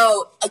Oh it.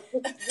 no!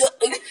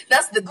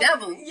 That's the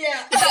devil.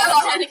 Yeah.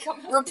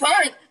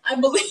 Repent. I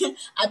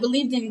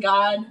believed in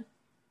God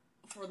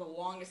for the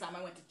longest time.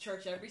 I went to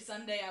church every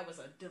Sunday. I was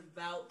a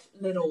devout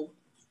little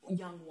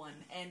young one,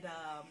 and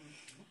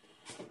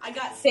I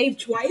got saved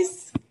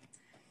twice.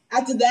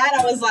 After that,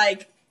 I was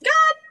like,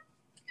 God,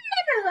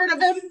 never heard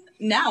of him.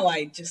 Now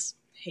I just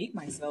hate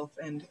myself,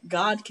 and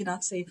God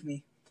cannot save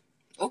me.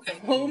 Okay.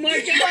 Oh my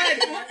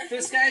God!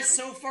 This guy's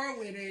so far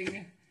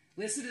winning.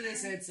 Listen to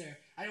this answer.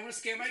 I don't want to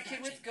scare my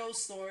kid with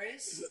ghost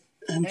stories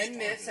and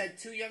myths at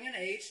too young an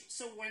age.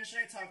 So when should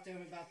I talk to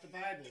him about the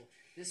Bible?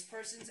 This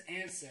person's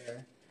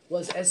answer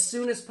was as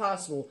soon as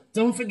possible.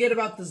 Don't forget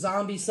about the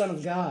zombie son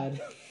of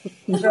God.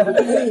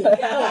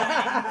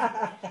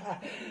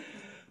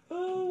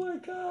 Oh my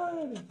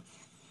god.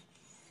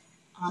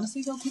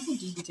 Honestly, though, people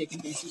do be taking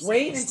things too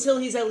Wait seriously. until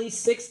he's at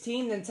least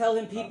 16, then tell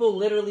him people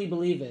literally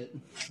believe it.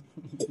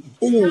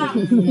 Ooh.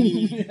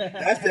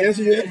 That's the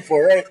answer you're looking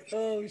for, right?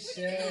 Oh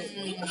shit.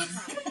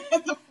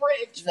 The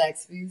fridge.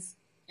 Zaxby's.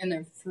 And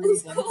they're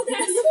freezing. Cold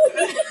ass.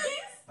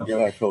 Yeah,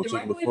 I coached The it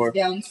microwave's before.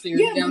 downstairs.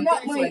 Yeah, but down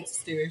not 3 like- flights of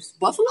stairs.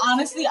 Buffalo?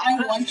 Honestly, I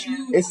want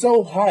you. It's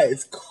so hot,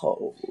 it's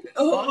cold.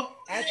 Oh,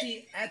 At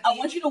the I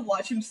want you to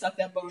watch him suck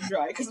that bone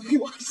dry because we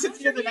watched it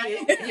the other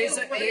night.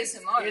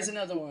 here's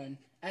another one.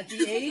 At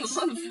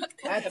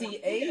the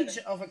age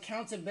of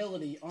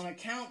accountability, on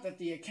account that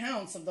the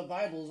accounts of the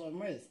Bibles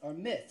are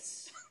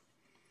myths.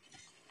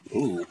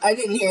 Ooh. I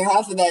didn't hear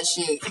half of that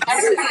shit.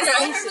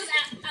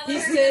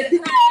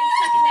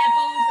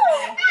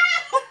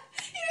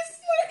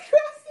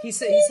 He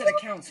said he said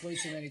accounts way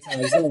too many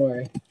times. Don't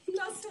worry. You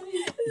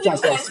trying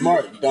to sound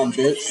smart, dumb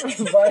bitch.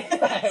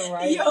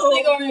 right. Yo,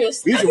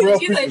 He's a real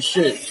piece of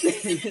shit.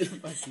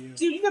 Fuck you.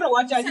 dude, you gotta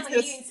watch out. He's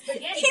gonna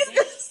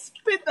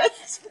spit that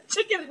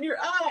chicken in your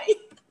eye.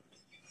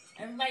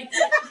 Everybody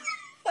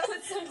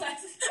put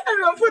sunglasses.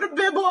 Everyone put a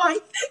bib on.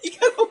 You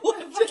gotta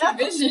watch out.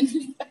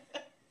 Vision.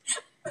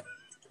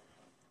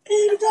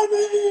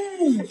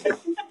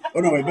 Oh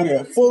no, wait,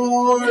 better.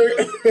 4.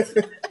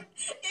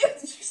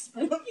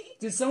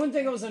 Did someone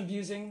think I was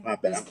abusing My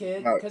bad. this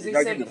kid? No, Because he you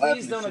gotta said, get the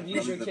laughing please don't shit.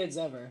 abuse your kids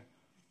ever.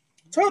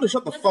 Tell her to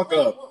shut the fuck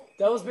up.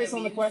 That was based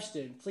on the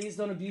question. Please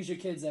don't abuse your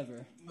kids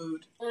ever.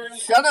 Mood.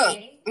 Shut up.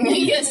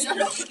 Yeah,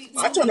 shut up.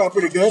 I turned out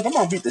pretty good. I'm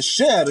gonna beat the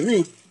shit out of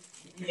me.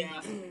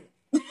 Yeah.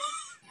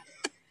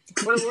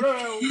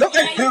 Don't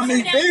tell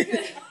me,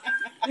 bitch.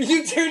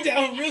 You turned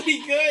out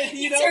really good.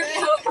 You know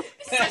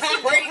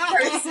that? Great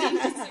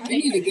person. You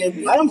need to get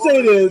beat. All I'm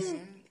saying is,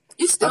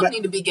 You still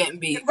need to be getting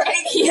beat. Right?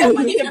 Yeah,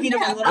 we need to beat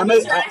him a little. I may,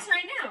 Nice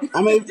right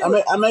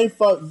now. I may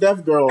fuck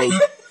deaf girls,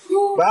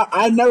 but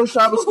I never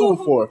shot up a school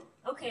before.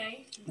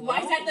 Okay. Why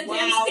is that the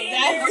Wow,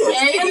 damn standard? that's At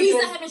least I crazy.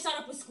 haven't shot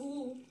up a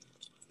school.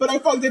 But I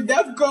fucked a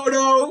deaf girl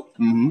though.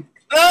 Mm-hmm.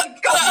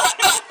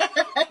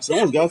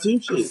 Someone's got to.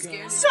 Shit.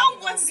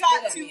 Someone's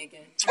got to.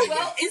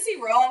 Well, is he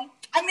wrong?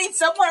 I mean,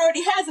 someone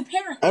already has a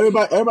parent.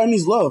 Everybody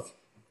needs love,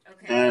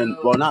 Okay. and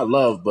well, not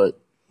love, but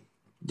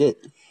dick.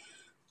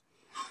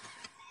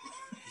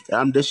 And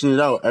I'm dishing it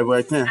out everywhere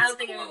I can. I don't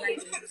think everybody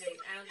needs dick.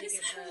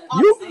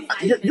 I don't think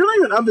it's You're not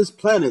even on this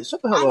planet.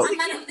 Shut the hell up. I'm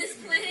not on this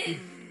planet.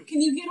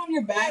 Can you get on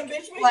your back,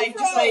 like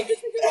just like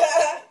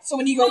so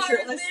when you go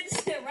shirtless?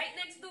 Bitch, right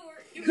next door.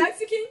 You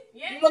Mexican?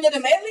 Yeah. You one of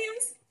them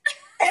aliens?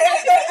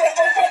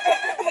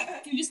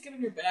 Can you just get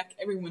on your back?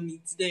 Everyone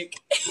needs dick.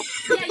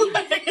 Yeah, you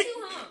need dick too,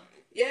 huh?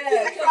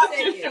 Yeah, across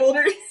your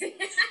shoulders.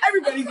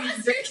 Everybody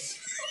needs dick.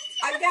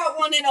 I got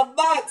one in a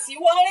box. You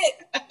want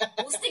it?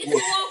 We'll stick it to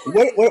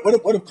the wall.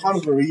 What if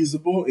condoms were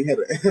reusable? It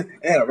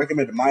had a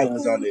recommended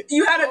mileage on it.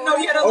 You had to know.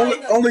 You had to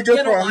like. Only good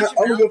you for had to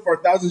watch it,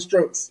 1,000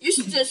 strokes. You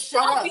should just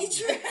shut up.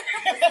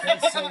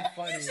 That's so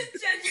funny.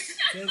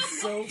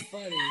 That's so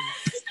funny.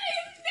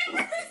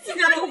 You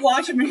gotta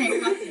watch him and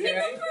hang out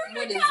there.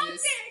 What is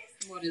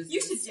this? What is You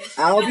this? should just.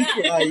 I'll be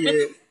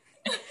quiet.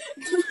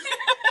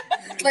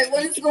 Like,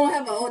 what is it gonna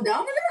have an odometer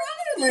on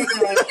it? Like,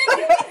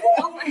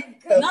 Oh my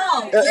god.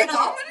 No,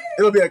 speedometer?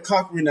 It'll be a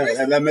cockroach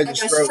that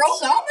measures Like a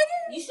strokes.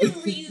 strokeometer? You should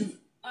reuse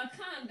a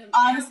condom.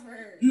 Honest-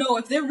 ever. no.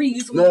 If they're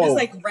reusable, No. just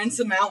like rinse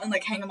them out and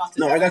like hang them out.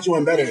 No, I got you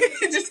one better.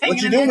 Just What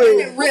hanging you in do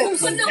there. is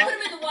Rips. But don't put them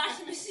in the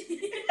washing machine.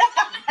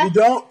 you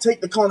don't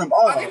take the condom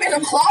off. I'm in a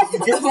closet. You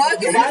get the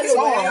lights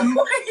off,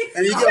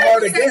 and you get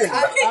hard again.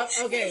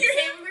 Okay. Say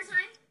it one more time.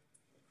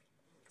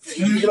 So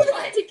You you, don't- so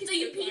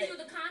you pee through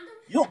the condom?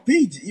 You don't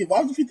pee. Why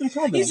would you pee through the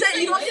condom? You said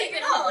you don't Leave take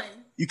it off.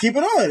 You keep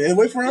it on and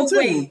wait for round two.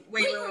 Wait.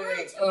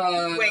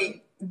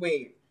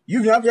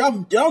 You have Wait a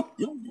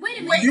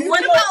minute. Wait,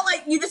 what about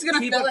like you just gonna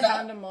Keep fill the it up?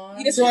 condom on.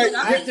 You just So fill I- it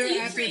up? After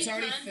You it's trade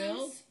already condoms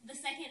filled? The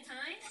second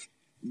time?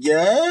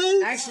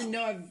 Yes. Actually,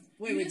 no.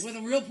 Wait, with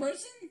a real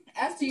person?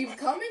 After you've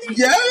come in?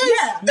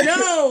 Yes. Yeah,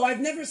 No, I've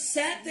never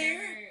sat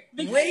there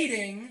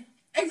waiting.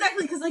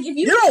 exactly. Because like if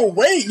You you don't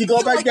wait. You go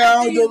back Like, down,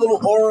 after do a little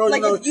oral.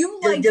 like you know, if you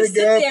get- like get just it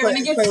sit good, there and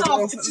it play- gets play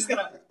soft, with- it's just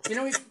gonna. You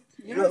know what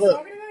he's Look.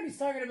 talking about? He's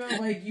talking about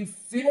like you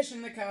finish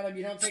in the condom,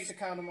 you don't take the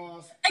condom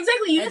off,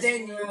 Exactly. You and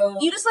just then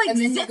you just like And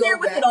then you sit go there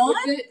with back it on,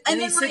 with it, and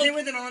and then then sit there like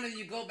with it on, and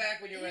you go back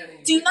when you're ready.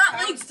 do you The not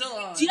condom's like still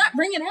on. do you not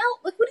bring it out?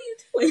 Like what are you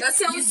doing? That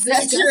sounds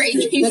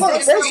exaggerating.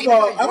 First of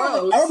all,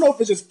 I don't know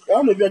if it's just I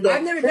don't know if y'all got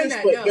I've never done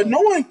that, no. but no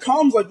one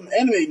comes like them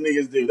anime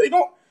niggas do. They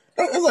don't.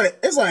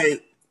 It's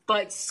like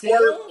But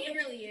still, It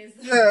really is.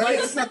 yeah,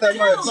 it's not that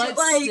much. but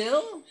like-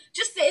 still,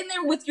 Just sitting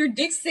there with your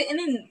dick sitting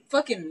in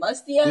fucking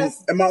musty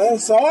ass. And my own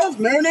sauce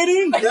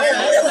marinating.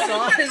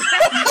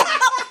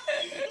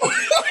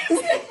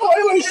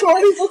 Oh, wait,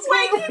 shorty.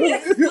 I wish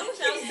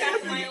I was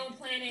back on my own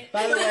planet.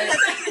 by the way,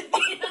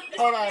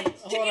 hold on.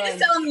 Can you just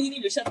tell them you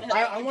need to shut the hell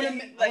up? I want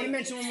to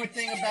mention one more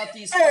thing about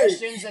these Hey.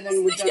 questions, and then I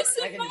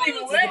can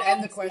Wait, what?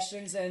 end the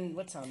questions. And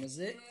what time is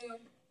it?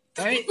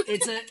 All right,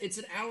 it's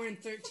an hour and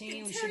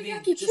 13. We should be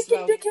Teriyaki just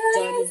chicken, about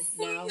done dickheads.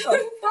 now.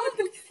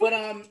 But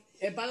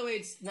and by the way,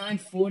 it's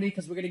 9:40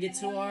 because we're gonna get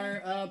to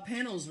our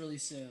panels really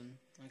soon.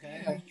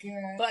 Okay.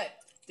 But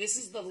this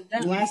is the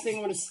last thing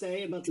I want to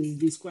say about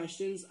these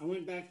questions. I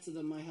went back to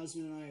my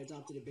husband and I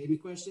adopted a baby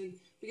question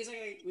because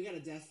we got a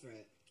death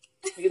threat.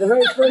 The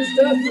very first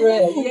death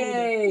threat.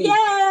 Yay!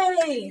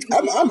 Yay!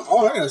 I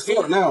gotta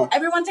start now.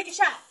 Everyone take a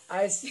shot.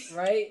 I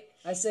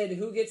said,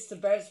 who gets to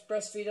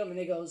breastfeed him? And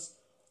he goes,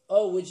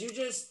 oh, would you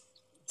just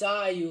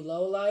die, you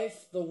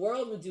lowlife? The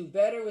world would do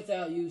better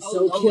without you,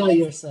 so kill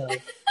yourself.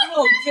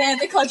 Oh, damn,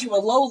 they called you a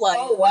low life.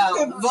 Oh wow.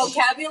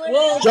 Vocabulary.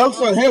 Well, Jokes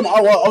on him. I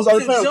was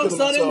already playing jokes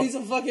with on him, him. he's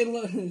a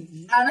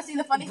fucking Honestly,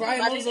 the funny thing Brian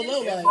about Lowe's it a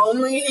lowlife. is,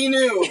 Only he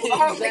knew.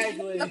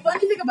 Exactly. the funny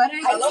thing about it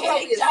is, I love how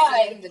he he is died.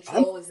 saying the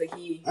troll is the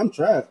he. I'm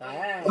trash.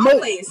 Alright.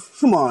 Always.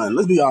 Come on,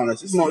 let's be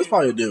honest. It's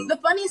probably a dude. The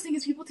funniest thing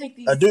is people take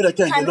these A dude that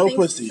can't kind get of no things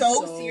pussy.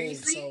 so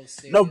seriously.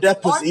 serious. No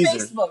death On pussy either.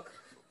 Facebook.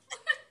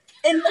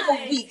 In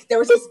like a week, there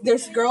was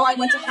this girl I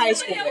went to high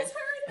school with.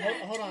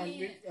 Hold on.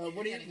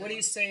 What are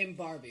you saying,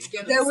 Barbie?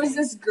 There was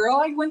this girl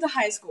I went to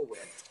high school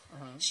with.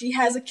 Uh-huh. She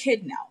has a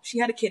kid now. She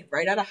had a kid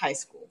right out of high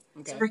school.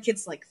 Okay. So her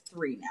kid's like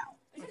 3 now.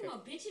 Are you talking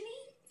about bitching me?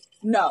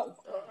 No.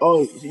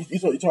 Oh, you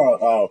talking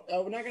about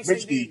We're not gonna say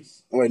Rich D.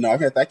 names. Wait, no, I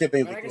can't think We're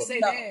of not gonna it. say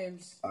No.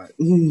 names. Alright.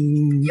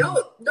 Yo,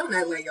 don't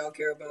act like y'all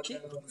care about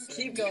that.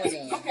 Keep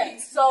going. Okay,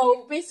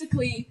 so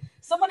basically,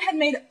 someone had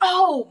made.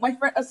 Oh, my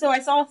friend. So I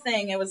saw a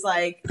thing. It was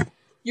like,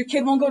 your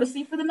kid won't go to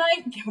sleep for the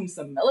night. Give him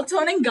some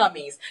melatonin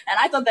gummies. And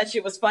I thought that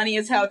shit was funny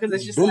as hell because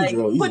it's just like,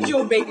 Benadryl, put easy.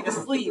 your baby to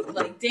sleep.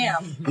 Like,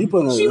 damn. You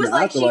put She in was the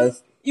like,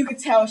 afterlife. you could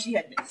tell she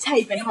had been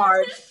typing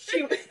hard.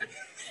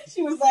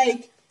 She was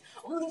like,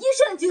 well, you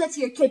shouldn't do that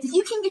to your kids. If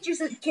you can get your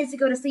kids to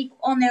go to sleep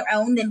on their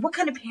own, then what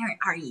kind of parent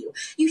are you?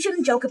 You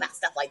shouldn't joke about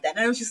stuff like that.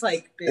 And I was just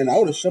like, bitch. And I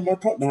would have shut my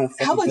talk down.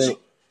 How would you?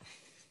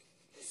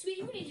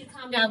 Sweetie, we need you to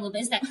calm down a little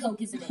bit. It's that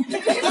coke, isn't it?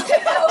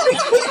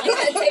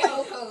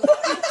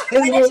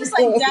 And it's just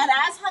like, dead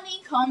ass,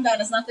 honey, calm down.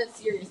 It's not that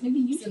serious. Maybe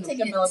you should take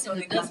a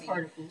melatonin dust gummy.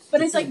 particles.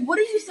 But it's like, what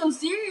are you so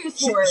serious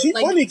for? She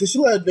Like, funny because she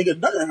let a nigga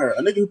nut in her.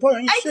 A nigga who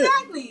probably ain't shit.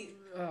 exactly.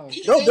 Oh.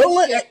 Don't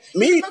let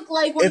me. He looked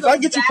like one If of those I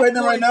get you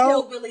pregnant right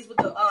now, hillbillies with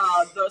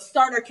the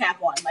starter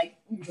cap on. Like,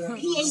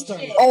 he ain't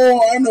shit.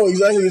 oh, I know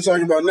exactly what you're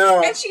talking about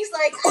now. And she's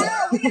like,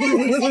 oh, we're gonna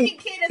have a second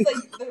kid. It's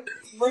like,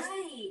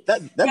 Right.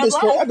 That Now, bitch,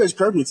 what? that bitch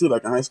curved me too,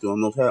 like in high school.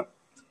 No cap.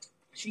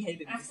 she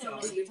hated me I still so. know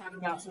what you're talking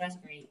about, so that's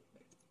great.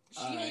 She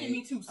hated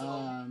me too,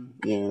 so.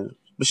 Yeah,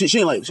 but she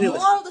ain't like The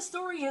moral of the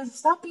story is,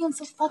 stop being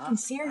so fucking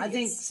serious. I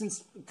think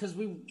because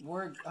we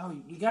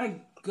gotta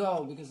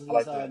go because of I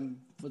like these that.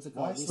 what's it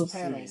Why called? These so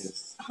panels.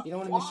 serious? You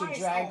don't want to miss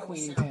your Why drag so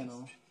queen serious?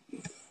 panel.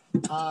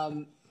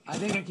 I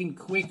think I can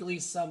quickly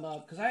sum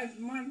up because I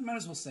might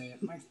as well say it.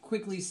 I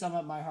quickly sum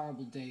up my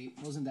horrible date.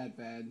 It wasn't that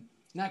bad,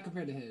 not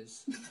compared to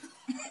his.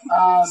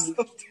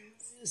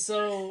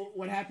 So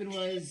what happened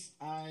was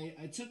I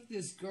took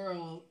this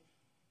girl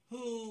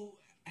who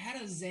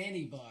had a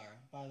Xanny bar.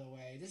 By the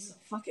way, this is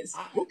Fuck is.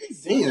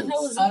 Damn.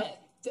 How was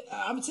that?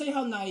 I'm gonna tell you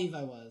how naive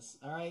I was.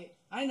 All right,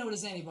 I didn't know what a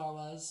Xanny bar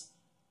was.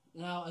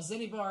 Now, a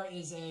Xanny bar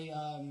is a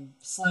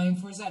slang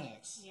for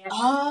Xanax, Yeah.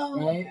 Oh.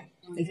 right?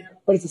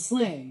 But it's a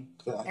slang,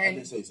 I and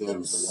did say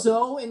I'm Xanny,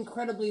 so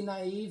incredibly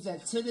naive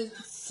that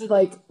to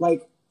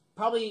like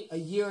probably a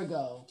year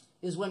ago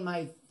is when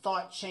my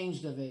thought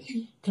changed of it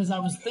because I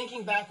was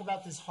thinking back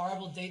about this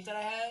horrible date that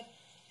I had,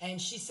 and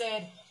she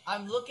said,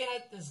 "I'm looking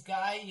at this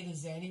guy eat a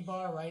Xanny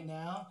bar right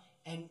now."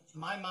 And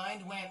my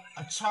mind went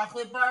a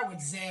chocolate bar with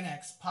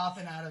Xanax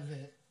popping out of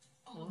it,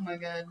 Oh my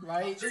god.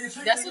 right?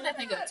 That's what I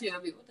think of too.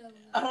 I'll be, what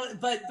the hell?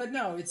 But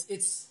no, it's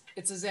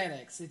a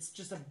Xanax. It's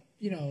just a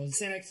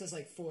Xanax has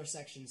like 4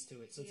 sections to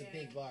it, so it's a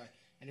big bar.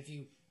 And if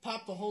you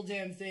pop the whole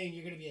damn thing,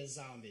 you're gonna be a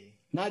zombie.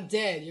 Not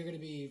dead. You're gonna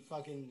be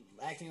fucking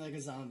acting like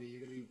a zombie.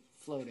 You're gonna be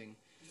floating.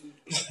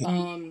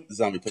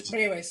 Zombie picture. But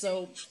anyway,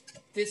 so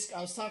I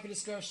was talking to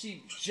this girl.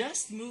 She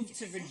just moved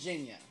to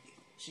Virginia.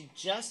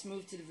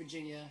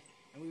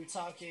 And we were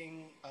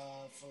talking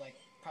for like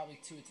probably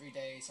 2 or 3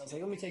 days. I was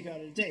like, let me take her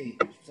out on a date.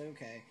 She was like,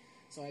 okay.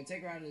 So I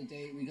take her out on a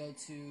date. We go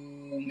to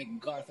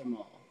MacArthur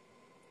Mall.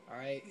 All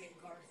right?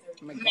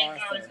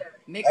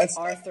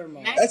 MacArthur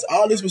Mall. That's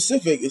oddly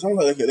specific. It's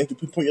almost like they can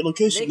pinpoint your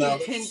location now.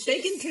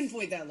 They can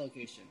pinpoint that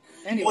location.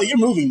 Anyway. Well, you're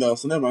moving though,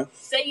 so never mind.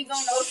 Say you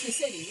going to Ocean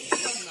City. What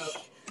you talking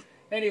about?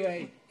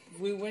 Anyway,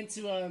 we went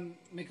to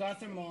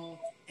MacArthur Mall,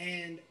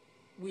 and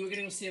we were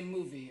gonna go see a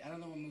movie. I don't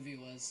know what movie it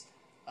was.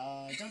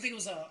 I think it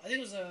was a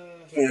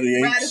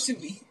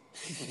Ratatouille.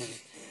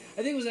 I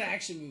think it was an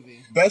action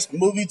movie. Best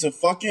movie to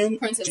fucking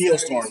Princess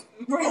Geostorm.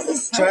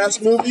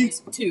 Trash movie.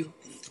 2.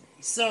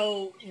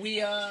 So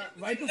we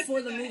right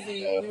before the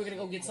movie, we were gonna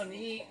go get something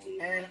to eat,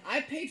 and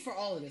I paid for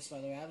all of this. By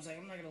the way, I was like,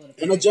 I'm not gonna let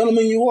it. And a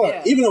gentleman you are.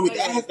 Yeah. Even though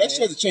Yeah. that shit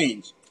has to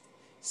change.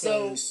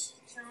 So 'Cause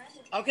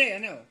okay, I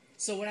know.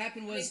 So what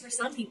happened Wait was for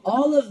some people.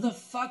 all of the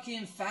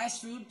fucking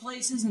fast food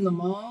places in the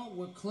mall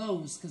were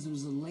closed because it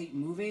was a late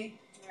movie.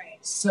 Right.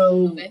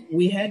 So Okay.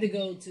 we had to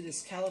go to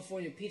this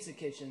California pizza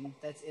kitchen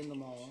that's in the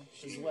mall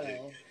as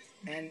well.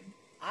 And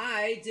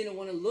I didn't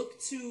want to look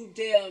too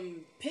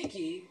damn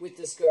picky with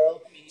this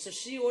girl, so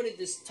she ordered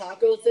this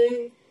taco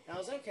thing. And I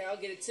was like, okay, I'll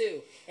get it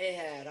too. It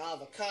had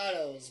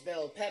avocados,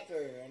 bell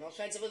pepper, and all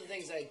kinds of other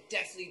things that I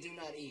definitely do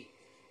not eat.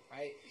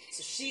 Right?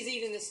 So she's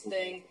eating this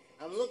thing.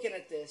 I'm looking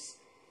at this.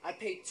 I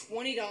paid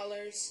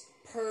 $20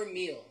 per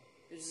meal.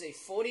 This is a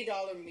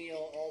 $40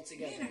 meal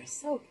altogether. Men are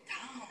so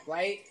dumb.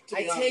 Right?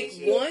 I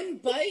take one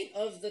bite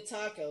of the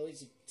taco.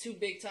 It's 2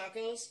 big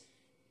tacos.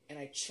 And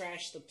I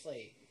trash the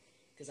plate.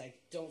 Because I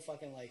don't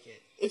fucking like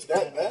it. It's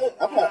that bad?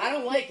 I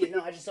don't like it.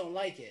 No, I just don't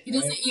like it. He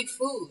doesn't eat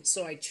food.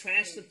 So I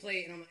trash the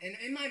plate. And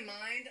in my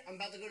mind, I'm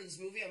about to go to this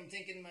movie. I'm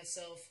thinking to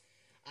myself,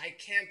 I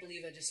can't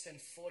believe I just spent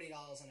 $40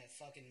 on that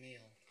fucking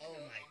meal. Oh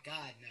my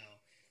God, no.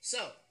 So,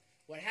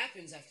 what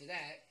happens after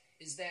that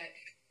is that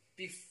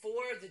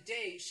before the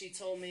date, she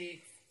told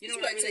me, you know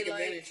what I really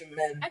like? of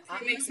men.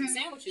 I make some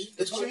sandwiches.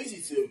 It's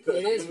crazy too.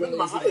 It is really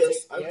my easy to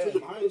highest. take, I yeah. took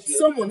the highest.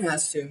 Someone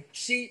has to.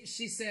 She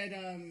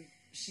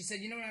said,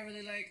 you know what I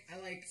really like? I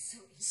like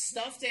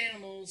stuffed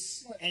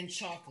animals and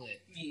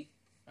chocolate. Me.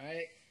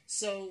 Right?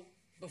 So,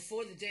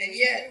 before the date...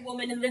 Yeah.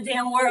 Woman in the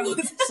damn world.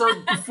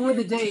 So, before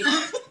the date,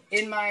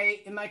 in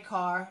my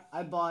car,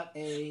 I bought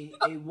a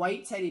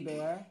white teddy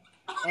bear,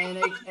 and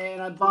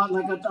I bought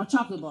like a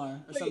chocolate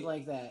bar or something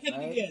like that,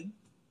 right?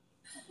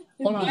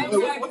 Hold on. I'm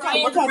sorry, what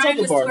Brian, kind of Brian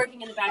was chocolate bar?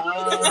 twerking in the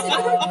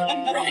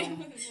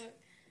background.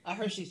 A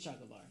Hershey's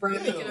chocolate bar.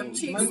 Brian making up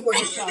cheese. My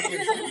Hershey's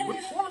chocolate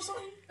bar.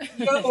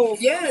 Yo,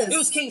 yes. It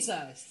was king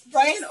sized.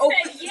 Brian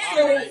opened.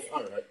 Yes.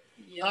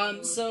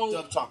 Alright. So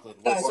Dark chocolate.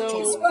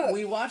 So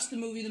we watched the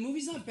movie. The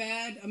movie's not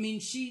bad. I mean,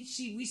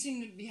 we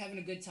seem to be having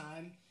a good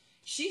time.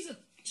 She's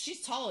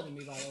taller than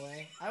me, by the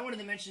way. I wanted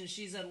to mention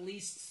she's at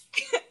least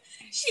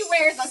She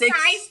wears a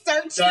size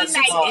 13 That's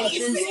Nike.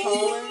 inches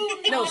taller.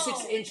 No,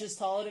 6 inches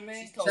taller than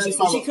me.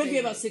 That's She could be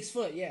about 6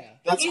 foot. Yeah.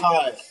 That's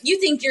high. You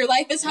think your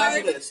life is hard?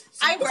 Imagine this.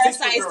 I wear a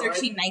size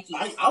 13 Nike.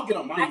 I'll get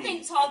on my I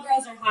think tall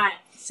girls are hot.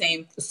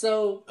 Same.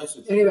 So That's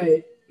just,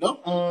 Anyway, no?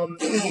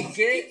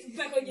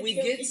 we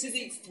get to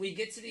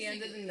the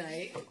end of the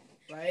night,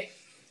 right?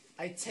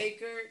 I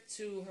take her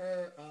to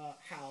her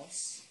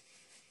house,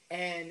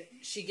 and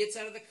she gets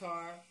out of the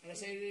car, and I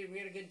say, we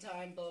had a good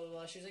time, blah, blah,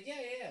 blah. She's like,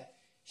 yeah.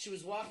 She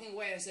was walking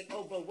away, and I said,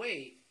 oh, but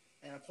wait.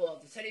 And I pull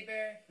out the teddy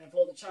bear, and I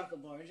pull out the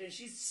chocolate bar, and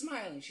she's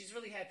smiling. She's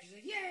really happy. She's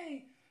like,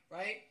 yay,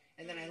 right?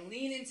 And then I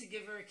lean in to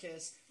give her a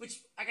kiss, which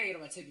I gotta get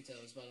on my tippy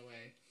toes, by the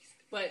way.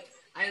 But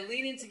I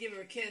lean in to give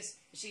her a kiss,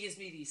 and she gives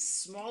me the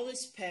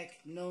smallest peck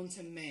known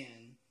to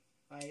man,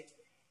 right?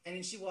 And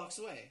then she walks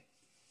away.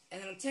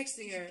 And then I'm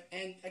texting her,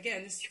 and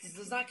again, this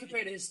does not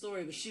compare to his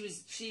story, but she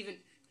even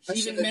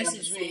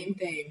messaged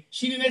me.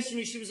 She even messaged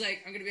me. She was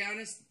like, "I'm gonna be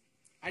honest,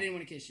 I didn't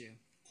want to kiss you.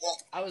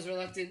 I was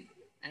reluctant.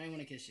 I didn't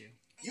want to kiss you."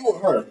 You or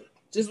her?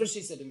 Just what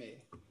she said to me.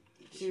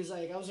 She was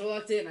like, "I was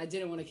reluctant, and I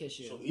didn't want to kiss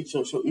you." She'll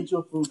eat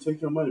your food,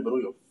 take your money, but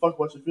don't give a fuck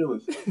about your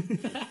feelings.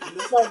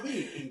 That's how it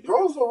be. And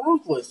girls are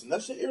ruthless, and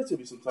that shit irritates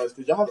me sometimes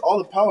because y'all have all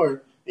the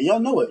power, and y'all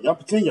know it. Y'all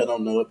pretend y'all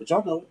don't know it, but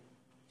y'all know it.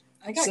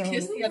 I got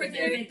kissed the other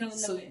day, Don't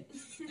know it.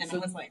 and I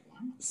was like,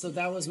 what? So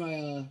that was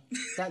my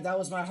that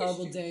was my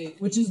horrible date,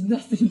 which is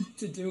nothing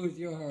to do with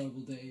your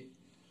horrible date.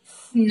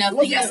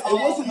 Nothing It at all.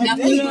 wasn't a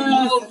Nothing. date.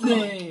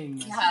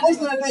 Nothing. It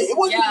wasn't a date. It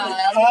wasn't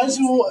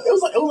casual. It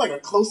was like a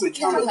close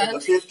encounter, like the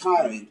fifth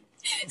kind.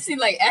 See,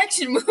 like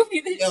action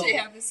movie, this shit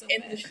happens so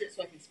And bad. this shit's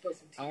fucking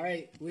supposed to. All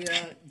right, we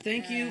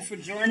thank you for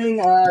joining.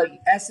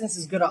 Essence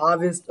is good at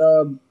obvious.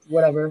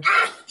 Whatever.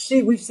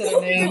 We've said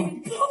her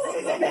name.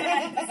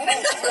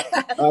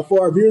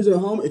 For our viewers at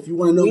home, if you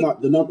want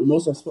to know the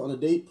most I spent on a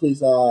date,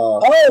 please.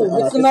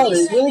 What's the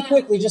most? Really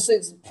quickly, just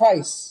say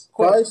price.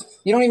 Quick. Price?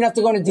 You don't even have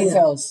to go into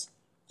details.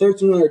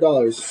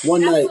 $1,300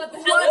 one night.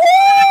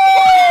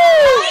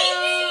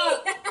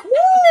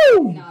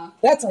 Woo!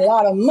 That's a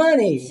lot of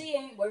money. She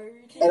ain't worried.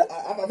 And I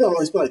feel like I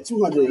only spent like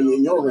 $200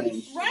 in your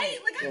range. Right?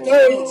 Like, I'm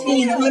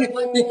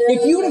 $1,300.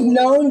 If you would have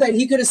known that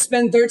he could have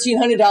spent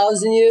 $1,300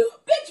 on you,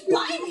 bitch,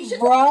 buy me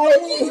shit. right? What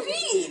do you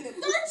mean?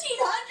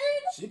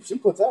 1,300? She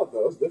puts out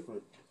though. It's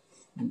different.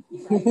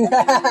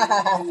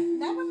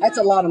 That's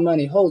a lot of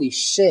money. Holy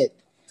shit.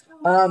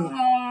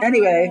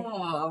 Anyway,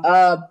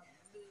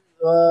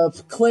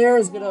 Claire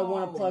is gonna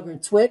want to plug her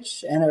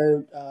Twitch and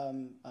her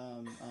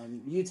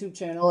YouTube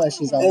channel as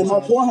she's And always my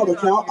had. Pornhub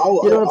account, You don't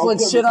wanna I'll plug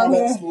put shit the on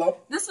comments here? below.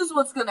 This is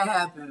what's gonna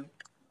happen.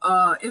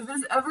 If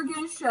it's ever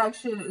gains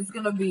traction, it's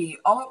gonna be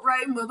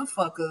alt-right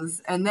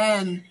motherfuckers, and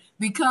then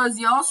because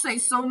y'all say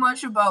so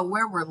much about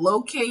where we're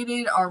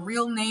located, our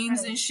real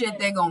names and shit,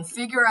 they're gonna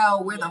figure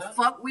out where the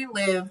fuck we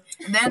live,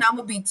 and then I'm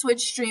gonna be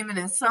Twitch streaming,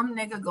 and some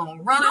nigga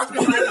gonna run up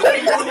in my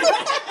face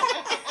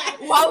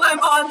while I'm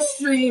on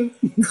stream,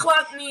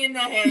 clock me in the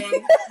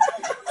head,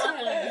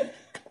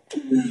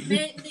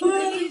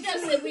 You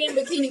just said we in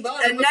Bikini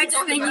Bottom. and next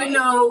thing you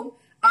know,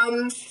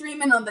 I'm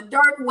streaming on the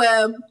dark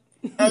web,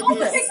 and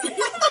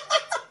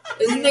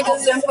this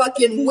niggas in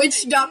fucking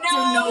witch doctor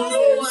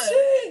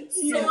noses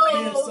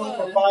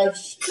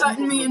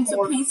cutting me into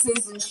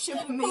pieces and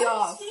shipping me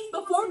off.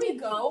 Before we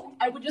go,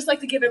 I would just like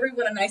to give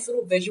everyone a nice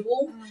little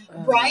visual.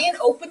 Brian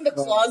opened the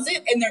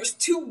closet and there's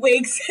 2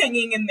 wigs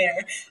hanging in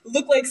there.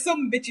 Look like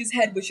some bitch's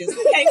head was just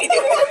hanging in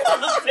the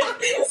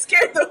closet.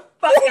 Scared the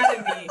fuck out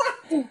of me.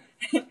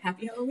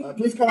 Happy Halloween.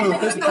 Please come on our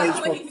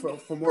Facebook page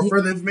for more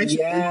further information.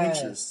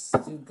 Yes.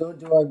 Do go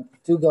to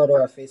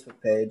our Facebook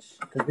page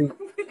because we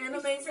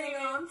Animazing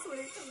on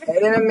Twitter.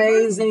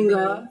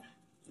 Animazinga,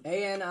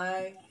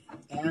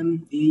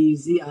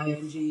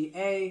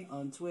 ANIMEZINGA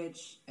on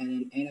Twitch,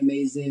 and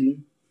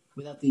Animazin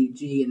without the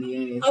G and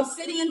the A.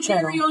 Obsidian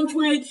Theory on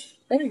Twitch.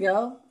 There you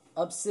go.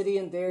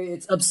 Obsidian Theory.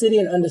 It's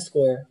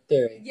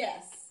Obsidian_Theory.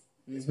 Yes.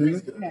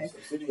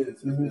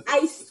 Mm-hmm.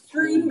 I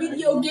stream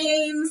video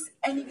games,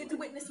 and you get to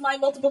witness my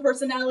multiple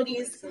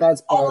personalities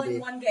That's all Barbie.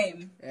 in one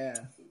game. Yeah.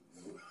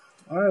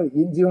 All right.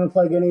 Do you want to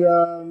plug any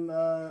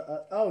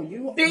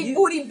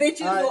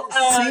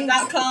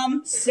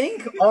BigBootyBitches.com.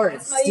 Sync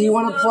Arts. Do you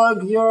want to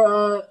plug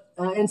your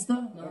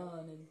Insta? No.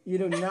 You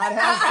do not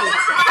have to.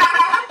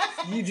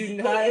 You do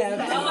not have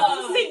to.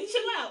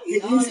 Chill out. They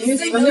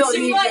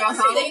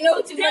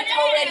know too much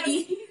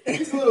already.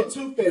 He's a little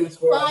too famous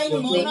for us.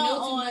 Find Mona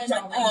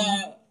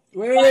on.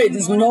 Wait.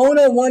 Does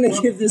Mona want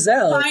to give this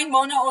out? Find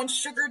Mona on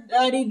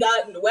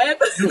sugardaddy.web.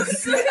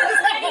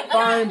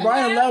 Find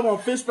Brian Love on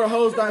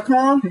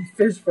fishforhoes.com.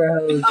 Fish for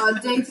hoes.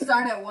 Dates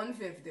start at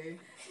 150.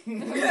 They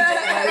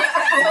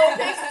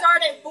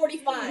start at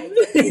 45.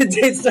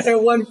 They start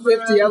at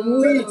 150. I'm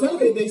weak.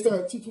 Technically, they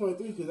start at $223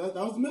 because that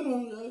was the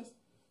minimum, guys.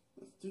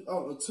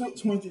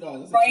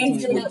 $20.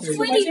 Brian's giving out too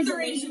much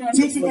information on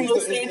his legal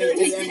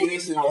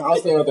standards. I'll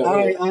stay with that. All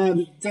right.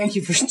 Thank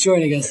you for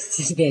joining us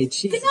today.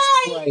 Jesus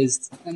Christ.